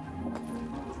axe.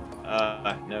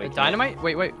 No, we The can't. dynamite?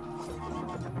 Wait.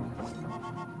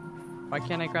 Why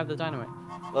can't I grab the dynamite?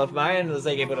 Well, if mine was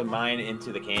like able to mine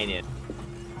into the canyon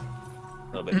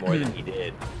a little bit more than he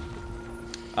did.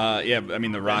 Yeah, I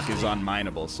mean the rock is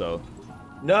unmineable, so.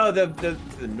 No, the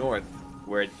north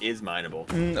where it is mineable.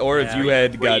 Or if you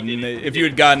had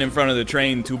Wait, gotten in front of the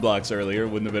train 2 blocks earlier,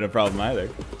 wouldn't have been a problem either.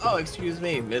 Oh, excuse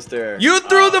me, Mister. You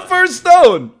threw the first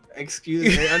stone.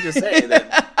 Excuse me, I'm just saying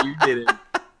that you didn't.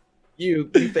 You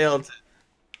failed to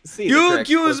see. You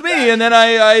accuse me, and then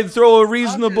I throw a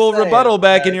reasonable saying rebuttal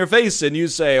back in that- your face, and you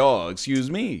say, "Oh, excuse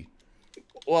me."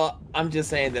 Well, I'm just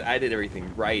saying that I did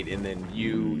everything right, and then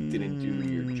you didn't do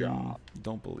your job.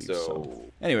 Don't believe So-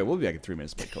 so. Anyway, we'll be back in 3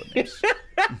 minutes to play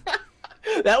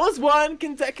Codenames. That was one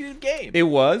consecutive game. It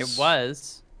was. It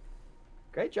was.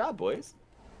 Great job, boys.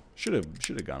 Should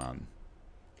have gone on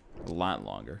a lot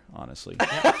longer, honestly.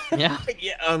 Yeah.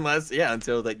 Yeah,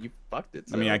 until that you fucked it.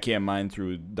 I mean, so- I can't mine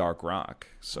through dark rock,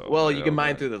 so. Well, you can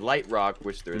mine through the light rock,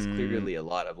 which there's clearly a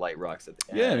lot of light rocks at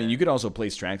the Yeah, I mean, you could also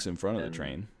place tracks in front of the And-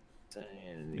 train.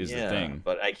 And, is the yeah, thing.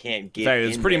 But I can't get. In fact,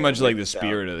 it's in pretty there much like the without-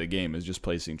 spirit of the game is just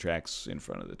placing tracks in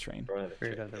front of the train. in front of the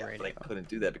Spirit train. of the Yeah, but I radio. couldn't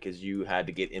do that because you had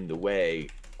to get in the way.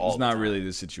 All It's the not time. really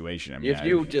the situation. I mean, If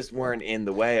you just weren't in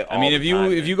the way. I mean, all if the you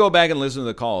time, if you go back and listen to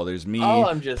the call, there's me All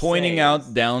I'm just pointing saying out is-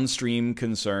 downstream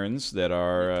concerns that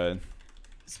are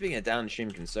Speaking of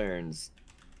downstream concerns,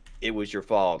 it was your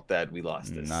fault that we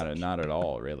lost this. section. not at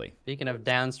all, really. Speaking of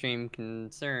downstream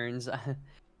concerns,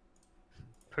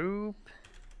 poop.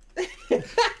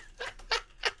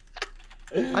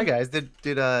 Hi guys, did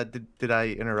I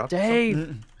interrupt?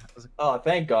 Dave. Oh,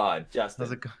 thank God, Justin.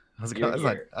 How's it You're going?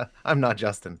 here. I'm not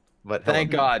Justin, but hello.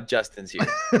 Thank God, Justin's here.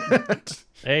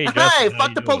 Hey, Justin, Hi, how fuck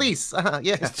you the doing? police.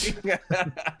 Yeah.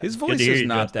 His voice to hear is you,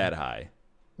 not Justin. that high.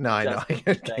 No, I know. I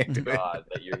Justin, can't do thank it. God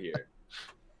that you're here.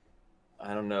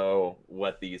 I don't know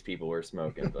what these people were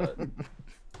smoking, but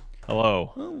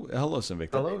Hello. Oh, hello,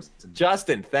 Sinvicta. Hello.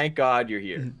 Justin, thank God you're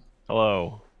here.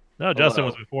 Hello. No, Justin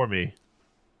Hello. was before me.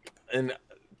 And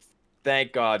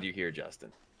thank God you're here,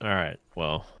 Justin. All right.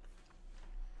 Well,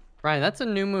 Ryan, that's a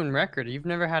new moon record. You've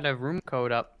never had a room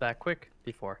code up that quick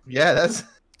before. Yeah, this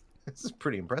is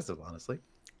pretty impressive, honestly.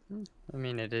 I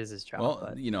mean, it is his job. Well,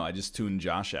 but... you know, I just tuned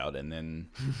Josh out, and then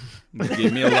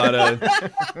gave me a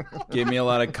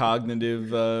lot of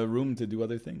cognitive room to do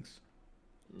other things.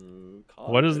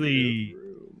 What is the-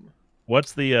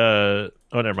 what's the oh,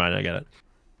 never mind. I got it.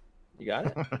 You got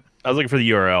it? I was looking for the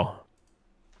URL.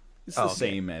 It's Oh, the okay.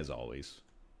 same as always.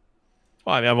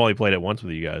 Well, I mean, I've only played it once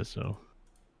with you guys, so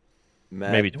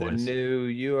Maybe The twice. new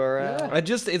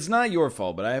URL. It's not your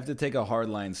fault, but I have to take a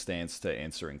hardline stance to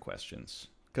answering questions.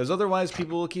 Because otherwise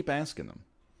people will keep asking them.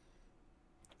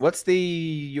 What's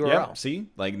the URL? Yeah, see?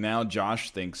 Like now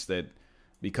Josh thinks that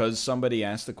because somebody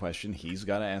asked a question, he's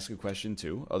got to ask a question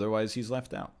too. Otherwise he's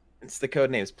left out. It's the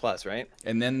Codenames Plus, right?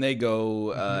 And then they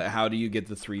go, how do you get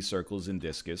the 3 circles in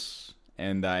Discus?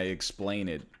 And I explain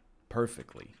it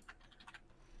perfectly.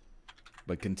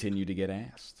 But continue to get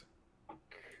asked.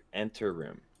 Enter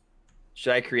room.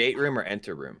 Should I create room or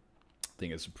enter room? I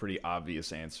think it's a pretty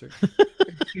obvious answer.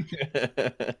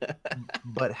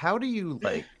 But how do you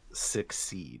like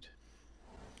succeed?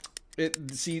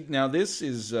 See, now this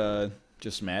is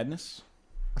just madness.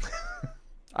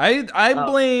 I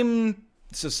blame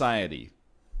society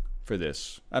for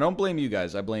this. I don't blame you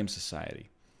guys. I blame society.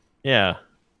 yeah.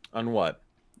 On what?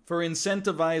 For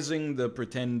incentivizing the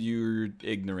pretend you're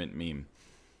ignorant meme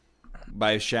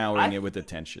by showering it with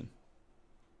attention.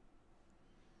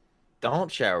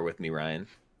 Don't shower with me, Ryan.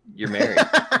 You're married.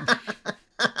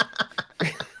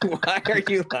 Why are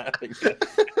you laughing?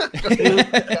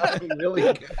 Really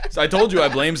good. So I told you I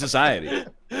blame society.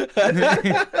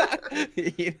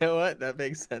 You know what? That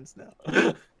makes sense now.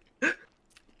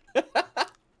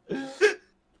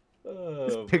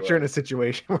 Oh, Picture in boy. a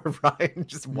situation where Ryan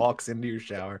just walks into your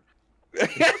shower.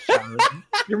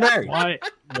 You're married.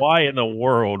 Why in the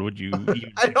world would you?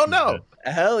 Even I don't know.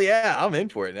 Hell yeah, I'm in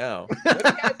for it now. What do you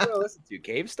guys want to listen to?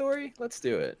 Cave Story? Let's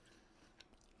do it.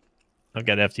 I've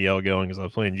got FTL going because I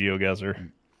was playing GeoGuessr.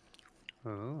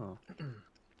 Oh.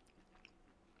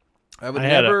 I would I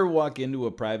had never walk into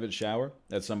a private shower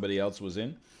that somebody else was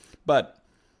in, but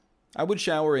I would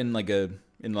shower in like a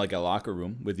locker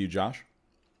room with you, Josh.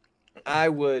 I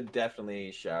would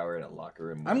definitely shower in a locker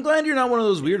room. I'm glad you're not one of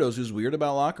those weirdos who's weird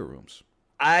about locker rooms.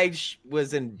 I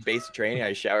was in basic training.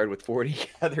 I showered with 40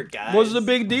 other guys. What's the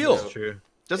big deal? So- True.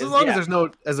 Just as Is- long yeah.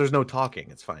 as there's no talking,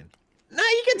 it's fine. Nah,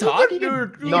 you can talk. You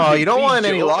can, No, you don't be want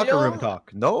any jovial. locker room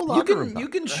talk. No locker room You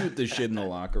talk. can shoot the shit in the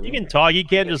locker room. You can talk. You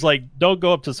can't just like don't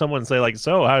go up to someone and say like,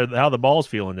 "So how the ball's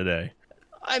feeling today?"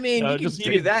 I mean, you can just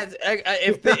do that.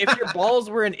 If your balls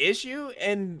were an issue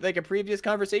in like a previous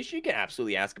conversation, you can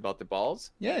absolutely ask about the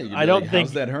balls. Yeah, you I don't like, think-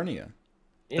 how's that hernia?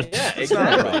 Yeah, not a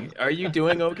exactly. problem. Are you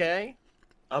doing okay?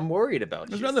 I'm worried about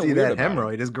There's you. nothing See, weird that about it.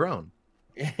 hemorrhoid is grown.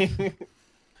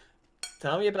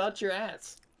 Tell me about your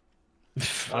ass.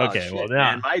 Okay, shit, well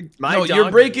man. now My No, dog-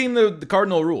 you're breaking the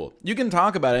cardinal rule. You can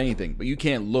talk about anything, but you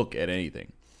can't look at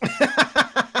anything.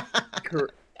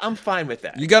 I'm fine with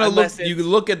that. You gotta Unless look. You it's-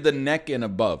 look at the neck and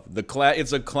above.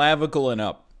 It's a clavicle and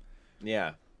up.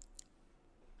 Yeah.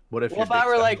 What if Well, your if I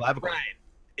were dick's like, clavicle? Brian,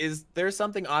 is there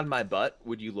something on my butt?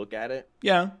 Would you look at it?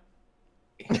 Yeah.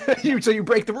 So you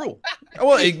break the rule.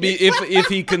 Well, if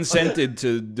he consented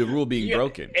to the rule being Yeah,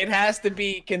 broken. It has to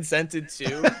be consented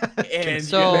to. And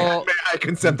So May I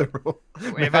consent the rule?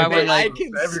 if I were I like,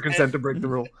 can- Have your consent to break the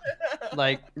rule.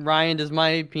 like Ryan, does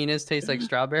my penis taste like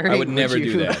strawberry? I would never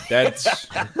you... do that. That's.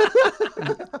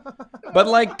 But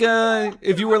like,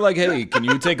 if you were like, "Hey, can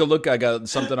you take a look? I got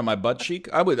something on my butt cheek."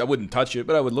 I wouldn't touch it,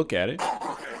 but I would look at it.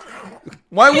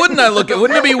 Why wouldn't I look at?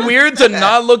 Wouldn't it be weird to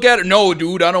not look at it? No,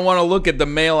 dude, I don't want to look at the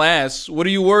male ass. What are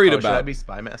you worried Should I about? be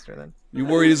spy master then? You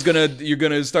worried you're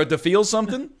gonna start to feel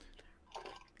something?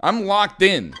 I'm locked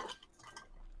in.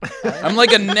 I'm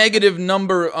like a negative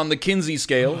number on the Kinsey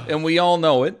scale, and we all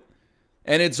know it,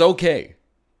 and it's okay.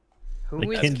 Who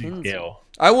the is Kinsey Kinsey? scale.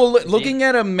 I will looking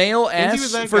at a male Kinsey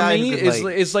was ass that for guy me who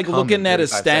could, is like come looking in at a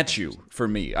 35 statue seconds. for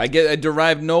me. I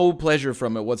derive no pleasure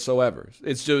from it whatsoever.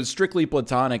 It's just strictly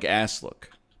platonic ass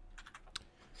look.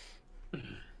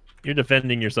 You're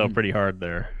defending yourself pretty hard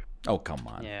there. Oh come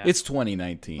on, Yeah. it's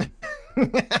 2019.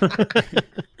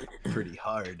 Pretty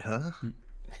hard, huh?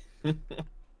 It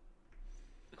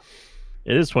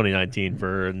is 2019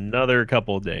 for another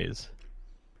couple of days.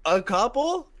 A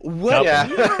couple? What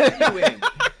Couple. year are you in?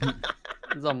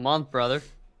 It's a month, brother.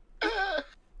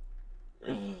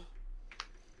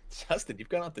 Justin, you've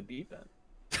gone off the deep end.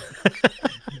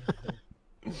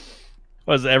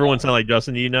 Does everyone sound like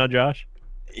Justin to you now, Josh?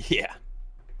 Yeah.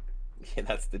 Yeah,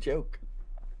 that's the joke.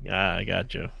 Yeah, I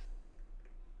got you.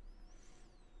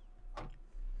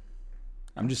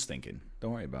 I'm just thinking.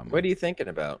 Don't worry about me. What are you thinking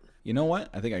about? You know what?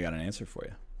 I think I got an answer for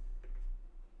you.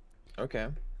 Okay. I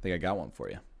think I got one for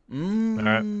you.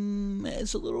 right.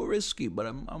 It's a little risky, but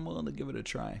I'm willing to give it a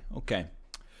try. Okay.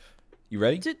 You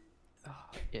ready?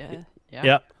 Yeah.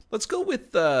 Yeah. Let's go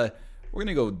with we're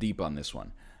gonna go deep on this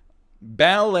one.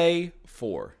 Ballet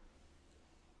 4.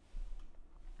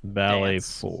 Ballet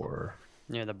Dance. 4.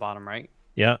 Near the bottom right.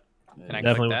 Yeah. Can I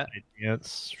Definitely. click that?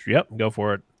 Yes. Yep. Go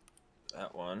for it.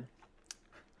 That one.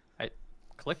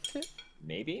 Clicked it?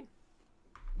 Maybe.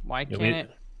 Why You can't want me-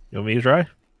 it? You want me to try?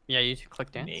 Yeah, you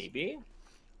click dance. Maybe.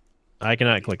 I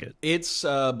cannot click it. It's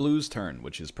Blue's turn,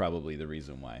 which is probably the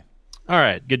reason why. All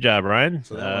right. Good job, Ryan.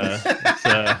 So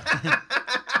that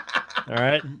All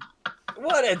right.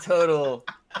 What a total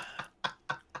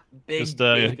big Just,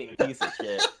 gaping piece of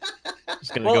shit.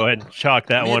 Just gonna go ahead and chalk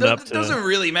that one up It to. doesn't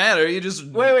really matter. You just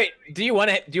Wait. Do you want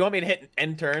me to hit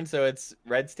end turn so it's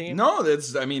Red's team? No,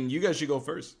 that's. I mean, you guys should go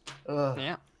first.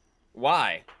 Yeah.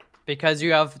 Why? Because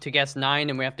you have to guess 9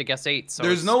 and we have to guess 8. So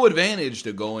There's it's- no advantage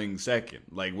to going second.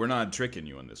 Like we're not tricking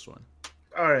you on this one.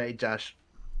 All right, Josh.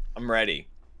 I'm ready.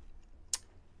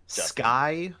 Justin.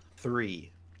 Sky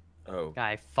 3. Oh.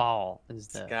 Guy fall is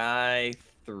the Sky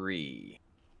 3.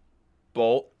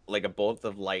 Bolt, like a bolt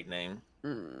of lightning,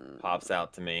 pops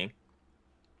out to me.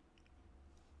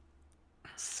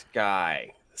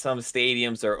 Sky. Some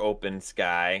stadiums are open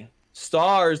sky.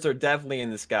 Stars are definitely in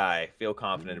the sky. Feel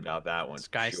confident about that one.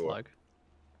 Sky sure.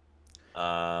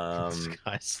 Slug.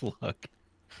 Sky Slug.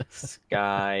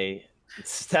 Sky.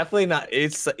 It's definitely not.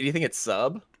 It's. Do you think it's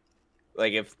sub?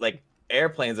 Like if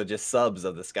airplanes are just subs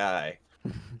of the sky.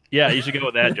 Yeah, you should go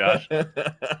with that, Josh.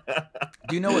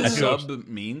 Do you know what sub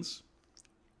means?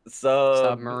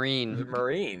 Submarine.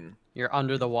 Marine. You're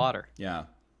under the water. Yeah.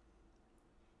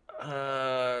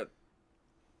 I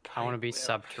want to be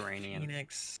subterranean.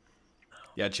 Phoenix.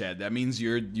 Yeah, Chad. That means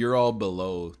you're all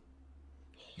below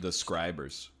the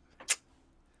scribers.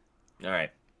 All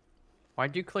right.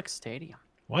 Why'd you click stadium?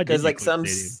 Why did Because you like click some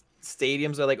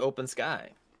stadium? stadiums are like open sky.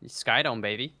 Sky Dome,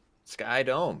 baby. Sky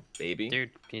Dome, baby.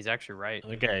 Dude, he's actually right.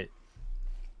 Okay.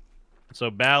 So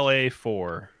Ballet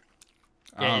 4.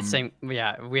 Yeah, it's same.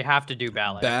 Yeah, we have to do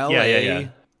ballet. Ballet Yeah.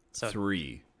 So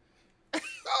 3.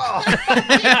 all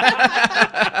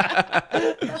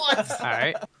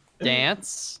right,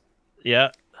 dance. Yeah.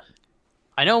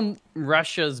 I know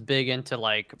Russia's big into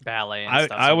like ballet and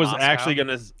stuff. I so was Moscow. actually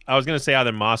gonna say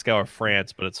either Moscow or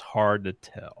France, but it's hard to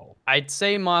tell. I'd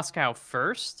say Moscow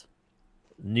first.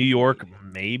 New York,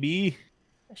 maybe.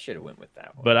 I should have went with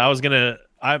that one. But I was gonna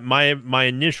my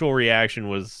initial reaction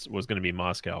was going to be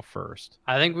Moscow first.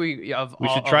 I think we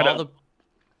should try to.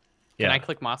 Can I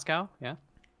click Moscow? Yeah.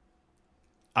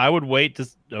 I would wait to.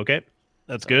 Okay,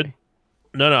 that's good.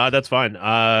 No, that's fine.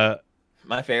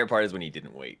 My favorite part is when he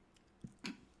didn't wait.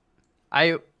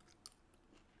 The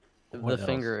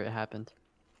finger, it happened.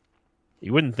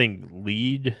 You wouldn't think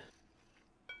lead.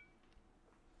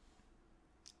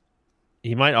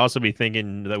 He might also be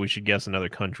thinking that we should guess another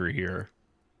country here.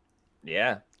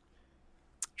 Yeah.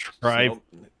 Try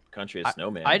country of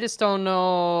snowman. I just don't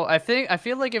know. I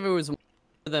feel like if it was more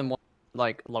than one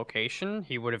like location,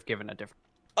 he would have given a different.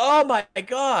 Oh my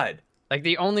god! Like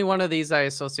the only one of these I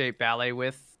associate ballet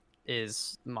with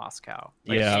is Moscow.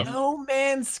 Like, yeah.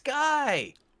 Snowman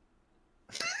Sky.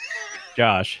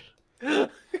 Josh.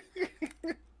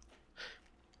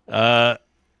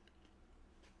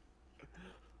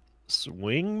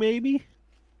 Swing maybe?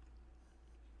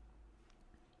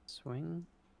 Swing?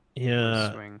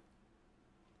 Yeah. Swing.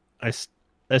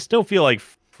 I still feel like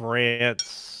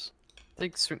France.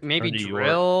 Like maybe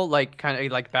drill, like kind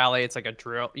of like ballet. It's like a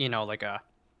drill, like a.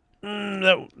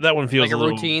 That one feels like a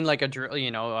little... routine, like a drill,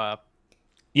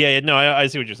 Yeah, no, I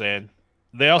see what you're saying.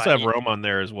 They also have Rome on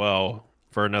there as well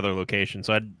for another location.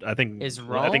 So I think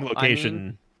Rome? I think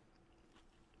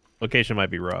location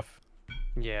might be rough.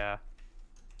 Yeah.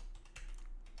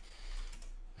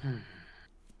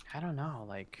 I don't know,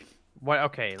 like what?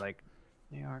 Okay, like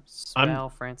New York, spell,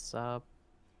 France sub.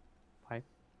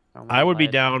 I would be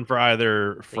down for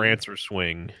either France or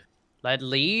swing.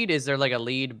 Lead? Is there like a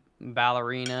lead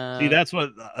ballerina? See, that's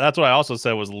what I also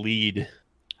said was lead.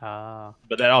 But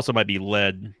that also might be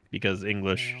lead because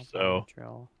English. So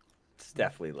drill. It's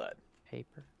definitely lead.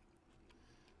 Paper.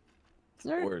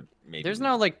 Or maybe there's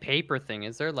no like paper thing.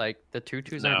 Is there like the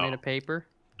tutus aren't made of paper?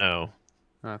 No.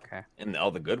 Okay. And all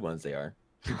the good ones they are.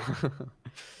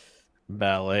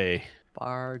 Ballet.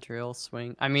 Bar, drill,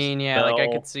 swing. I mean, yeah, like I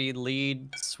could see lead,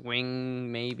 swing,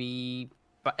 maybe.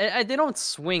 But they don't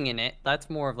swing in it. That's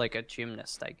more of like a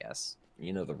gymnast, I guess.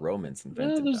 You know, the Romans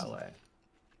invented ballet.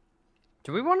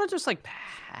 Do we want to just like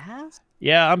pass?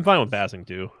 Yeah, I'm fine with passing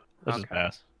too. Let's just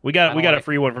pass. We got a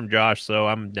free one from Josh, so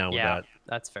I'm down with that.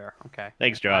 That's fair. Okay.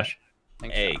 Thanks, Josh.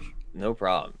 Thanks, hey, Josh. No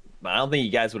problem. I don't think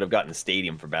you guys would have gotten the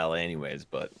stadium for ballet anyways,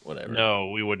 but whatever.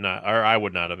 No, we would not. Or I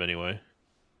would not have anyway.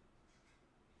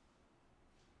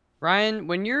 Ryan,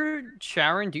 when you're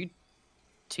showering, do you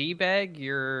teabag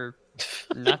your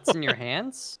nuts in your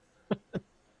hands?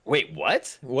 Wait,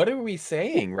 what? What are we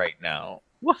saying right now?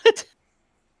 What?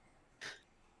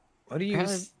 What are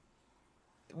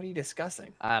you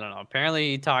discussing? I don't know.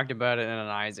 Apparently, he talked about it in an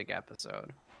Isaac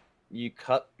episode. You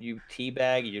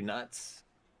teabag your nuts?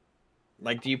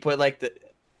 Like, do you put like the?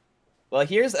 Well,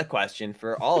 here's a question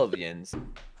for all of yins.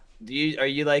 Are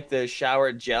you like the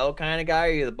shower gel kind of guy, or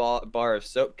are you the bar of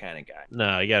soap kind of guy?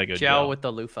 No, you gotta go gel with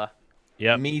the loofah.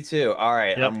 Yeah. Me too. All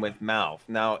right, Yep. I'm with mouth.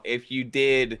 Now, if you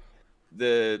did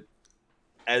the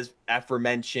as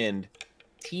aforementioned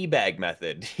teabag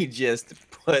method, you just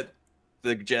put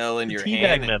the gel in your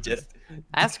hand and just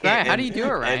ask Ryan. How do you do it,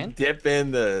 Ryan? And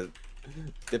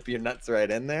dip your nuts right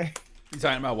in there. You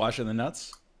talking about washing the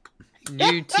nuts?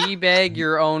 You teabag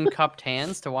your own cupped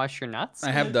hands to wash your nuts? I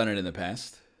have done it in the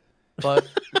past. But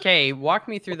okay, walk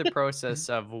me through the process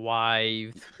of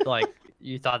why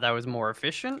you thought that was more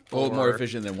efficient. Oh, more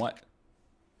efficient than what?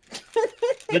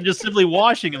 Than just simply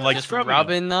washing and just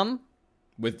rubbing them.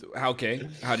 With how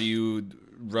do you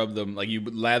rub them? Like you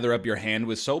lather up your hand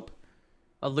with soap?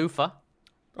 A loofah.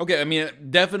 Okay, I mean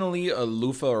definitely a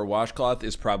loofah or washcloth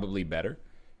is probably better.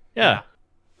 Yeah.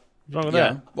 What's wrong with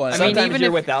that? Well, I mean, sometimes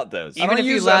you're without those. Even if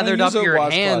you lathered up your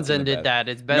hands and did that,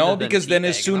 it's better. No, because then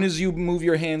as soon as you move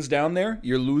your hands down there,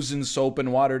 you're losing soap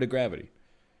and water to gravity.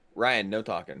 Ryan, no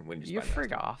talking. When you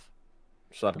frig off.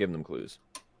 Stop giving them clues.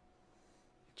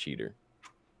 Cheater.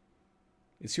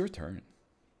 It's your turn.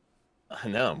 I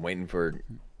know. I'm waiting for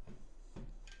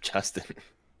Justin.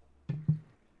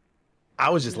 I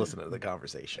was just listening to the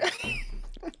conversation.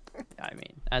 I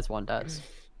mean, as one does.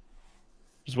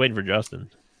 Just waiting for Justin.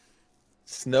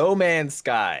 Snowman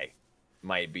Sky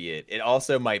might be it. It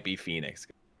also might be Phoenix.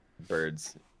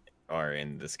 Birds are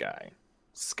in the sky.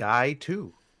 Sky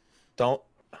 2. Don't.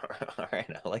 All right,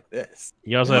 I like this.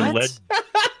 You also have lead.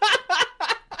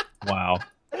 Wow.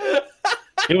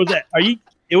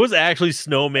 It was actually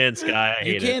Snowman Sky. I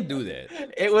You hate can't do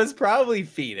that. It was probably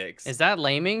Phoenix. Is that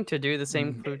laming to do the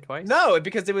same clue twice? No,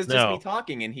 because it was just me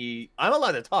talking, and I'm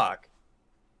allowed to talk.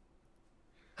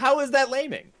 How is that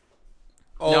laming?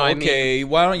 Oh, no, okay.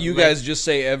 Why don't you guys just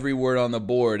say every word on the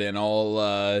board, and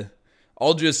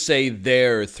I'll just say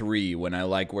there 3 when I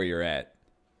like where you're at.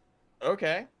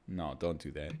 Okay. No, don't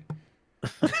do that.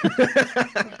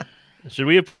 Should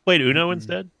we have played Uno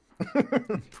instead?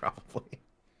 Probably.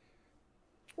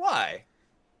 Why?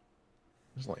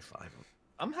 There's only 5 of them.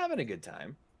 I'm having a good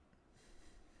time.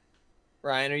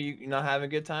 Ryan, are you not having a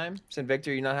good time? St.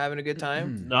 Victor, you not having a good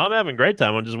time? No, I'm having a great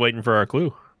time. I'm just waiting for our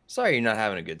clue. Sorry, you're not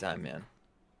having a good time, man.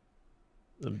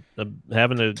 I'm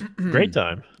having a great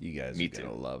time. You guys Me are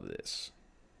gonna love this.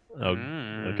 Oh,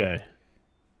 okay.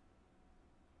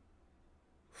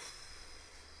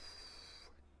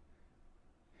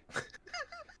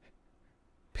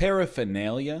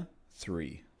 Paraphernalia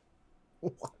 3.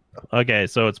 Okay,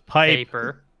 so it's pipe,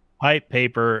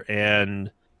 Paper.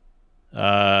 and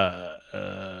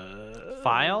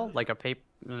File? Like a paper?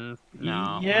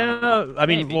 No. Yeah, I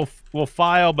mean Maybe. we'll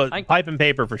file, but I- pipe and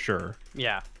paper for sure.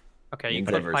 Yeah. Okay, you You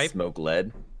click never pipe. smoke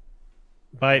lead.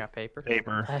 Pipe, Yeah, paper.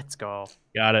 paper, Let's go.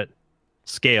 got it.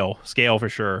 Scale for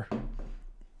sure.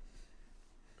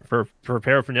 For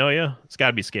paraphernalia, it's got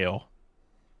to be scale.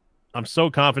 I'm so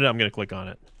confident I'm going to click on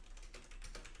it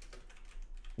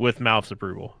with mouth's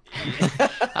approval.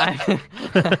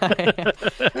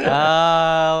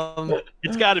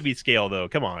 It's got to be scale though.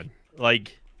 Come on,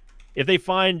 like if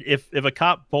a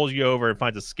cop pulls you over and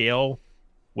finds a scale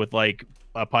with like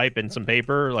a pipe and some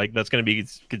paper, like that's going to be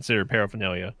considered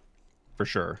paraphernalia for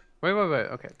sure. Wait.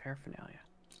 Okay, paraphernalia.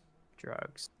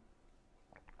 Drugs.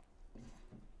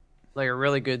 Like a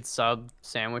really good sub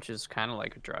sandwich is kind of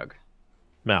like a drug.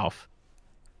 Mouth.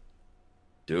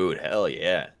 Dude, hell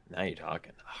yeah. Now you're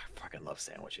talking. Oh, I fucking love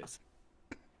sandwiches.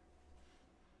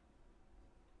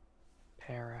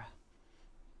 Paraphernalia.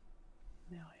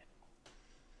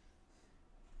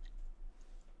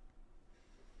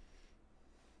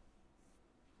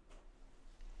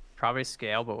 Probably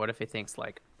scale, but what if he thinks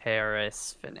like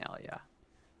paraphernalia?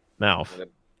 Mouth.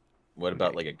 What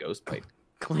about like a ghost pipe?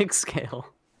 Click scale.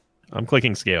 I'm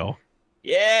clicking scale.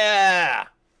 Yeah! That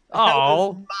Oh.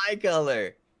 was my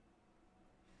color.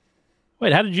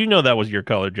 Wait, how did you know that was your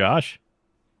color, Josh?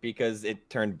 Because it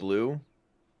turned blue.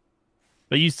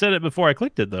 But you said it before I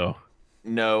clicked it, though.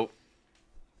 No.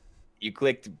 You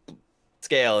clicked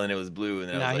scale and it was blue. And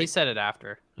then I No, was he like, said it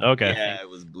after. Okay. yeah, it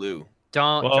was blue.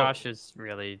 Don't. Well- Josh is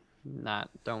really not.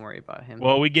 Don't worry about him.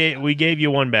 Well, we gave you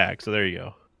one back, so there you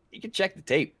go. You can check the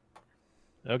tape.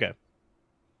 Okay.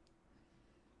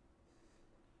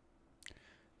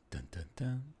 Dun, dun,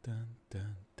 dun, dun,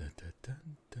 dun, dun, dun,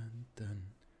 dun, dun, dun.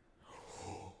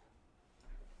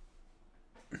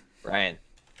 Ryan.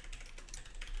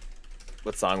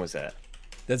 What song was that?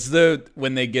 That's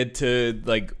when they get to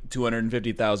like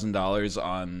 $250,000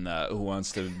 on Who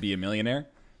Wants to Be a Millionaire.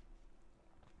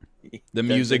 The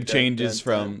music changes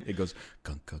from it goes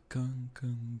gung, gung, gung,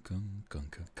 gung, gung, gung,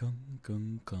 gung,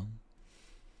 gung, gung.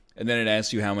 And then it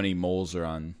asks you how many moles are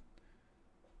on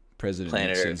President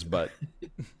Planet Nixon's Earth.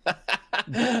 butt.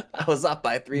 I was up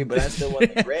by 3, but I still won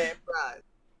the grand prize.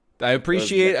 I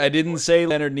appreciate I didn't say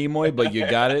Leonard Nimoy, but you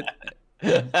got it.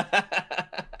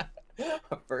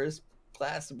 A first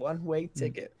class one-way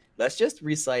ticket. Let's just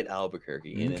recite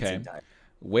Albuquerque in its Okay. entirety.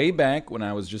 Way back when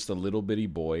I was just a little bitty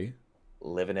boy.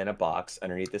 Living in a box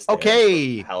underneath the stairs.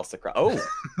 Okay. House across. Oh,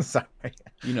 Sorry.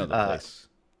 You know the place.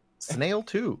 Snail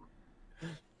 2.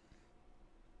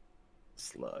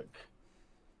 slug.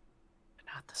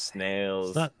 Not the same.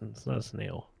 Snails. It's not a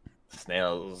snail.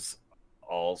 Snails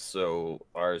also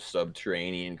are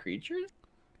subterranean creatures?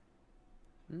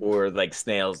 Or like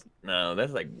snails? No,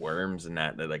 that's like worms and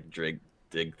that like drill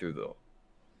through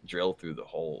the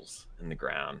holes in the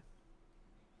ground.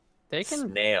 They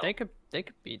can. Snail. They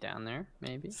could be down there,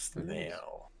 maybe.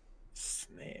 Snail.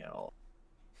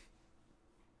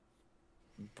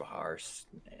 Bar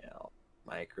snail.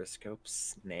 Microscope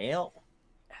snail.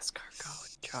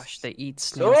 Escargot. Josh, they eat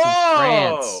snails in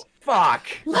France. Fuck!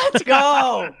 Let's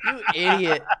go, you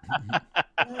idiot.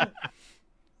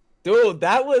 Dude,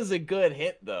 that was a good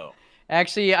hit though.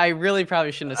 Actually, I really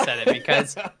probably shouldn't have said it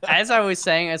because as I was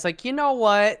saying, I was like, you know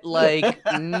what? Like,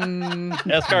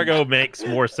 Escargot makes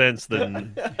more sense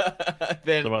than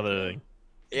Then, some other thing.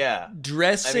 yeah.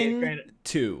 Dressing kinda-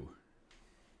 2.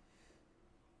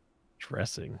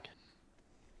 Dressing.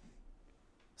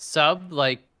 sub,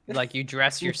 like you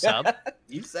dress your sub.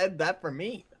 You said that for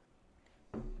me.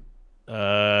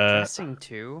 Dressing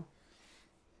 2.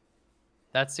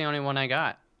 That's the only one I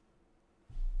got.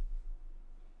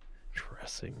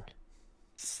 Dressing.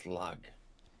 Slug.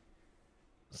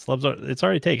 It's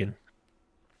already taken.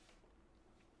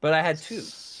 But I had 2.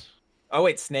 Oh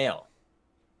wait, snail.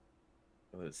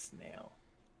 It was snail.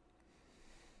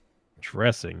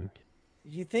 Dressing.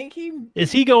 You think he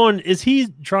Is he going? Is he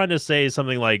trying to say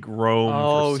something like Rome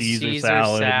Oh, for Caesar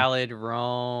salad?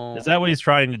 Rome. Is that what he's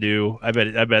trying to do? I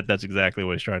bet that's exactly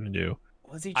what he's trying to do.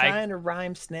 was he trying to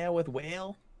rhyme snail with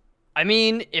whale? I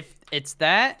mean, if it's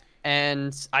that,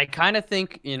 and I kind of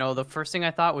think, the first thing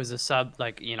I thought was a sub,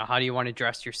 like, how do you want to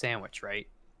dress your sandwich, right?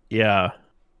 Yeah,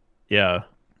 yeah.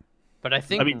 But I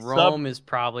think Rome is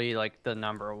probably like the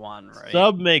number one, right?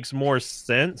 Sub makes more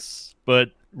sense, but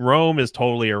Rome is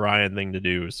totally a Ryan thing to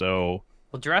do. So,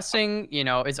 well, dressing,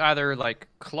 is either like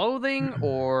clothing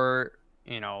or,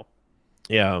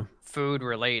 yeah, food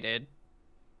related.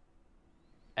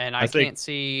 And I can't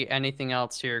see anything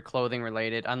else here clothing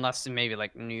related, unless maybe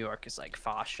like New York is like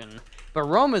fashion. But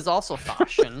Rome is also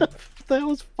fashion. What the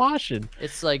hell is fashion?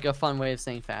 It's like a fun way of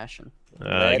saying fashion.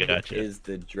 I Lead gotcha. is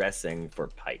the dressing for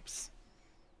pipes.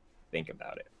 Think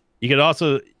about it. You could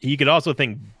also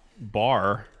think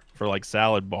bar for like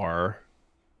salad bar.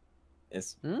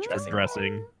 It's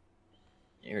Dressing.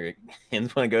 Your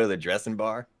hands want to go to the dressing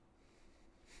bar?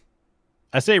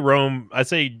 I say Rome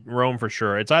for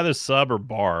sure. It's either sub or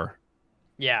bar.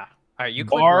 Yeah. All right, you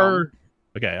click Bar. Rome.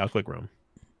 Okay, I'll click Rome.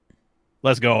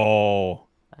 Let's go.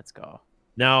 Let's go.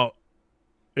 Now,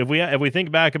 if we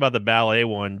think back about the ballet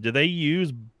one, do they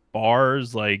use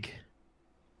bars like?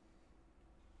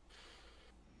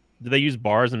 Do they use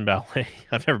bars in ballet?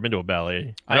 I've never been to a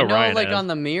ballet. I know Ryan like has. on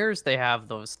the mirrors they have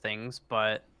those things,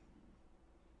 but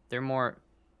they're more.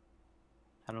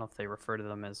 I don't know if they refer to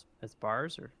them as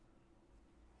bars or.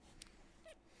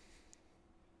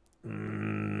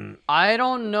 I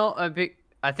don't know.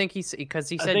 I think because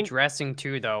he said dressing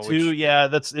too, though. Yeah,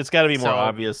 it's got to be more So-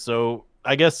 obvious. So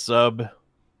I guess sub.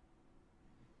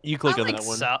 You click on that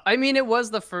one. I mean, it was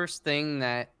the first thing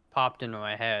that popped into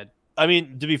my head. I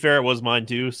mean, to be fair, it was mine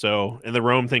too. So, and the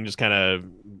Rome thing just kind of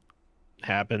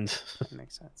happened. That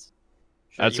makes sense.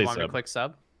 Sure, I'd you say want me to sub. click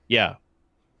sub? Yeah.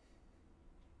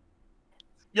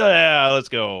 Yeah, let's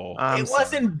go. It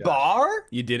wasn't bar?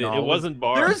 You did it. It wasn't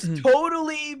bar. There's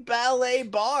totally ballet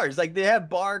bars. Like they have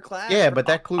bar class. Yeah, but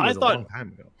that clue I was a thought- long time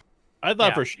ago. I thought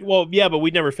Yeah. for sure. Well, yeah, but we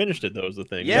never finished it. Though is the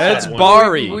thing. Yeah, That's Yeah.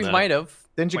 Bari. We might have.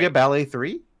 Didn't you Wait. get Ballet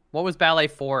 3? What was Ballet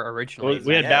 4 originally?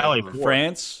 We had Yeah. ballet 4.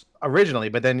 France, Originally,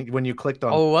 but then when you clicked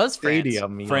on Oh, it was France.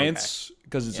 Stadium, you know, France,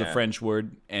 because it's a Yeah. French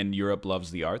word, and Europe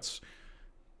loves the arts.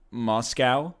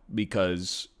 Moscow,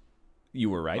 because you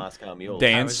were right. Moscow Mule.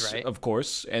 Dance, I was right. of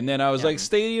course. And then I was Yeah. like,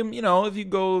 stadium, if you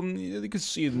go, you could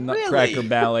see the Nutcracker Really?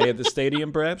 Ballet at the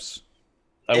stadium, perhaps.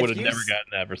 I If would have you never s- gotten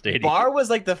that for stadium. Bar was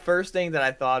like the first thing that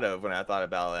I thought of when I thought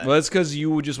of ballet. Well, that's because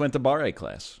you just went to barre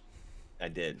class. I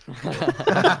did.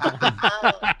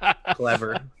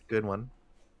 clever. Good one.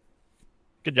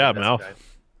 Good job, That's Mal. right.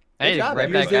 Hey, job, right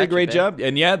You back guys did a at you, great babe. job.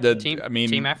 And yeah,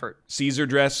 Team effort. Caesar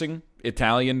dressing,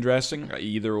 Italian dressing,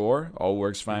 either or, all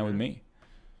works fine with me.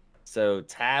 So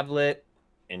tablet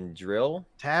and drill.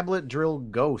 Tablet, drill,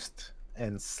 ghost,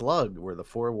 and slug were the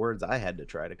 4 words I had to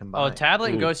try to combine. Oh,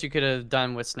 tablet and Ooh. ghost you could have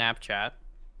done with Snapchat.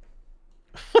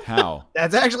 How?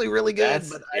 That's actually really good. That's-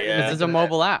 but yeah. This is a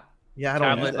mobile app. Yeah, I don't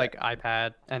Tablet use like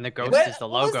iPad, and the ghost What- is the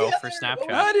what was logo the for other-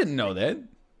 Snapchat. I didn't know that.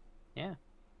 Yeah.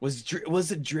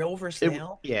 Was it drill for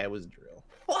snail? Yeah, it was drill.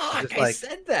 Fuck, Just I like-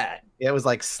 said that. Yeah, it was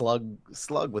like slug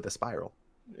with a spiral.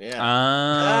 Yeah.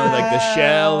 Like the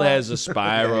shell has a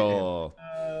spiral.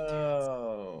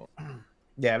 Oh.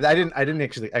 Yeah, but I didn't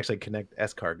actually connect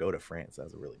escargot to France. That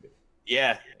was a really good.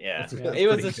 Yeah. That's It was pretty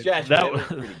a good. stretch. That but it was was-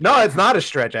 pretty good. No, it's not a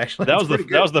stretch actually. That It's was the pretty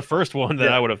that good. was the first one that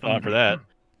Yeah. I would have thought for that.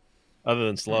 Other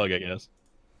than slug, I guess.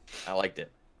 I liked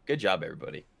it. Good job,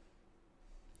 everybody.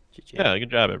 GG. Yeah, good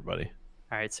job, everybody.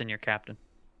 All right, send your captain.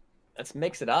 Let's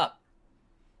mix it up.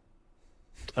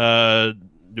 Do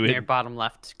we Near hit bottom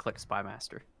left, click Spy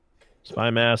Master. Spy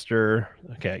Master?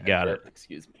 Okay, got it.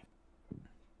 Excuse me.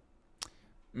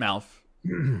 Mouth.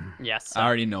 Yes. I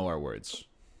already know our words.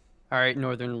 All right,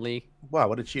 Northernlion. Wow,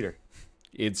 what a cheater.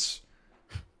 It's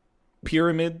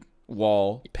pyramid,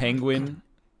 wall, penguin,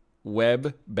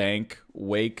 web, bank,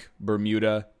 wake,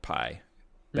 Bermuda, pie.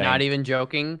 Bang. Not even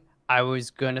joking. I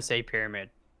was gonna say pyramid.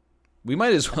 We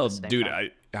might as well, the same dude. time.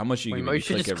 How much are you We gonna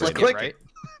should just every click day? it, Click right?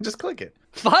 Just click it.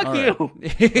 Fuck All you.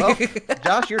 Well,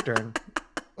 Josh, your turn.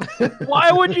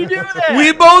 Why would you do that?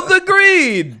 We both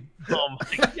agreed. Oh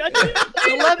my god!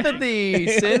 Telepathy,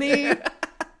 Cindy.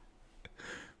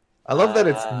 I love that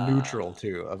it's neutral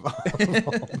too. Of all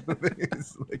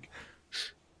these, like,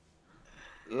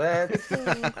 Let's.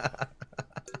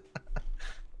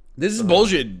 This is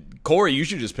bullshit. Corey, you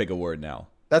should just pick a word now.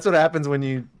 that's what happens when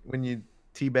you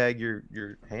teabag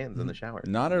your hands in the shower.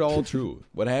 Not at all true.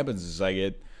 What happens is I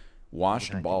get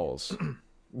washed balls.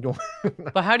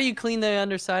 But how do you clean the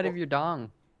underside of your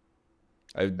dong?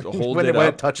 I hold when it when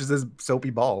up. it touches his soapy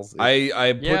balls.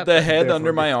 I put Yeah, the head therefore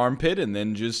under my it's- armpit and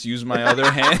then just use my other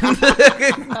hand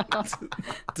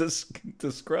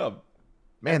to scrub.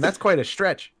 Man, that's quite a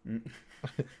stretch.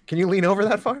 Can you lean over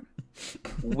that far?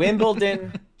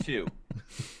 Wimbledon 2.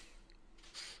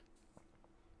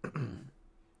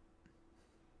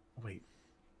 Wait.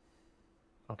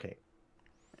 Okay.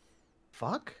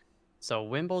 Fuck? So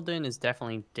Wimbledon is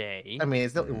definitely day. I mean,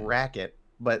 it's not racket,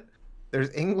 but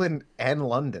there's England and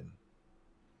London.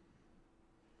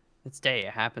 It's day.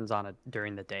 It happens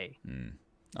during the day. On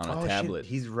a Shit, tablet.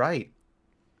 he's right.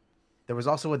 There was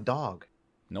also a dog.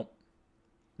 Nope.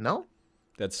 No?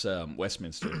 That's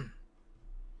Westminster.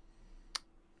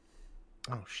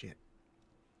 Oh, shit.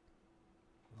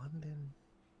 London.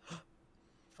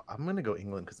 I'm going to go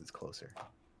England because it's closer. All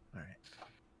right.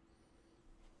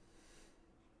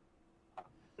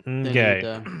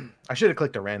 Okay. I should have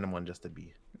clicked a random one just to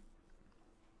be.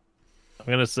 I'm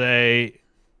gonna say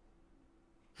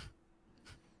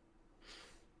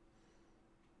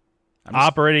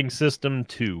operating system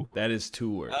 2. That is 2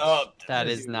 words. Oh, That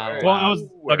is not. Well, I was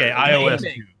okay. iOS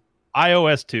 2.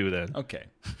 iOS 2 then. Okay.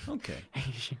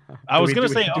 I was gonna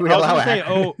say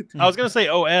allow I was gonna say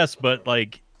OS, but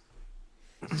like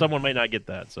someone might not get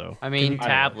that. So I mean, I don't know.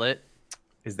 tablet.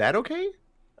 Is that okay?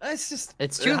 It's just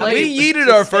It's too how late. We many- yeeted just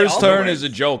our say first all the turn words. as a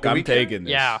joke. I'm taking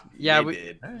this. Yeah. They We,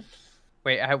 did.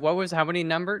 wait. What was how many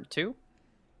number? 2.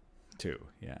 2.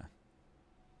 Yeah.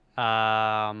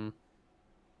 OS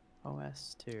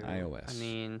 2. iOS. I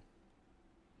mean,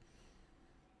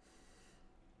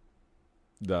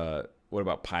 What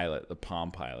about Pilot? The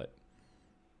Palm Pilot.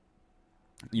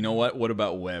 You know what? What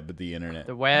about web? The internet.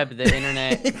 the web, the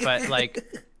internet, but like,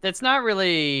 that's not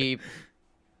really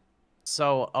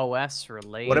so OS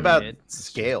related. What about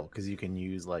scale? Because you can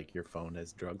use like your phone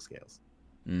as drug scales.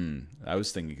 I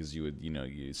was thinking because you would,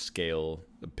 you scale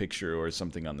a picture or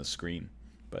something on the screen.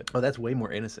 But Oh, that's way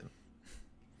more innocent.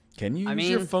 can you I use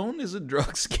your mean- phone as a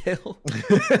drug scale?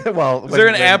 Well, Is there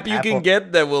an app you can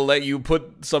get that will let you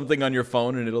put something on your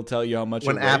phone and it'll tell you how much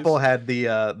When it weighs? Apple had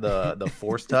the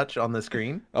Force Touch on the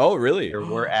screen, Oh, really? there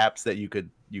were apps that you could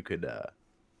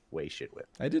weigh shit with.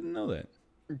 I didn't know that.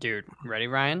 Dude, ready,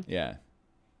 Ryan? Yeah.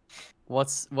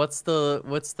 What's the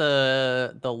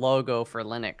logo for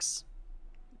Linux?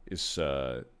 Is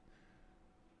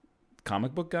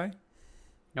comic book guy?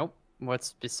 Nope.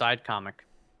 What's beside comic?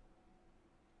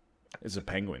 Is a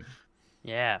penguin.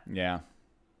 Yeah. Yeah.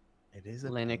 It is a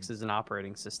Linux is an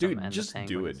operating system. Dude, and the just do it.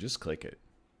 penguins. Just click it.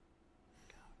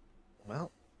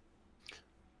 Well,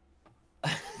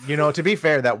 to be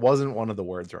fair, that wasn't one of the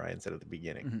words Ryan said at the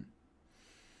beginning.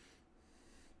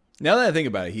 Now that I think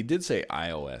about it, he did say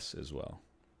iOS as well.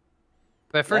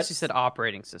 But first you That's- said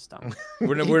operating system.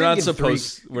 We're He not thinking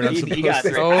supposed. We're not He supposed. got to.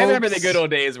 three. I remember the Oops. good old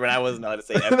days when I wasn't allowed to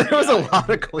say There was a FBI. lot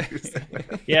of clues.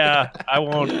 yeah, I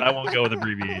won't go with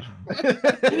abbreviation.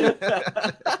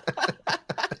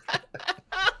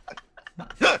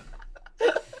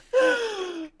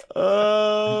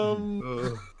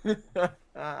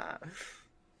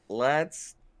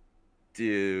 Let's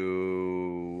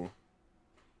do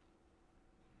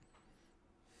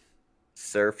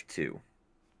Surf 2.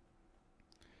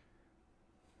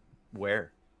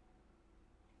 Where?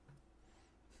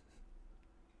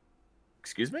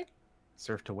 Excuse me?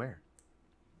 Surf to where?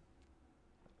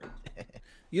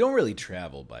 You don't really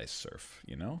travel by surf,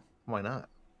 Why not?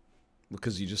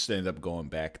 because you just end up going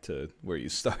back to where you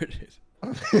started.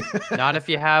 Not if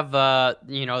you have I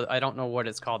don't know what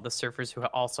it's called, the surfers who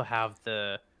also have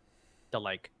the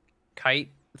like kite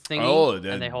thingy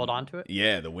and they hold on to it.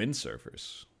 Yeah, the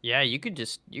windsurfers, Yeah, you could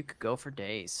go for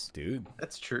days. dude.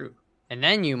 That's true. And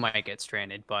then you might get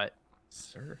stranded, but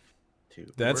Surf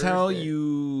to. That's Where how is it?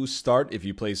 you start if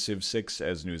you play Civ 6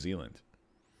 as New Zealand.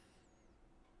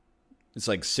 It's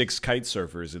like 6 kite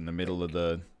surfers in the middle of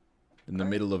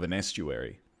an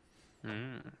estuary.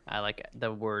 I like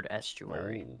the word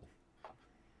estuary.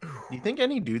 Do you think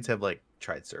any dudes have like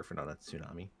tried surfing on a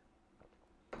tsunami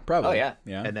Probably. Oh, yeah.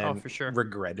 Yeah. and then for sure.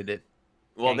 regretted it?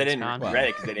 Well, they Genghis didn't Khan. regret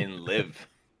it because they didn't live.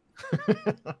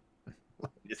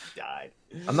 Just died.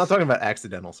 I'm not talking about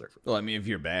accidental surfing. Well, I mean, if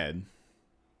you're bad.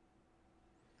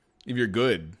 If you're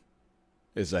good,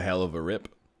 it's a hell of a rip.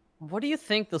 What do you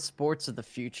think the sports of the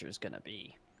future is gonna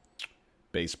be?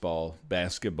 Baseball,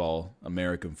 basketball,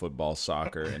 American football,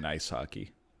 soccer, and ice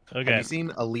hockey. Have Okay. you seen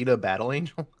Alita Battle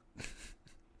Angel?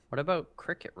 What about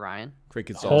cricket, Ryan?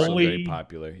 Cricket's also very Holy-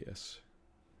 popular, yes.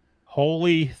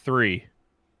 Holy 3.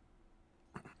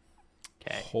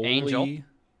 Okay,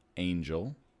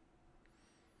 Angel.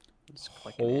 Just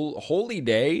clicking it. Holy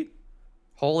Day.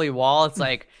 Holy wall. It's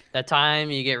like that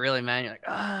time you get really mad. You're like,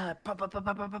 and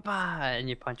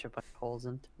you punch a bunch of holes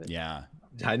into it. Yeah.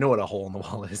 I know what a hole in the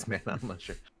wall is, man. I'm not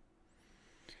sure.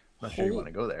 Not sure you want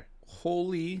to go there.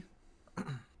 Holy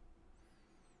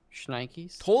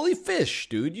Shnikes. holy fish,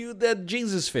 dude. You that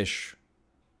Jesus fish.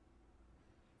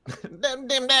 Damn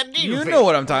that Jesus You fish. know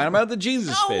what I'm talking about, the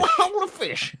Jesus fish. I want a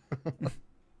fish.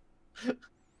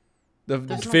 The There's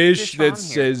no fish fish that on here.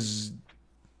 says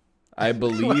I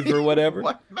believe or whatever.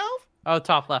 What mouth? Oh,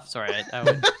 top left. Sorry. I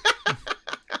would...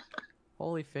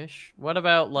 Holy fish. What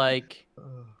about like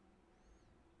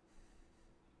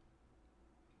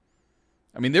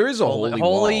I mean, there is a holy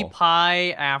Holy wall.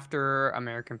 Pie after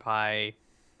American Pie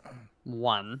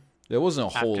 1? There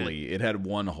wasn't a after- holy. It had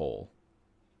one hole.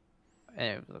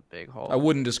 And it was a big hole. I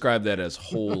wouldn't describe that as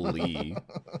holy.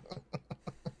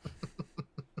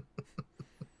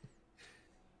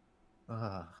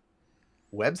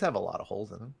 Webs have a lot of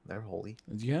holes in them. They're holy.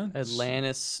 Yeah.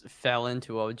 Atlantis fell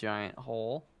into a giant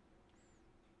hole.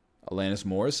 Alanis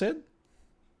Morissette?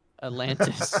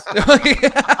 Atlantis.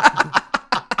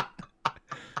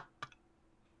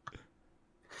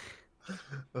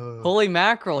 Holy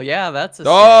mackerel. Yeah, that's a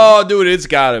Oh, dude, it's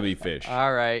gotta be fish.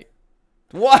 All right.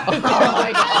 What? Oh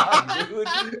my god,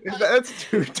 dude. That's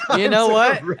 2 times. You know in a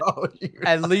what? row.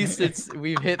 At least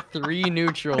we've hit 3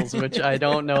 neutrals, which I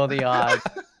don't know the odds.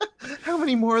 How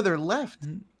many more are there left?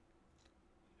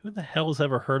 Who the hell has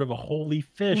ever heard of a holy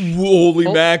fish? Holy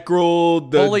Hol- mackerel,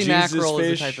 the Holy Jesus mackerel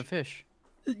fish. is a type of fish.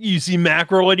 You see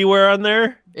mackerel anywhere on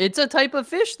there? It's a type of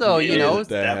fish, though. You It know, is.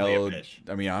 the Definitely a hell? fish.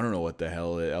 I mean, I don't know what the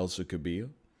hell else it could be.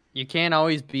 you can't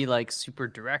always be like super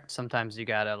direct. Sometimes you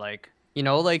gotta like, you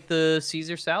know, like the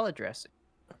Caesar salad dressing.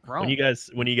 Rome.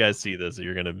 When you guys see this,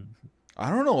 you're gonna. I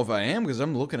don't know if I am because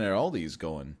I'm looking at all these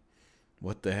going,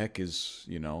 what the heck is,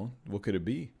 what could it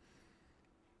be?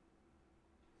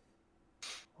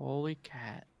 Holy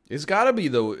cat. It's got to be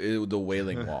the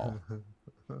Wailing Wall.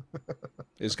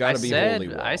 It's got to be Holy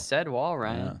Wall. I said wall,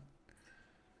 Ryan.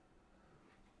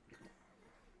 Yeah.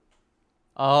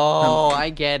 Oh, I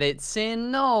get it.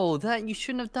 Sin, no, that you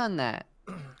shouldn't have done that.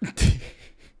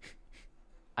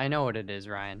 I know what it is,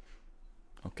 Ryan.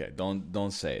 Okay,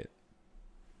 don't say it.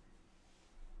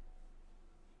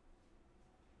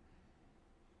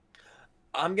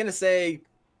 I'm gonna say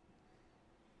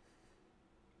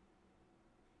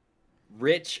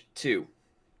Rich 2.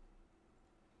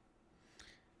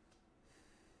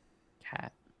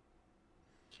 Cat.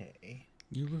 Okay.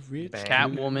 You were rich. Bang.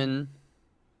 Catwoman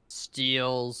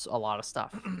steals a lot of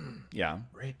stuff Yeah.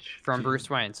 Rich. from Bruce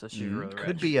Wayne, so she's really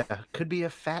Could rich. be a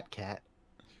fat cat.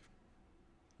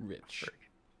 Rich.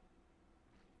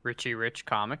 Richie Rich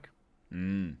comic.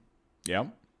 Yeah.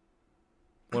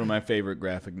 One of my favorite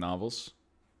graphic novels.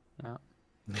 Yeah.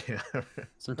 Yeah.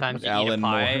 Sometimes you eat Alan a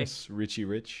pie Morris, Richie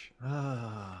Rich.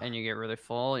 and you get really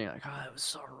full. And you're like, oh, it was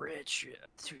so rich, yeah,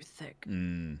 too thick.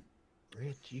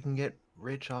 Rich. You can get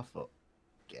rich off of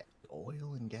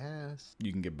oil and gas.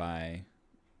 You can get by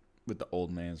with the old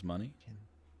man's money.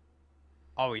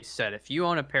 Always said, if you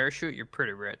own a parachute, you're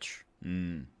pretty rich.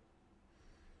 That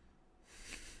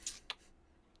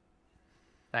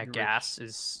You're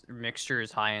gas mixture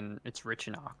is high and it's rich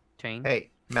in octane. Hey,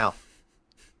 Mal.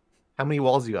 How many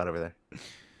walls you got over there?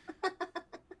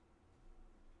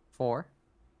 4.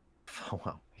 Oh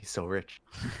wow, he's so rich.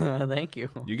 Thank you.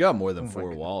 You got more than Oh my 4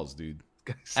 God. walls, dude.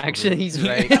 Guy's so Actually, rich. he's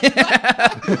right.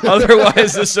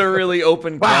 Otherwise, this is a really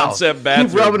open Wow, concept bathroom.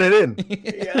 keep rubbing it in.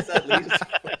 Yes,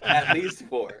 at least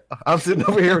 4. I'm sitting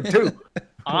over here with 2.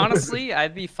 Honestly,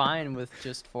 I'd be fine with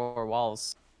just 4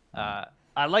 walls. I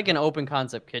like an open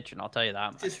concept kitchen, I'll tell you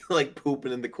that much. Just like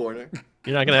pooping in the corner.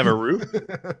 You're not gonna have a roof.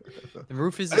 The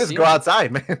roof is I the just go ceiling.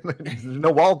 outside, man. There's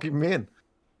no wall keeping me in.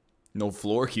 No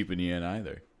floor keeping you in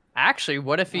either. Actually,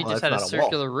 what if you Well, just that's had a not a wall.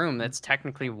 circular room that's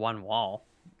technically 1 wall?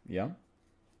 Yeah,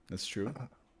 that's true.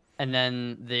 And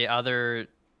then the other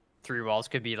 3 walls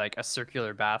could be like a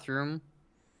circular bathroom.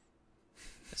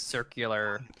 A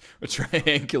circular... A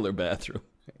triangular bathroom.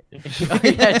 oh,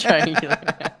 yeah, triangular.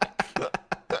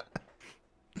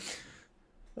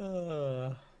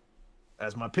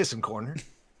 That's my pissing corner.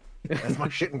 That's my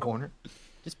shitting corner.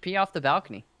 Just pee off the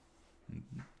balcony.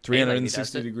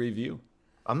 360 it. degree view.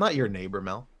 I'm not your neighbor,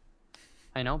 Mel.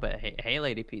 I know, but hey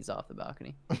lady pees off the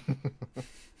balcony.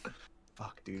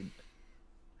 Fuck, dude.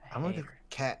 I'm like a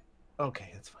cat. Okay,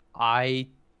 that's fine. I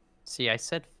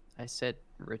said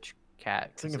rich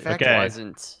cat. 'cause Sing a it fat cat.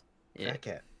 wasn't Fat it.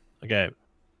 cat. Okay.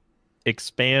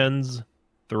 Expands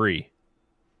 3.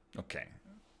 Okay.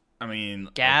 I mean,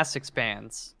 Gas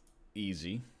expands.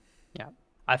 easy. Yeah.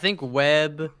 I think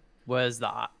web was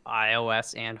the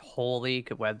iOS and holy,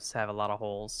 'cause webs have a lot of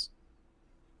holes.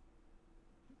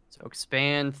 So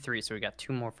expand 3. So we got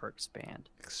 2 more for expand.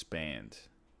 Expand.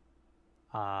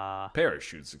 Uh,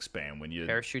 Parachutes expand when you.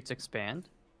 Parachutes expand.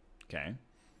 Okay.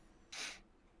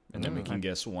 And then we can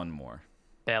guess one more.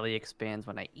 Belly expands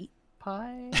when I eat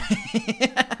pie.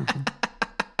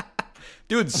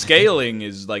 Dude, scaling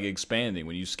is like expanding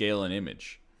when you scale an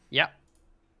image. Yep.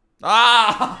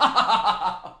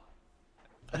 Ah!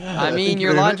 I mean,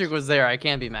 your logic was there. I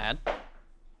can't be mad.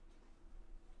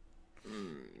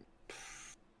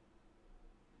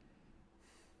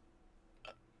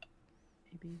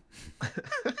 Maybe.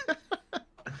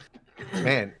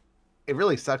 Man, it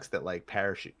really sucks that like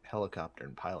parachute, helicopter,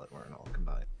 and pilot weren't all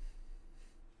combined.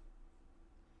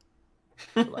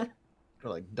 Or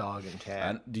like dog and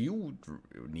cat. Do you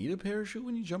need a parachute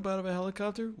when you jump out of a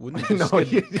helicopter? Wouldn't you just No,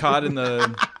 get caught in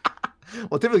the...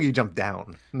 Well, typically you jump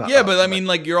down. Not Yeah, up, but I mean,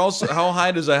 like, you're also... How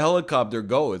high does a helicopter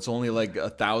go? It's only like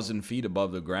 1,000 feet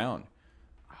above the ground.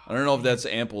 I don't know if that's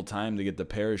ample time to get the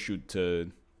parachute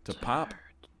to pop.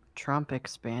 Trump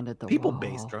expanded the people wall.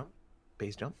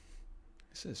 base jump.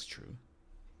 This is true.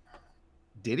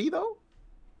 Did he though?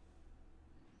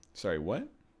 Sorry, what?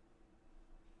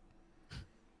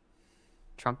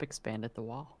 Trump expanded the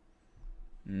wall.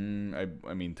 I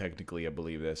mean, technically, I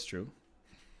believe that's true.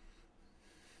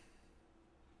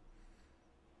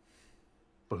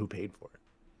 But who paid for it?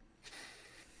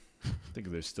 I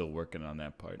think they're still working on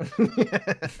that part.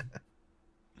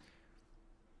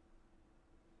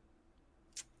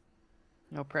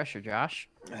 No pressure, Josh.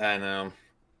 I know.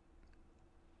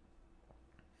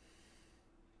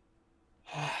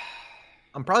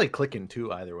 I'm probably clicking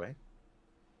 2 either way.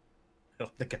 I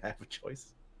don't think I have a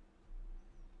choice.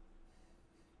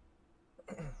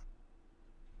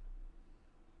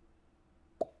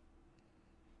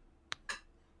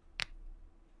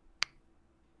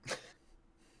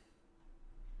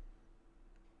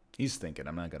 He's thinking.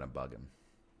 I'm not going to bug him.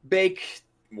 Bake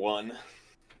 1.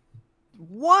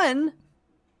 1?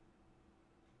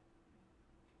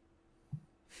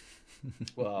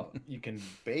 Well, you can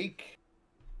bake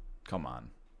Come on.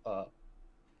 a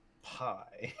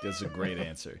pie. That's a great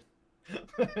answer.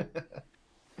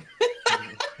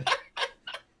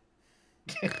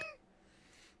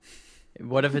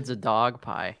 What if it's a dog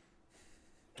pie?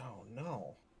 Oh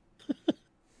no.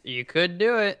 You could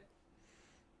do it.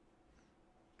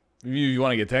 If you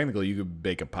want to get technical, you could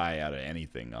bake a pie out of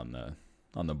anything on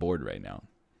the board right now.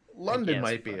 London guess,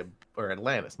 might be or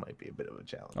Atlantis might be a bit of a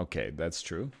challenge. Okay, that's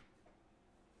true.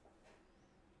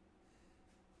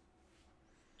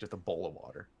 Just a bowl of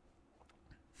water.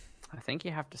 I think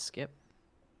you have to skip.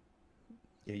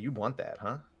 Yeah, you want that,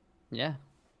 huh? Yeah.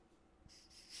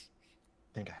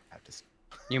 I think I have to.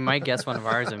 You might guess one of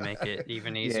ours and make it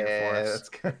even easier for us. That's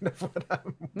kind of what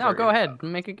I'm. No, go worried ahead. about.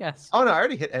 Make a guess. Oh no, I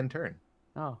already hit end turn.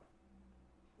 Oh.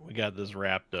 We got this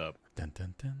wrapped up. Dun,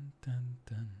 dun, dun, dun,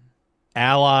 dun.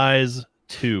 Allies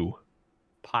 2.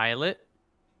 Pilot.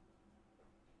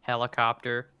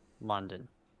 Helicopter. London.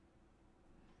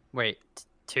 Wait.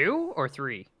 2 or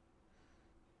 3?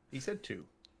 He said 2.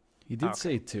 He did Okay.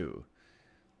 say 2.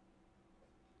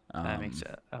 That makes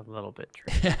it a little bit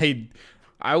tricky.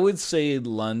 I would say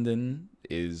London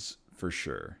is for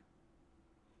sure.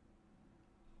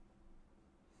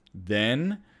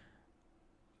 Then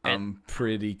I'm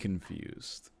pretty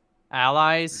confused.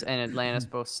 Allies and Atlantis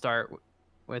both start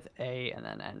with A and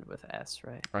then end with S,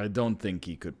 right? I don't think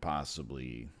he could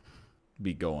possibly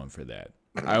be going for that.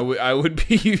 I would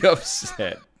be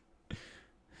upset.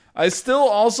 I still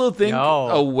also think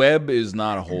a web is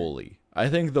not holy. I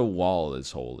think the wall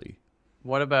is holy.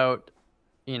 What about,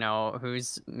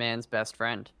 who's man's best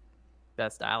friend?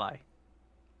 Best ally?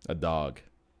 A dog.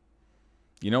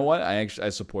 You know what? I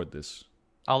support this.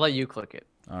 I'll let you click it.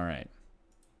 All right.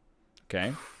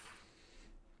 Okay.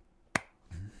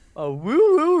 Oh, woo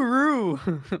woo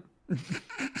woo.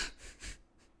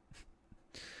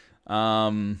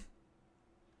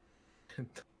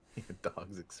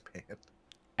 Dogs expand.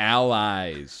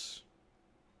 Allies.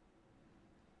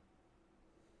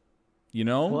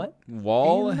 What?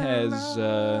 Wall has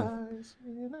Oh,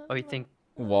 you think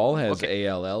Wall has Okay.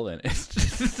 ALL in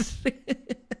it.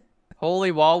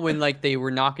 Holy Wall, when they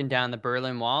were knocking down the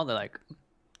Berlin Wall, they're like,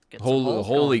 get some holes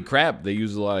Holy going. crap! They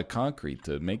use a lot of concrete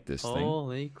to make this thing.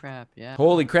 Holy crap! Yeah.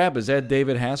 Holy crap! Is that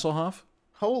David Hasselhoff?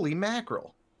 Holy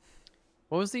mackerel.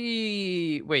 What was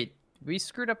the? Wait, we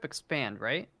screwed up expand,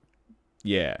 right?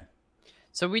 Yeah.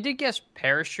 So we did guess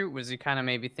parachute. Was he kind of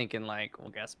maybe thinking we'll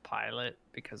guess pilot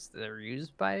because they're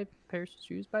used by parachutes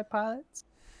used by pilots?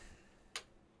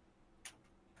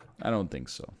 I don't think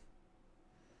so.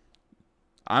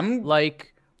 I'm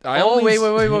Like, I oh only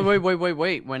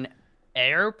wait. When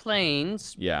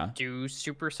airplanes Yeah. do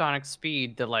supersonic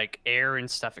speed. The like air and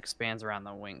stuff expands around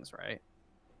the wings, right?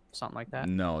 Something like that.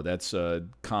 No, that's a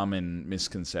common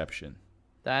misconception.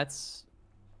 That's.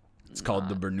 It's called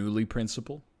the Bernoulli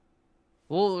principle.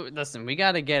 Well, listen, we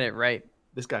got to get it right.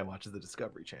 This guy watches the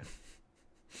Discovery Channel.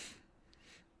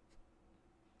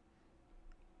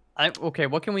 Okay,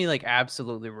 what can we like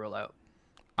absolutely rule out?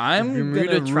 I'm Bermuda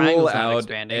gonna rule Triangle's not out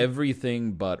expanding.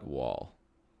 everything but wall.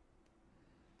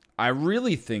 I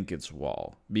really think it's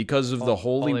wall because of the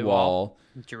holy wall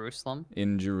Jerusalem.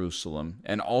 in Jerusalem,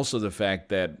 and also the fact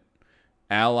that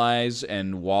allies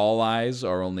and walleyes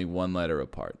are only one letter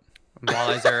apart.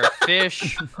 Walleyes are a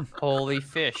fish. Holy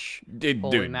fish. Holy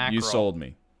Dude, mackerel. you sold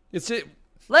me. It's it.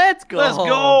 Let's go. Let's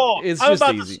go. It's I'm just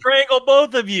about easy. to strangle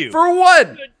both of you. For what?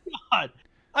 Good God.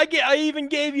 I even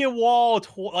gave you wall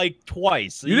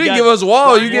twice. You didn't give us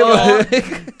wall. You gave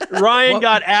us. Ryan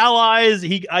got allies.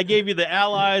 I gave you the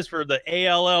allies for the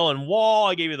ALL and wall.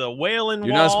 I gave you the whale and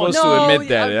You're wall. not supposed to No, admit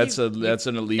that. you- That's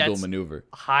an illegal that's- maneuver.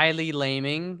 Highly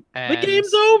laming. The And...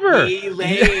 game's over. Be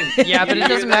lame. Yeah, but it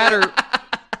doesn't matter.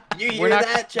 You hear We're not-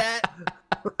 that, chat?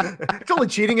 It's only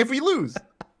cheating if we lose.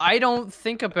 I don't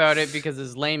think about it because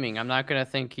it's laming. I'm not gonna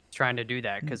think he's trying to do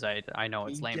that because I know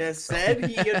it's He laming. just said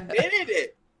he admitted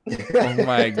it. Oh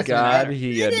my God, matter.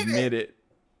 he admitted.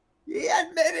 He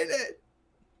admitted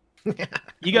it.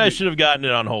 You guys should have gotten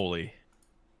it on holy.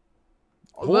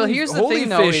 Well, here's the holy thing,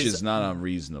 though, fish is is not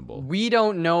unreasonable. We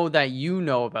don't know that you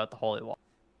know about the holy wall.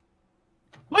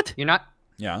 What? You're not.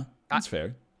 Yeah, that's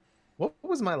fair. What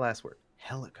was my last word?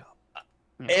 Helicopter.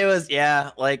 It was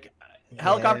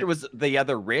helicopter was the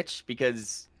other rich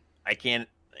because I can't.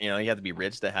 You have to be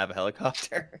rich to have a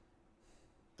helicopter.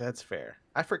 That's fair.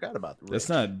 I forgot about the That's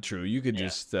rich. not true. You could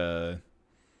just, grow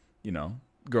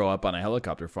up on a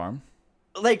helicopter farm.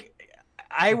 Like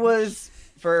I was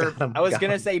I was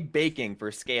gonna God. say baking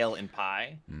for scale and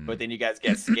pie, but then you guys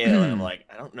get scale, and I'm like,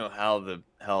 I don't know how the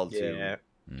hell to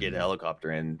get a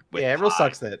helicopter in. With Yeah, it real pie.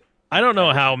 sucks that. I don't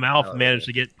know how Malf Oh, managed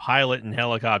to get pilot and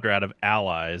helicopter out of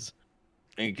allies.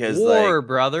 Because War, like,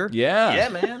 brother. Yeah. yeah,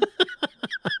 man.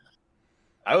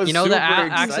 I was You know the super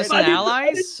Axis excited. and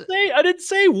Allies? I didn't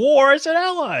say war. I said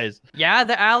allies. Yeah,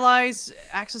 the Allies,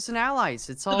 Axis and Allies.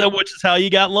 It's all. Which is how you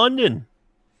got London.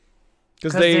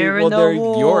 Because 'Cause they're in the they're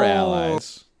your war.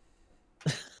 allies.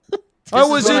 I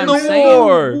was what in I'm the saying.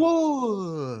 war.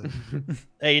 Whoa.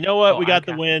 Hey, you know what? Oh, We got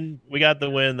the okay. win. We got the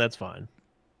win. That's fine.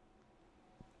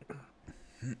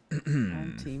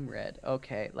 I'm Team Red.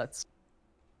 Okay, let's.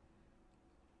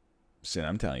 Sin,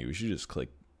 I'm telling you, we should just click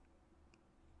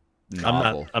I'm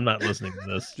novel. not listening to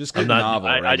this. Just I'm click not. novel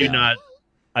I right do now. not.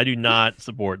 I do not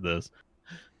support this.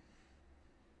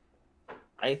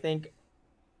 I think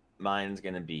mine's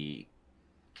gonna be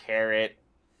carrot,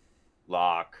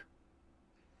 lock,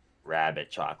 rabbit,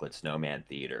 chocolate, snowman,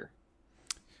 theater,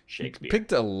 Shakespeare.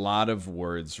 Picked a lot of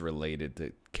words related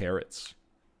to carrots.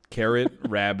 Carrot,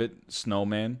 rabbit,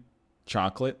 snowman,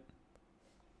 chocolate,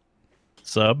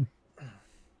 Sub.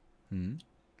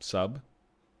 sub.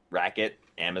 Racket,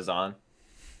 Amazon.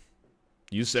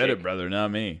 You said it, Chick. brother,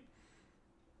 not me.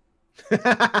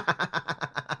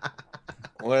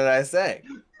 What did I say?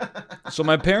 So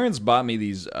my parents bought me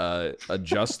these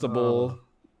adjustable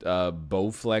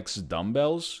Bowflex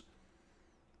dumbbells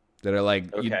that are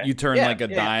like Okay. you turn Yeah, like a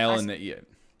yeah, dial I and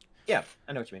Yeah,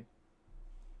 I know what you mean.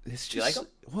 it's Do you like just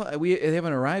 'em? well they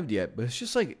haven't arrived yet, but it's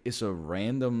just like it's a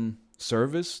random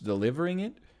service delivering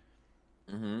it.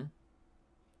 Mm-hmm.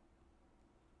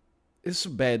 It's a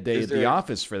bad day Is at the there-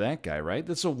 office for that guy, right?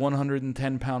 That's a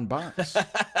 110-pound box.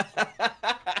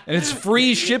 And it's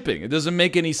free shipping. It doesn't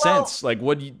make any Well- sense. Like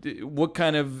what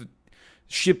kind of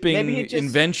shipping Maybe it just-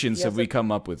 inventions he have has we a-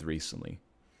 come up with recently?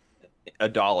 A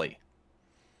dolly.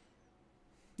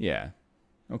 Yeah.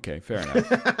 Okay, fair enough.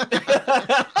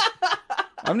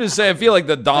 I'm just saying I feel like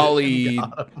the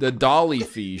dolly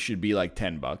fee should be like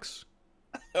 $10.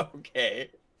 Okay.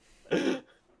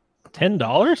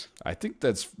 $10? I think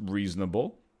that's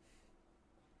reasonable.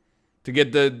 To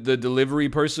get the delivery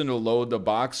person to load the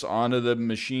box onto the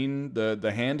machine,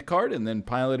 the hand cart, and then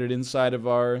pilot it inside of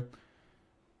our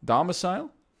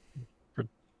domicile.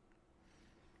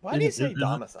 Why do you say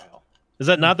domicile? Is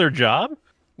that not their job?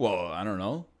 Well, I don't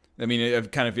know. I mean, I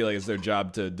kind of feel like it's their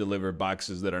job to deliver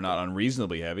boxes that are not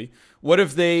unreasonably heavy. What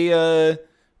if I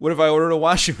ordered a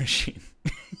washing machine?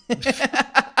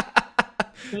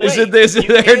 Is it you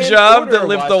their can job order to a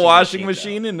lift the washing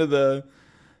machine, machine into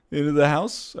the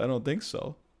house? I don't think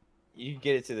so. You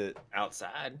get it to the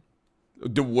outside.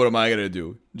 What am I gonna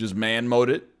do? Just man mode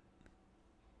it?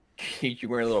 You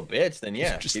were a little bitch, then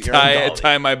yeah. Just get your own dolly.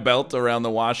 tie my belt around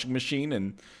the washing machine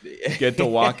and get to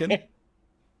walking?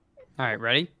 All right,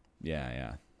 ready?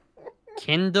 Yeah.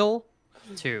 Kindle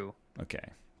 2.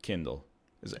 Okay. Kindle.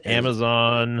 Is it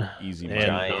Amazon easy and money?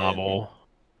 Giant. novel.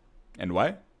 And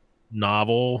what?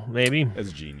 Novel, maybe.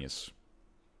 That's genius.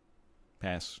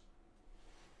 Pass.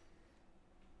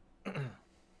 You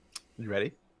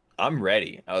ready? I'm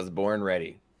ready. I was born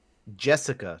ready.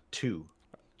 Jessica 2.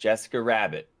 Jessica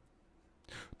Rabbit.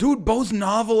 Dude, both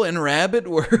novel and rabbit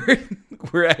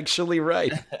were actually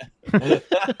right.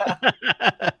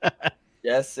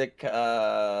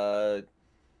 Jessica.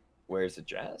 Where's the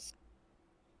dress?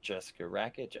 Jessica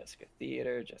Racket, Jessica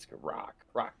Theater, Jessica Rock,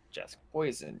 Jessica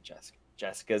Poison,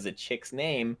 Jessica's a chick's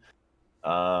name.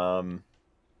 Rude.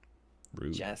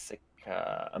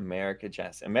 Jessica, America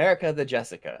the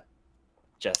Jessica.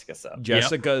 Jessica sub.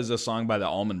 Jessica is a song by the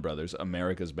Allman Brothers,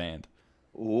 America's band.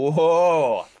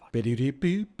 Whoa. Is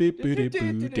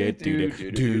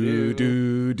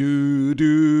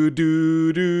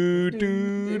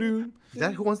Is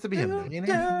that Who Wants to Be a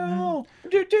Millionaire?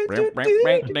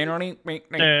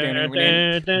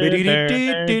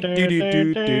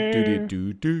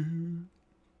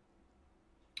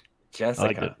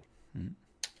 Jessica.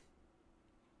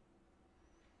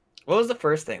 What was the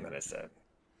first thing that I said?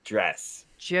 Dress.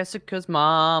 Jessica's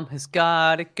mom has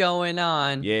got it going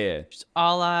on. Yeah. She's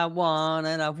all I want,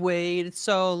 and I've waited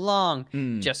so long.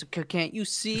 Jessica, can't you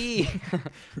see?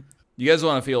 You guys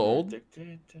want to feel old?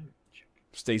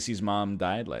 Stacy's mom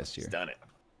died last year. She's done it.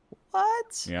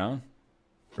 What? Yeah?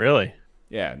 Really?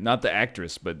 Yeah, not the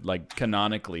actress, but like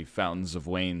canonically, Fountains of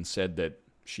Wayne said that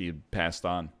she had passed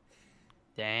on.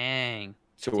 Dang.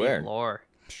 To Deep where? lore.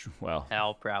 Well,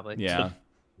 Hell, probably. yeah.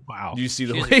 Wow. Do you see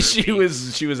the She's a way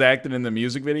groupie. she was acting in the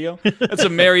music video? That's a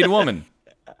married woman.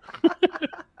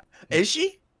 Is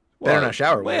she? Better not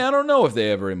shower with. Well, I don't know if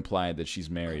they ever implied that she's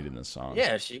married in the song. Yeah,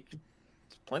 there's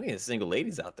plenty of single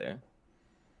ladies out there.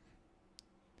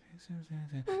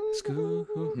 School,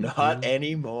 Not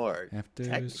anymore. after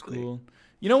technically. school.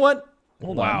 You know what?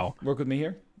 Hold Wow. on. Work with me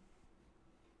here.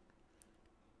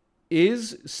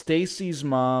 Is Stacy's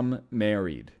mom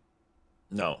married?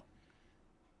 No.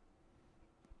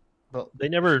 Well, They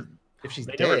never. if she's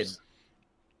They dead, never-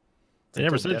 They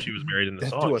never until said death- she was married in the death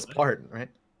song. do us did they? part, right?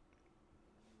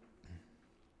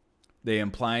 They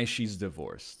imply she's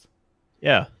divorced.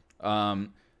 Yeah.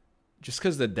 Just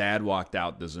because the dad walked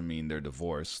out doesn't mean they're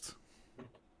divorced.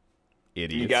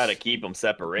 Idiots. You gotta keep them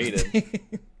separated.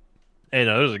 Hey,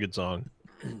 no, that was a good song.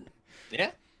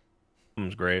 Yeah. It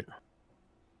was great.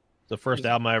 It's the first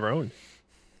album I ever owned.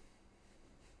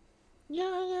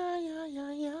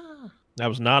 Yeah. That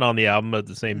was not on the album, but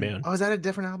the same band. Oh, is that a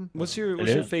different album? What's your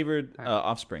is. favorite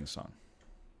Offspring song?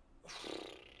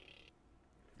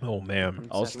 Oh man,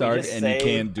 I'll Separated. start, just and you say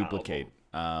can't duplicate.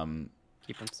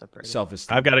 Keep them separated.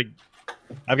 Self-esteem.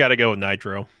 I've got to go with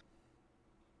Nitro.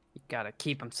 You gotta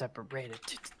keep them separated.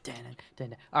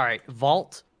 All right,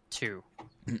 Vault 2.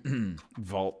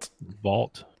 Vault.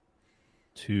 Vault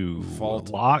to Vault.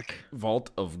 lock.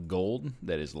 Vault of gold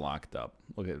that is locked up.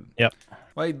 Look at Yep.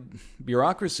 Like,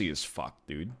 bureaucracy is fucked,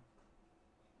 dude.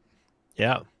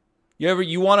 Yeah.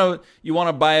 You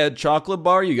wanna buy a chocolate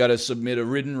bar, you gotta submit a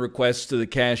written request to the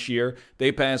cashier.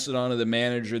 They pass it on to the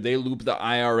manager. They loop the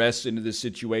IRS into the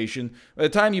situation. By the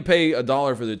time you pay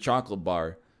 $1 for the chocolate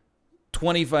bar,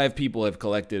 25 people have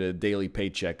collected a daily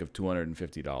paycheck of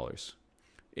 $250.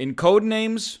 In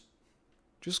Codenames,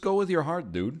 just go with your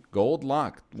heart, dude. Gold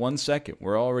locked. 1 second.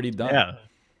 We're already done. Yeah.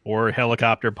 Or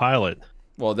helicopter pilot.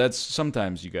 Well, that's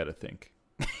sometimes you gotta think.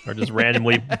 Or just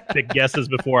randomly pick guesses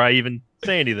before I even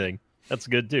say anything. That's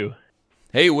good too.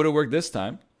 Hey, it would have worked this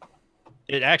time.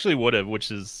 It actually would have,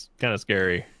 which is kind of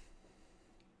scary.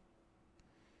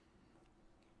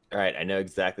 All right, I know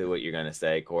exactly what you're gonna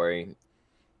say, Corey.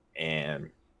 And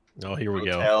Oh, here we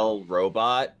go. Hotel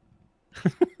Robot.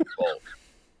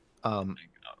 Um,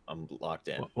 I'm locked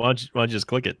in. Why don't you just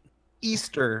click it?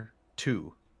 Easter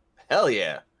 2. Hell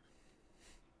yeah.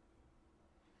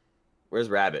 Where's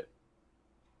Rabbit?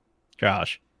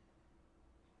 Josh.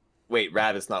 Wait,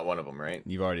 Rabbit's not one of them, right?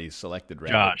 You've already selected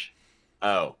Rabbit. Josh.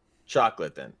 Oh,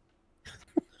 chocolate then.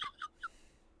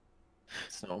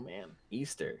 Snowman.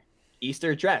 Easter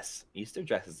dress. Easter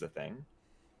dress is the thing.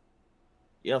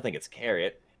 You don't think it's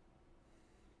carrot,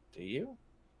 do you?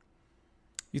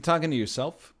 You talking to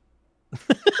yourself?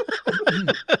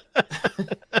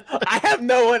 I have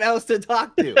no one else to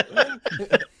talk to.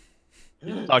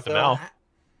 Talk to Mal.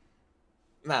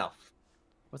 Mal,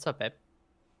 What's up, babe?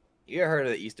 you ever heard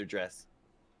of the Easter dress?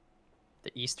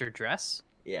 The Easter dress?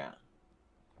 Yeah.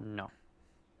 No.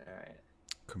 All right.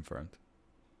 Confirmed.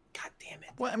 God damn it.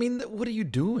 What? I mean, what are you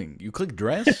doing? You click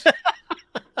dress?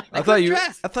 I thought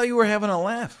you were having a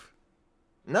laugh.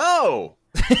 No.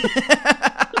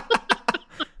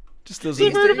 Just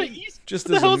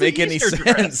doesn't make any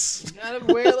sense. You gotta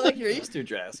wear like your Easter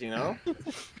dress, you know? All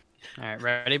right,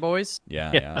 ready, boys?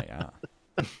 Yeah.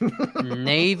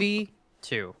 Navy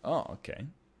 2. Oh, okay.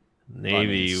 Navy,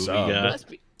 we sub. got Must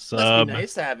be sub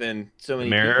nice having so many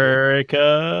people.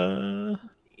 America,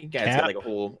 You guys Cap. got like a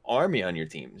whole army on your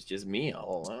team. It's just me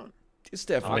all alone. It's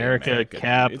definitely America, dude.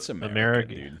 Cap, It's America,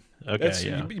 America. dude. Okay,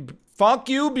 yeah. Fuck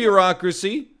you,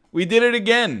 bureaucracy. We did it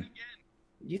again.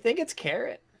 You think it's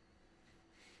carrot?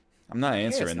 I'm not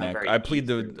answering not that. very I plead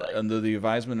Easter-like. under the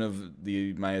advisement of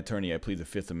my attorney. I plead the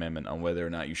Fifth Amendment on whether or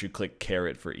not you should click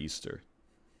carrot for Easter.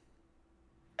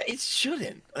 It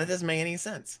shouldn't. That doesn't make any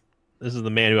sense. This is the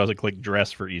man who also clicked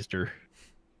dress for Easter.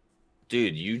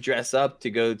 Dude, you dress up to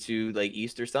go to like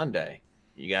Easter Sunday.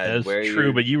 You gotta That's wear true,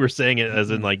 your... but you were saying it as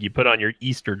in like you put on your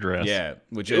Easter dress. Yeah,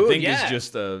 which Ooh, I think yeah. is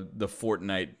just the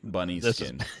Fortnite bunny This is-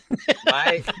 skin.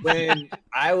 When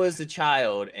I was a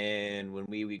child and when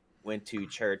we went to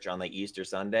church on like Easter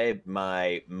Sunday,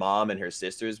 my mom and her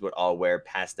sisters would all wear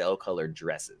pastel colored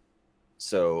dresses.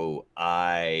 So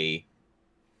I,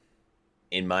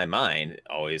 in my mind,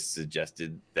 always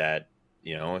suggested that,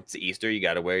 you know, it's Easter, you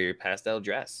got to wear your pastel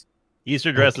dress.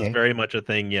 Easter dress Okay. is very much a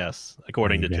thing, yes,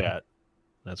 according to There you go. chat.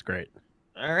 That's great.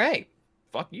 All right.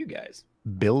 Fuck you guys.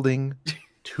 Building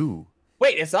 2.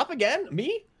 Wait, it's up again?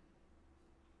 Me?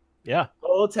 Yeah.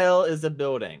 Hotel is a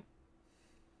building.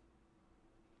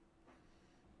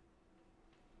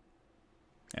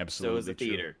 Absolutely So is a true.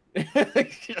 theater.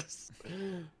 Yes.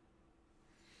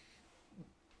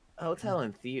 Hotel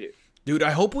and theater. Dude,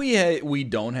 I hope we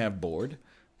don't have board,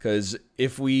 because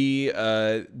if we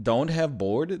don't have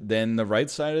board, then the right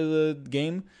side of the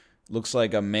game looks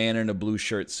like a man in a blue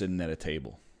shirt sitting at a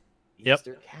table. Yep.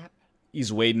 Easter cap.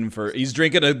 He's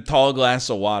drinking a tall glass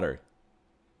of water.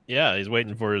 Yeah, he's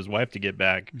waiting for his wife to get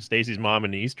back. Stacy's mom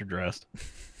in the Easter dress.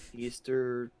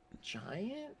 Easter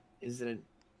giant? Is it an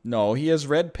No, he has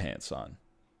red pants on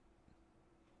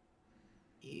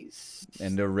Easter?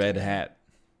 and a red hat.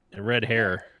 And red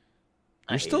hair.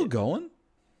 I You're hate still it. going?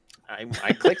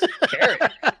 I clicked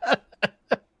carrot.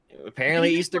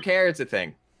 Apparently Easter carrot's a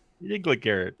thing. You did click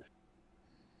carrot.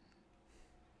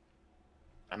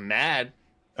 I'm mad.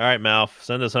 All right, Malf,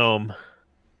 send us home.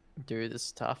 Dude, this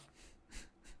is tough.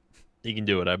 You can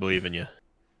do it. I believe in you.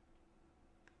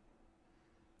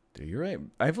 Dude, you're right.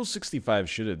 Eiffel 65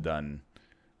 should have done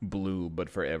blue, but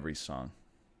for every song.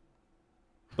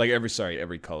 Like every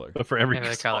color. But for every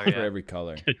Every song. color, For yeah. every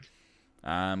color.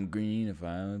 I'm green if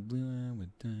I was blue, I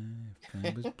would die. If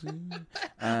I was blue,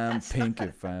 I'm pink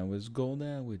if I was gold,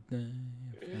 I would die.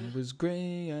 If I was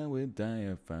gray, I would die.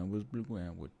 If I was blue, I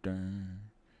would die.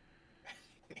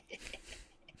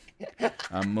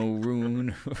 I'm maroon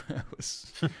if I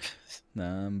was.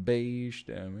 I'm beige.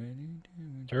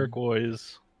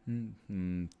 Turquoise.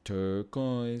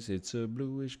 Turquoise, it's a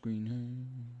bluish green hair.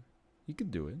 You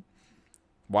could do it.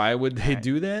 Why would they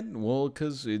do that? Well,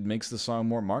 because it makes the song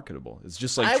more marketable. It's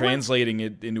just like I would- translating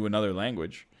it into another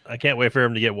language. I can't wait for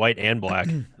him to get white and black.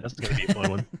 That's going to be a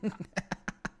fun one.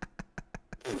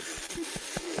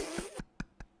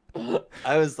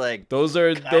 I was like, Those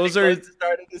are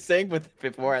started to sing with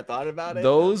before I thought about it.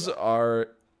 those are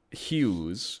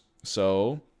hues,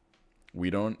 so we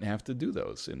don't have to do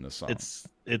those in the song.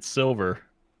 It's silver.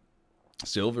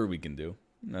 Silver we can do.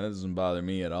 That doesn't bother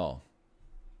me at all.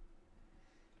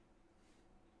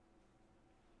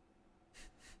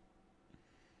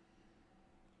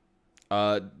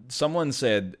 Someone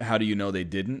said, "How do you know they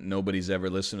didn't? Nobody's ever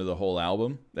listened to the whole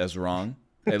album." That's wrong.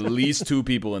 At least 2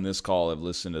 people in this call have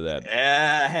listened to that.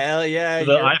 Yeah, hell yeah.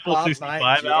 The Europop, Eiffel my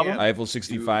 65 jam. album? Eiffel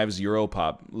 65's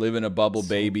Europop. Live in a Bubble So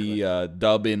Baby,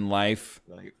 Dub in Life,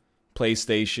 Like,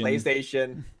 PlayStation.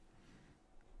 PlayStation.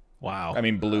 Wow. I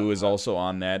mean, Blue is also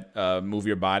on that. Move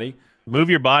Your Body. Move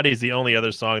Your Body is the only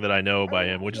other song that I know by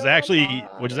him, which is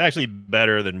actually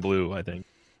better than Blue, I think.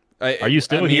 Are you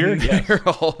still here? Yes. They're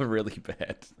all really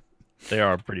bad. They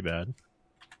are pretty bad.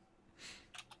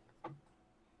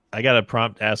 I got a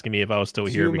prompt asking me if I was still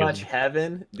here Too because much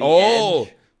heaven. The Oh,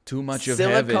 Edge, Too Much of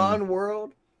Silicon Heaven.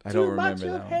 World. I don't Too remember much that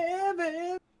of one.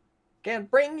 heaven can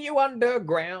bring you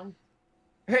underground.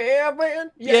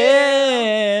 Heaven,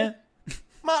 Yeah.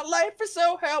 My life is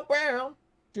so hellbound.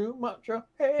 Too much of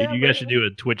heaven. Dude, you guys should do a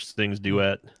Twitch Things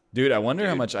duet. Dude, I wonder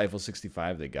how Dude. much Eiffel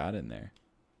 65 they got in there.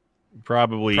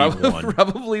 Probably one.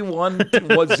 Probably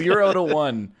 0 to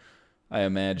 1, I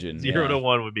imagine. 0 yeah. to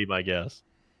 1 would be my guess.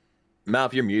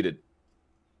 Mouth, you're muted.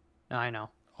 I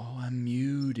know. Oh, I'm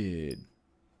muted.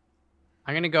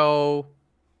 I'm gonna go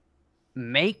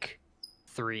make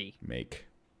 3. Make.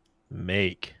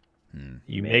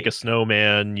 You make a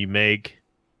snowman. You make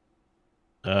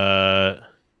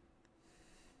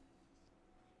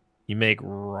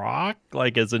rock,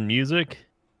 like as in music.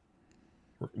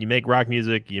 You make rock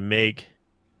music. You make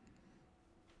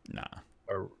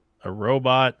a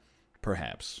robot.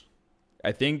 Perhaps.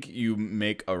 I think you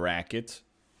make a racket.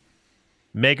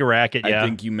 Make a racket. Yeah. I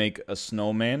think you make a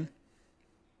snowman.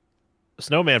 A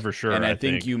snowman for sure. And I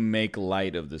think you make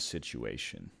light of the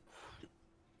situation.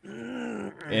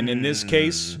 And in this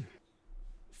case,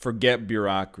 forget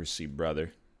bureaucracy,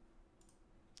 brother.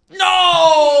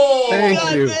 No!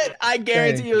 Thank you. I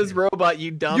guarantee you, this robot,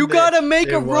 you dumb. You gotta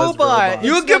make a robot.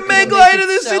 You It's can not make gonna light make of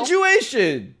the itself.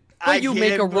 situation. But you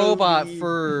make a robot believe-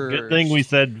 first. Good thing we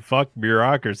said fuck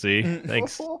bureaucracy.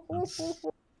 Thanks.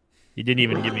 You didn't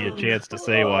even give me a chance to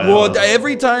say why. Well,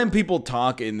 every time people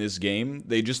talk in this game,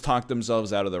 they just talk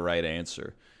themselves out of the right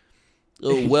answer.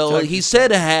 Oh, well, he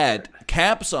said hat,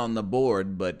 caps on the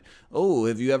board, but oh,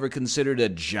 have you ever considered a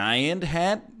giant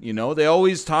hat? You know, they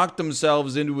always talk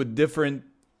themselves into a different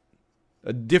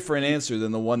answer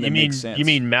than the one that makes sense. You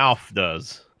mean mouth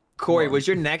does? Corey, was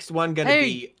your next one gonna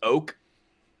be oak?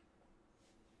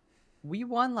 We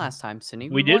won last time, Cindy.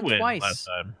 We did won win twice. last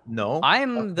time. No,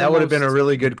 I'm that would have been a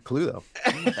really good clue, though.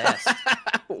 best.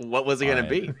 What was it gonna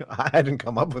be? I hadn't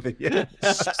come up with it yet.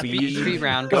 Speed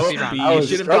round. Go speed round. I You was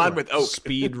should have struggling. gone with oak.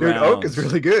 Speed Dude, rounds. oak is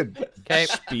really good. Okay.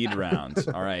 Speed rounds.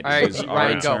 All right. All right, It is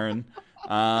Ryan, our go.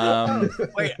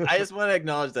 turn. Wait, I just want to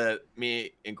acknowledge that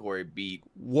me and Corey beat.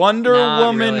 Wonder Not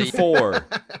Woman really. 4.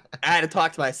 I had to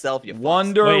talk to myself. You fucks.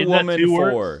 Wonder Wait, isn't that Woman 2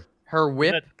 words? 4. Her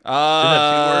whip.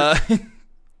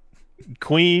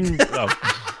 Queen. Oh.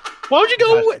 Why would you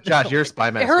go with? Josh, you're a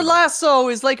spy master. Her lasso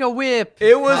is like a whip.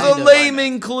 It was Kind a of,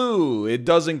 laming clue. It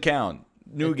doesn't count.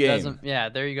 New It game. doesn't- Yeah,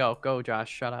 there you go. Go, Josh.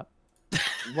 Shut up.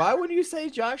 Why would you say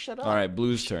Josh? Shut up. All right,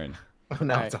 Blue's turn. Oh,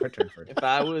 now it's our turn first. If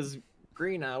I was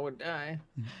green, I would die.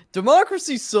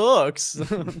 Democracy sucks.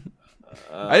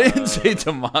 I didn't say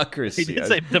democracy. He did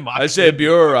say I democracy. said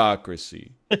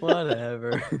bureaucracy.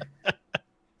 Whatever.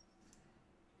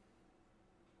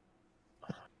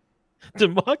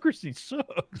 Democracy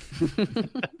sucks.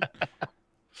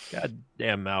 God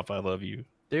damn mouth, I love you.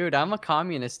 Dude, I'm a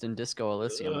communist in Disco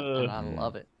Elysium, and I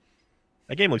love it.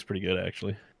 That game looks pretty good,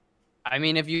 actually. I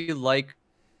mean, if you like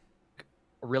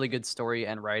a really good story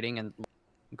and writing, and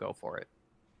go for it.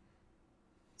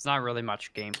 It's not really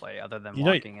much gameplay other than You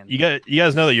know, walking and you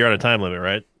guys know that you're on a time limit,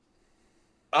 right?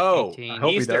 Oh, 18, I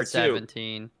hope he Easter does. too.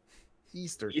 17.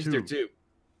 Easter, Easter too.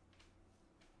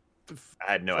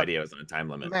 I had no idea it was on a time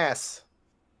limit. Mass.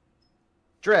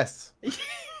 Dress.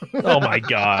 Oh my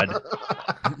god.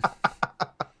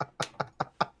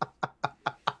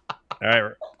 All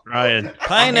right, Ryan.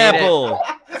 Pineapple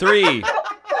 3.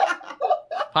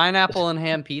 Pineapple and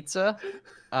ham pizza.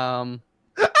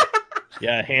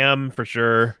 Yeah, ham for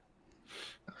sure.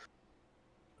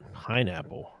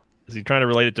 Pineapple. Is he trying to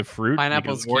relate it to fruit?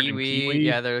 Pineapple's Because we're in kiwi.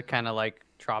 Yeah, they're kind of like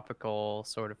tropical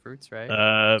sort of fruits, right?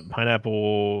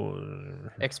 Pineapple.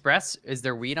 Express. Is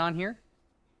there wheat on here?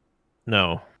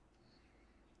 No.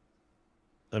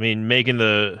 I mean, making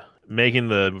the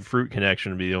fruit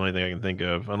connection would be the only thing I can think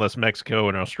of, unless Mexico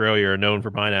and Australia are known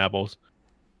for pineapples.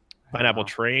 Pineapple know.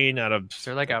 Train out of Is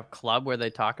there like a club where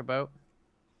they talk about?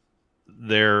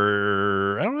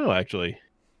 their. I don't know actually.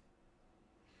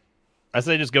 I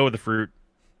say just go with the fruit.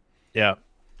 Yeah.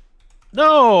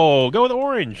 No, go with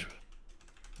orange.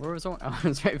 Where was it? Oh, it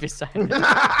was right beside me.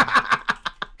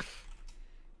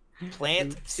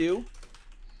 Plant 2.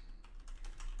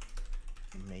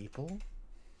 Maple.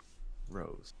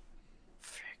 Rose.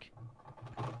 Frick.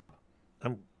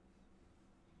 I'm.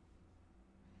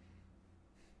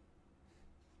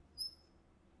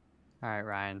 All right,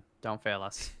 Ryan, don't fail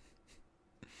us.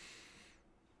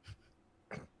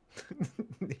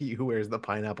 He who wears the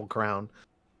pineapple crown.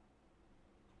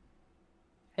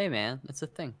 Hey, man, it's a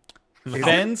thing.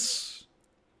 Fence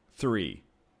 3.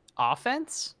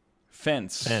 Offense?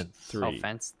 Fence Fence. 3. Oh,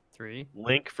 fence 3.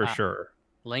 Link for sure.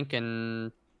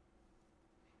 Lincoln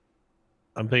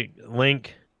I'm big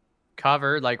Link.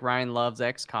 cover, like Ryan loves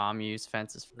XCOM, use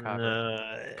fences for cover.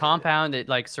 Compound, it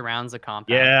like surrounds the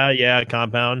compound. Yeah,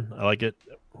 compound. I like it.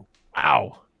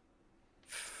 Wow.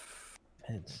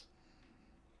 Fence.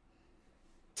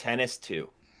 Tennis 2.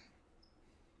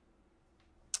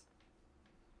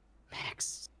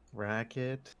 Max.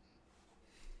 Racket.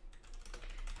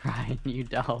 Ryan, you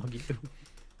dog, you.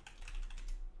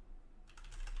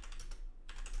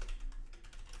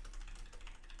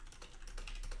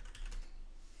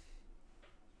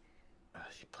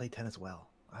 She played tennis well.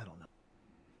 I don't know.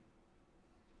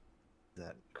 Is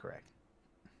that correct?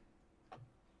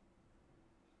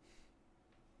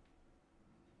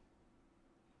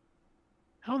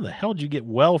 How in the hell did you get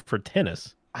well for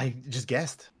tennis? I just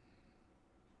guessed.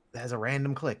 That is a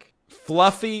random click.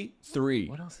 Fluffy 3.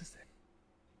 What else is there?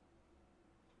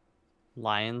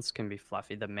 Lions can be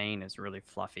fluffy. The mane is really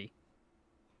fluffy.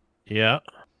 Yeah.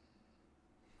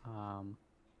 Um,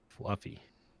 Fluffy.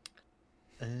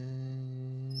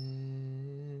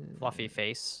 fluffy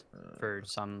face for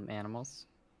some animals.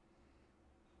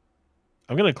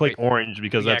 I'm gonna click Wait. orange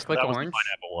because Yeah, that click was orange. the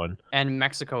pineapple one. And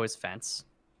Mexico is fence.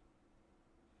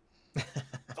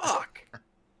 Fuck.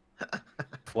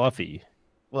 Fluffy.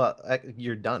 Well,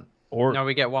 you're done. Or No,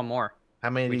 we get one more. How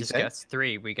many We did you just say? guess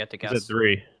 3. We get to is guess. it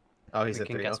 3? Oh, he We said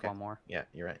can 3. guess Okay. one more. Yeah,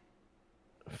 you're right.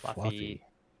 Fluffy.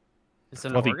 Is it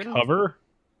an Fluffy organ? cover.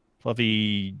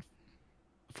 Fluffy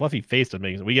face.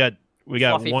 Amazing. We got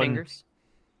Fluffy one. fingers.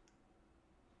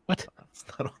 What? It's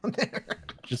not on there.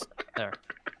 Just There.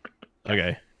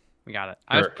 okay. We got it.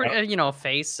 I was Sure. pretty,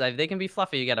 face. They can be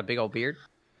fluffy. You got a big old beard.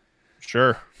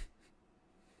 Sure.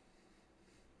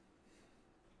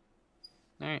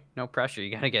 All right, no pressure.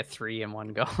 You got to get 3 in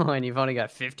one go, and you've only got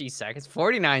 50 seconds,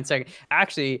 49 seconds.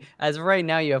 Actually, as of right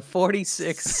now, you have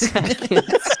 46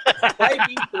 seconds.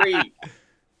 Spiky 3.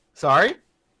 Sorry?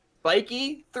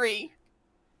 Spiky 3.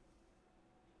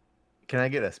 Can I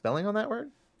get a spelling on that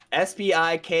word?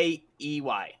 Spikey.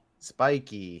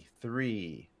 Spiky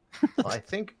 3. Well, I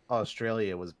think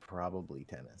Australia was probably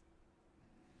tennis.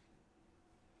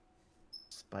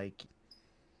 Spiky.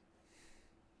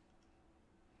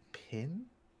 Pin?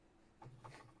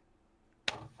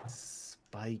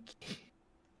 Spiky.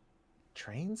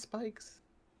 Train spikes?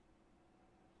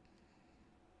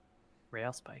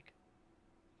 Rail spike.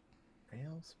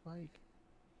 Rail spike?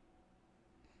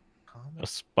 A Comic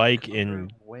spike in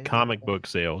whale comic book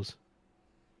sales.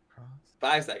 cross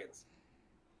 5 seconds.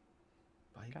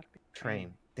 spike Gotta be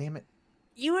train. Damn it.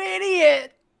 You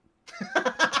idiot!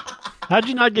 How'd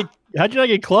you not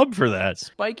get clubbed for that?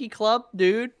 Spiky club,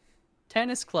 dude.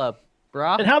 Tennis club,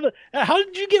 brah. And how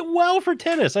did you get well for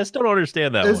tennis? I still don't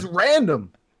understand that It was one.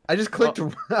 random. I just clicked.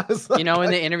 I was like, In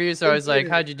the interviews, I was like,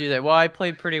 "How'd you do that?" Well, I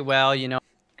played pretty well. I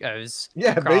was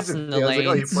yeah, crossing basically. the I was like, oh, you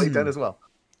lanes. played tennis well.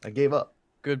 I gave up.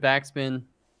 Good backspin.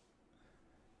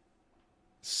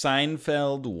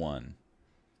 Seinfeld 1.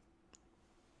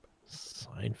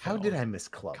 Seinfeld. How did I miss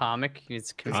club? Comic.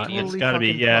 It's It's comedian. It's totally gotta be.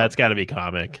 fucking Yeah, club. it's gotta be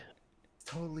comic.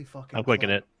 Totally fucking. I'm clicking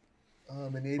club. it.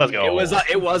 I'm an idiot. Let's go.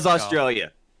 It was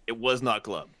Australia. It was not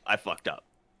club. I fucked up.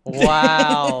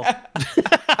 Wow.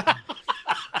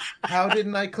 How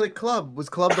didn't I click club? Was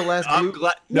club the last I'm blue?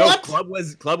 glad. No, What?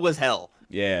 club was hell.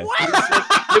 Yeah.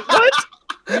 What?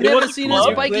 You never wasn't seen a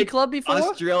club. spiky Like, club before?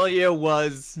 Australia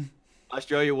was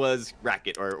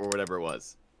racket or whatever it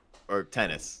was, or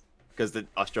tennis, because the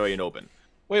Australian Open.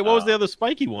 Wait, what was the other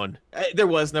spiky one? There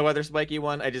was no other spiky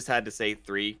one. I just had to say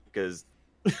 3 because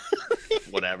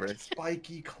whatever.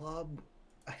 Spiky club.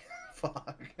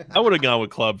 Fuck. I would have gone with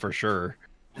club for sure.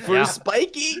 For Yeah.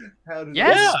 spiky, How did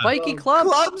Yes, Yeah. spiky club.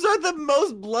 clubs are the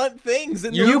most blunt things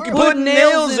in the You world. can put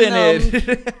nails in them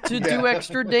it. to Yeah. do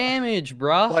extra damage,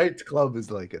 bruh. Fight club is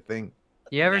like a thing.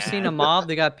 You ever Nah. seen a mob?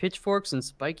 They got pitchforks and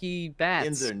spiky bats.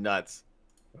 Pins are nuts.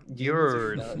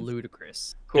 You're nuts.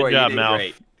 ludicrous. Corey, job, you did Mal.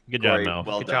 great. Good job, Corey, Mel.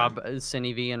 Well Good done. job,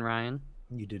 Cindy V and Ryan.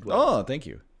 You did well. Oh, thank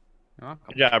you. You're welcome.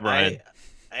 Good job, Brian.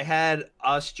 I had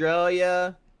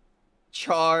Australia,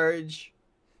 Charge,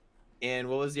 and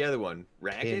what was the other one?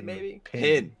 Racket, Pin. maybe?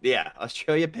 Pin. Yeah,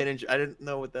 Australia, Pin, and I didn't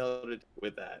know what the hell to do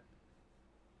with that.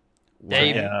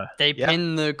 They Yeah. they Yeah.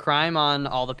 pinned the crime on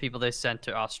all the people they sent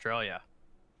to Australia.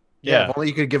 Yeah, Yeah. if only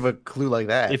you could give a clue like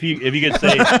that. If you could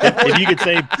say if you could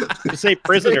say just say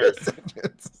prisoners.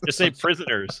 Just say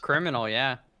prisoners. Criminal,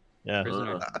 yeah. Yeah.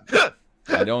 Prisoner.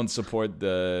 I don't support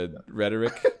the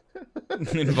rhetoric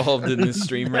involved in this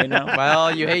stream right now.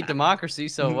 Well, you hate democracy,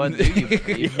 so what do you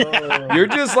believe? You're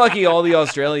just lucky all the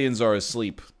Australians are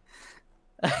asleep.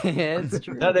 It's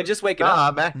true. No, they're just waking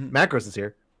up. Macros is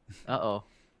here. Uh-oh.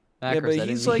 Yeah, but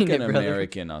he's like an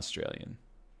American Australian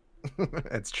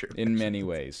That's true. in many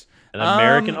ways. An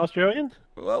American Australian?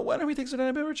 Well, why don't we take some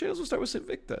time about channels? We'll start with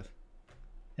Invicta.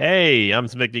 Hey, I'm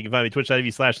Invicta. You can find me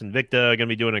twitch.tv/Invicta. Gonna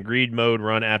be doing a greed mode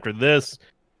run after this.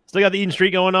 Still got the Eden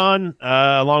Streak going on,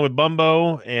 along with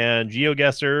Bumbo and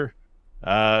GeoGuessr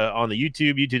on the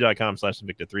YouTube,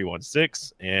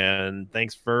 youtube.com/Invicta316. And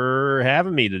thanks for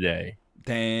having me today.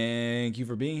 Thank you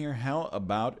for being here. How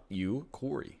about you,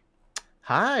 Corey?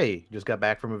 Hi. Just got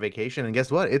back from a vacation, and guess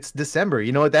what? It's December.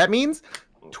 You know what that means?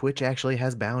 Twitch actually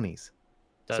has bounties.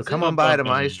 So Does come it? on by to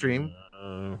my stream.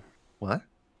 What?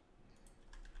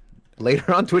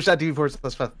 Later on,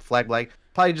 twitch.tv/flagblack.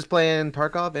 Probably just playing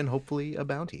Tarkov and hopefully a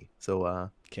bounty. So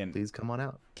Can't please come on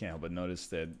out. help but notice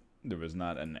that There was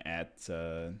not an at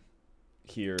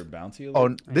here bounty Oh,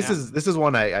 alert this is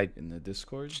one I in the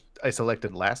Discord.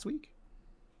 selected last week.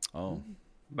 Oh.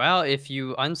 Well, if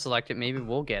you unselect it, maybe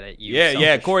we'll get it. You Yeah,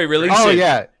 selfish Corey, release Oh it.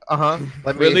 yeah, Let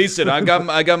me Release it. I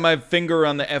got my finger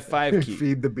on the F5 key.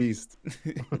 feed the beast.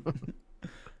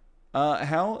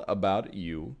 How about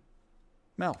you,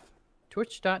 Mouth?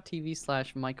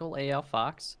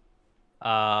 Twitch.tv/MichaelALFox.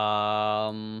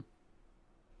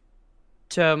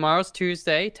 Tomorrow's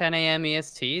Tuesday, 10 a.m.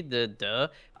 EST.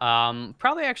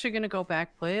 Probably actually gonna go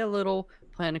back, play a little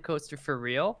Planet Coaster for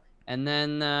real, and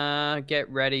then get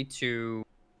ready to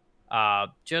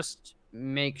just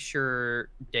make sure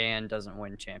Dan doesn't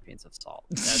win Champions of Salt.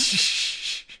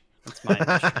 That's my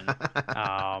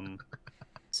mission.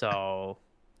 So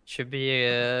should be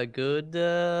a good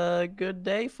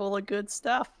day full of good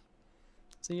stuff.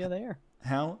 See you there.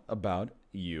 How about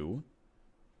you,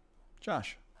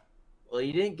 Josh? Well,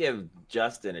 you didn't give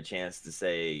Justin a chance to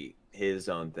say his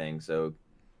own thing, so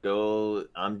go.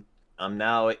 I'm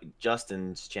now at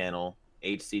Justin's channel,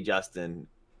 HC Justin.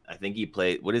 I think he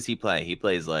played. What does he play? He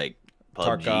plays like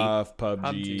PUBG. Tarkov,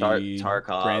 PUBG,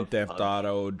 Tarkov, Grand Theft PUBG,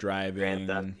 Auto,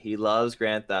 driving. He loves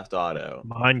Grand Theft Auto.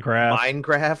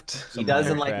 Minecraft. He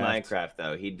doesn't like Minecraft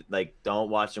though. Don't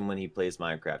watch him when he plays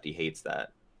Minecraft. He hates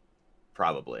that.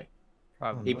 Probably.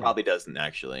 He probably doesn't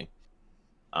actually.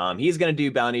 He's gonna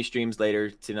do bounty streams later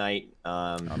tonight.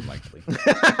 Unlikely.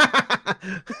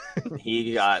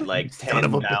 He got like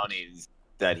 10 bounties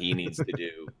that he needs to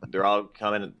do. They're all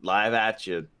coming live at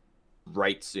you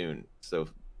right soon. So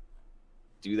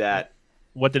do that.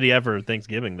 What did he have for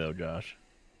Thanksgiving though, Josh?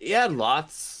 He had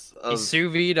lots He of.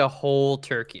 sous vide a whole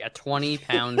turkey, a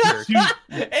 20-pound turkey.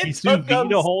 He sous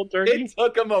vide a whole turkey? It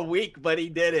took him a week, but he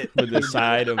did it. With the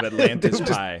side of Atlantis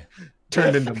pie.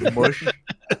 Turned into mush.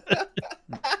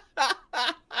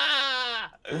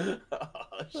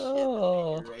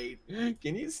 Oh, shit, great.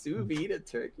 Can you sous vide a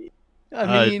turkey?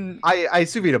 I mean, I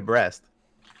sous vide a breast.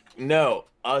 No,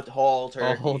 a whole turkey.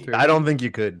 a whole turkey. I don't think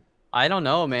you could. I don't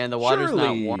know, man. The water's not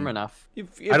Surely- warm enough.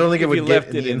 I don't think it would you get left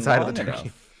in it the inside of long the turkey.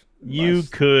 enough. You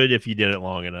Must. could if you did it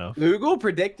long enough. Google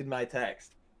predicted my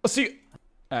text. Well, see,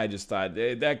 I just thought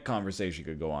that conversation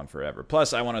could go on forever.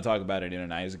 Plus, I want to talk about it in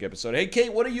an Isaac episode. Hey,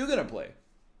 Kate, what are you gonna play?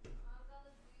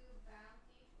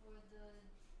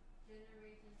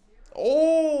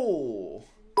 Oh.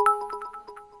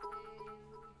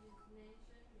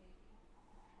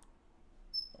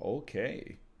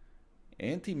 Okay.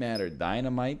 Antimatter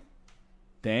Dynamite,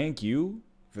 thank you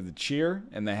for the cheer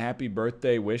and the happy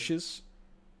birthday wishes.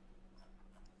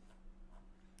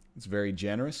 It's very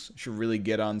generous. Should really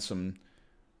get on some,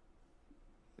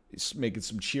 making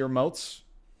some cheer motes.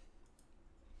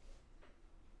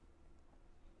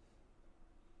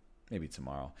 Maybe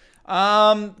tomorrow.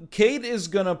 Kate is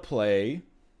gonna play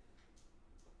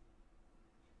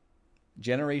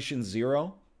Generation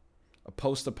Zero, a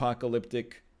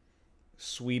post-apocalyptic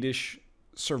Swedish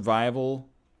survival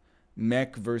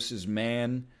mech versus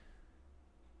man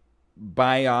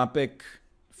biopic.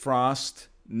 Frost,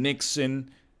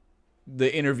 Nixon,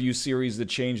 the interview series that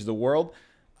changed the world.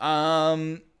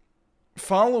 Following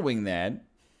that,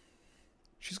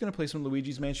 she's gonna play some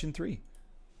Luigi's Mansion 3.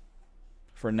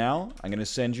 For now, I'm going to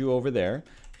send you over there.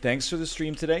 Thanks for the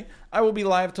stream today. I will be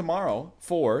live tomorrow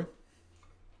for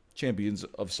Champions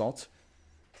of Salt.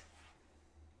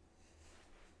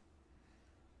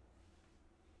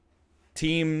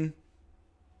 Team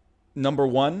number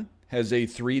 1 has a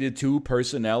 3-2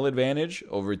 personnel advantage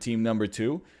over team number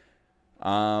 2.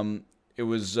 It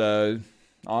was,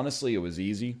 honestly, it was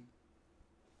easy.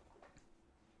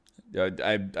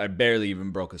 I barely even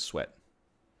broke a sweat.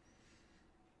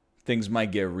 Things might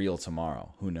get real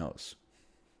tomorrow. Who knows?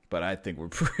 But I think we're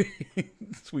pretty...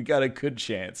 we got a good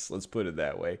chance. Let's put it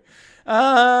that way.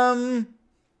 But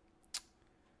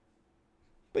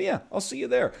yeah, I'll see you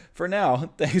there. For now,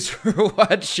 thanks for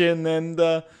watching, and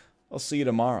I'll see you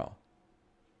tomorrow.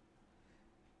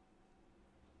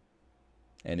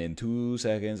 And in 2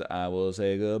 seconds, I will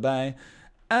say goodbye.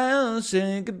 I'll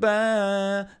say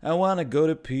goodbye. I want to go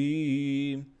to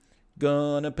pee.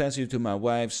 Gonna pass you to my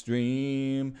wife's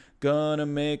stream. Gonna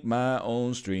make my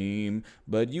own stream.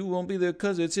 But you won't be there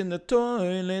cause it's in the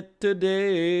toilet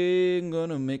today.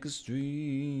 Gonna make a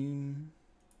stream.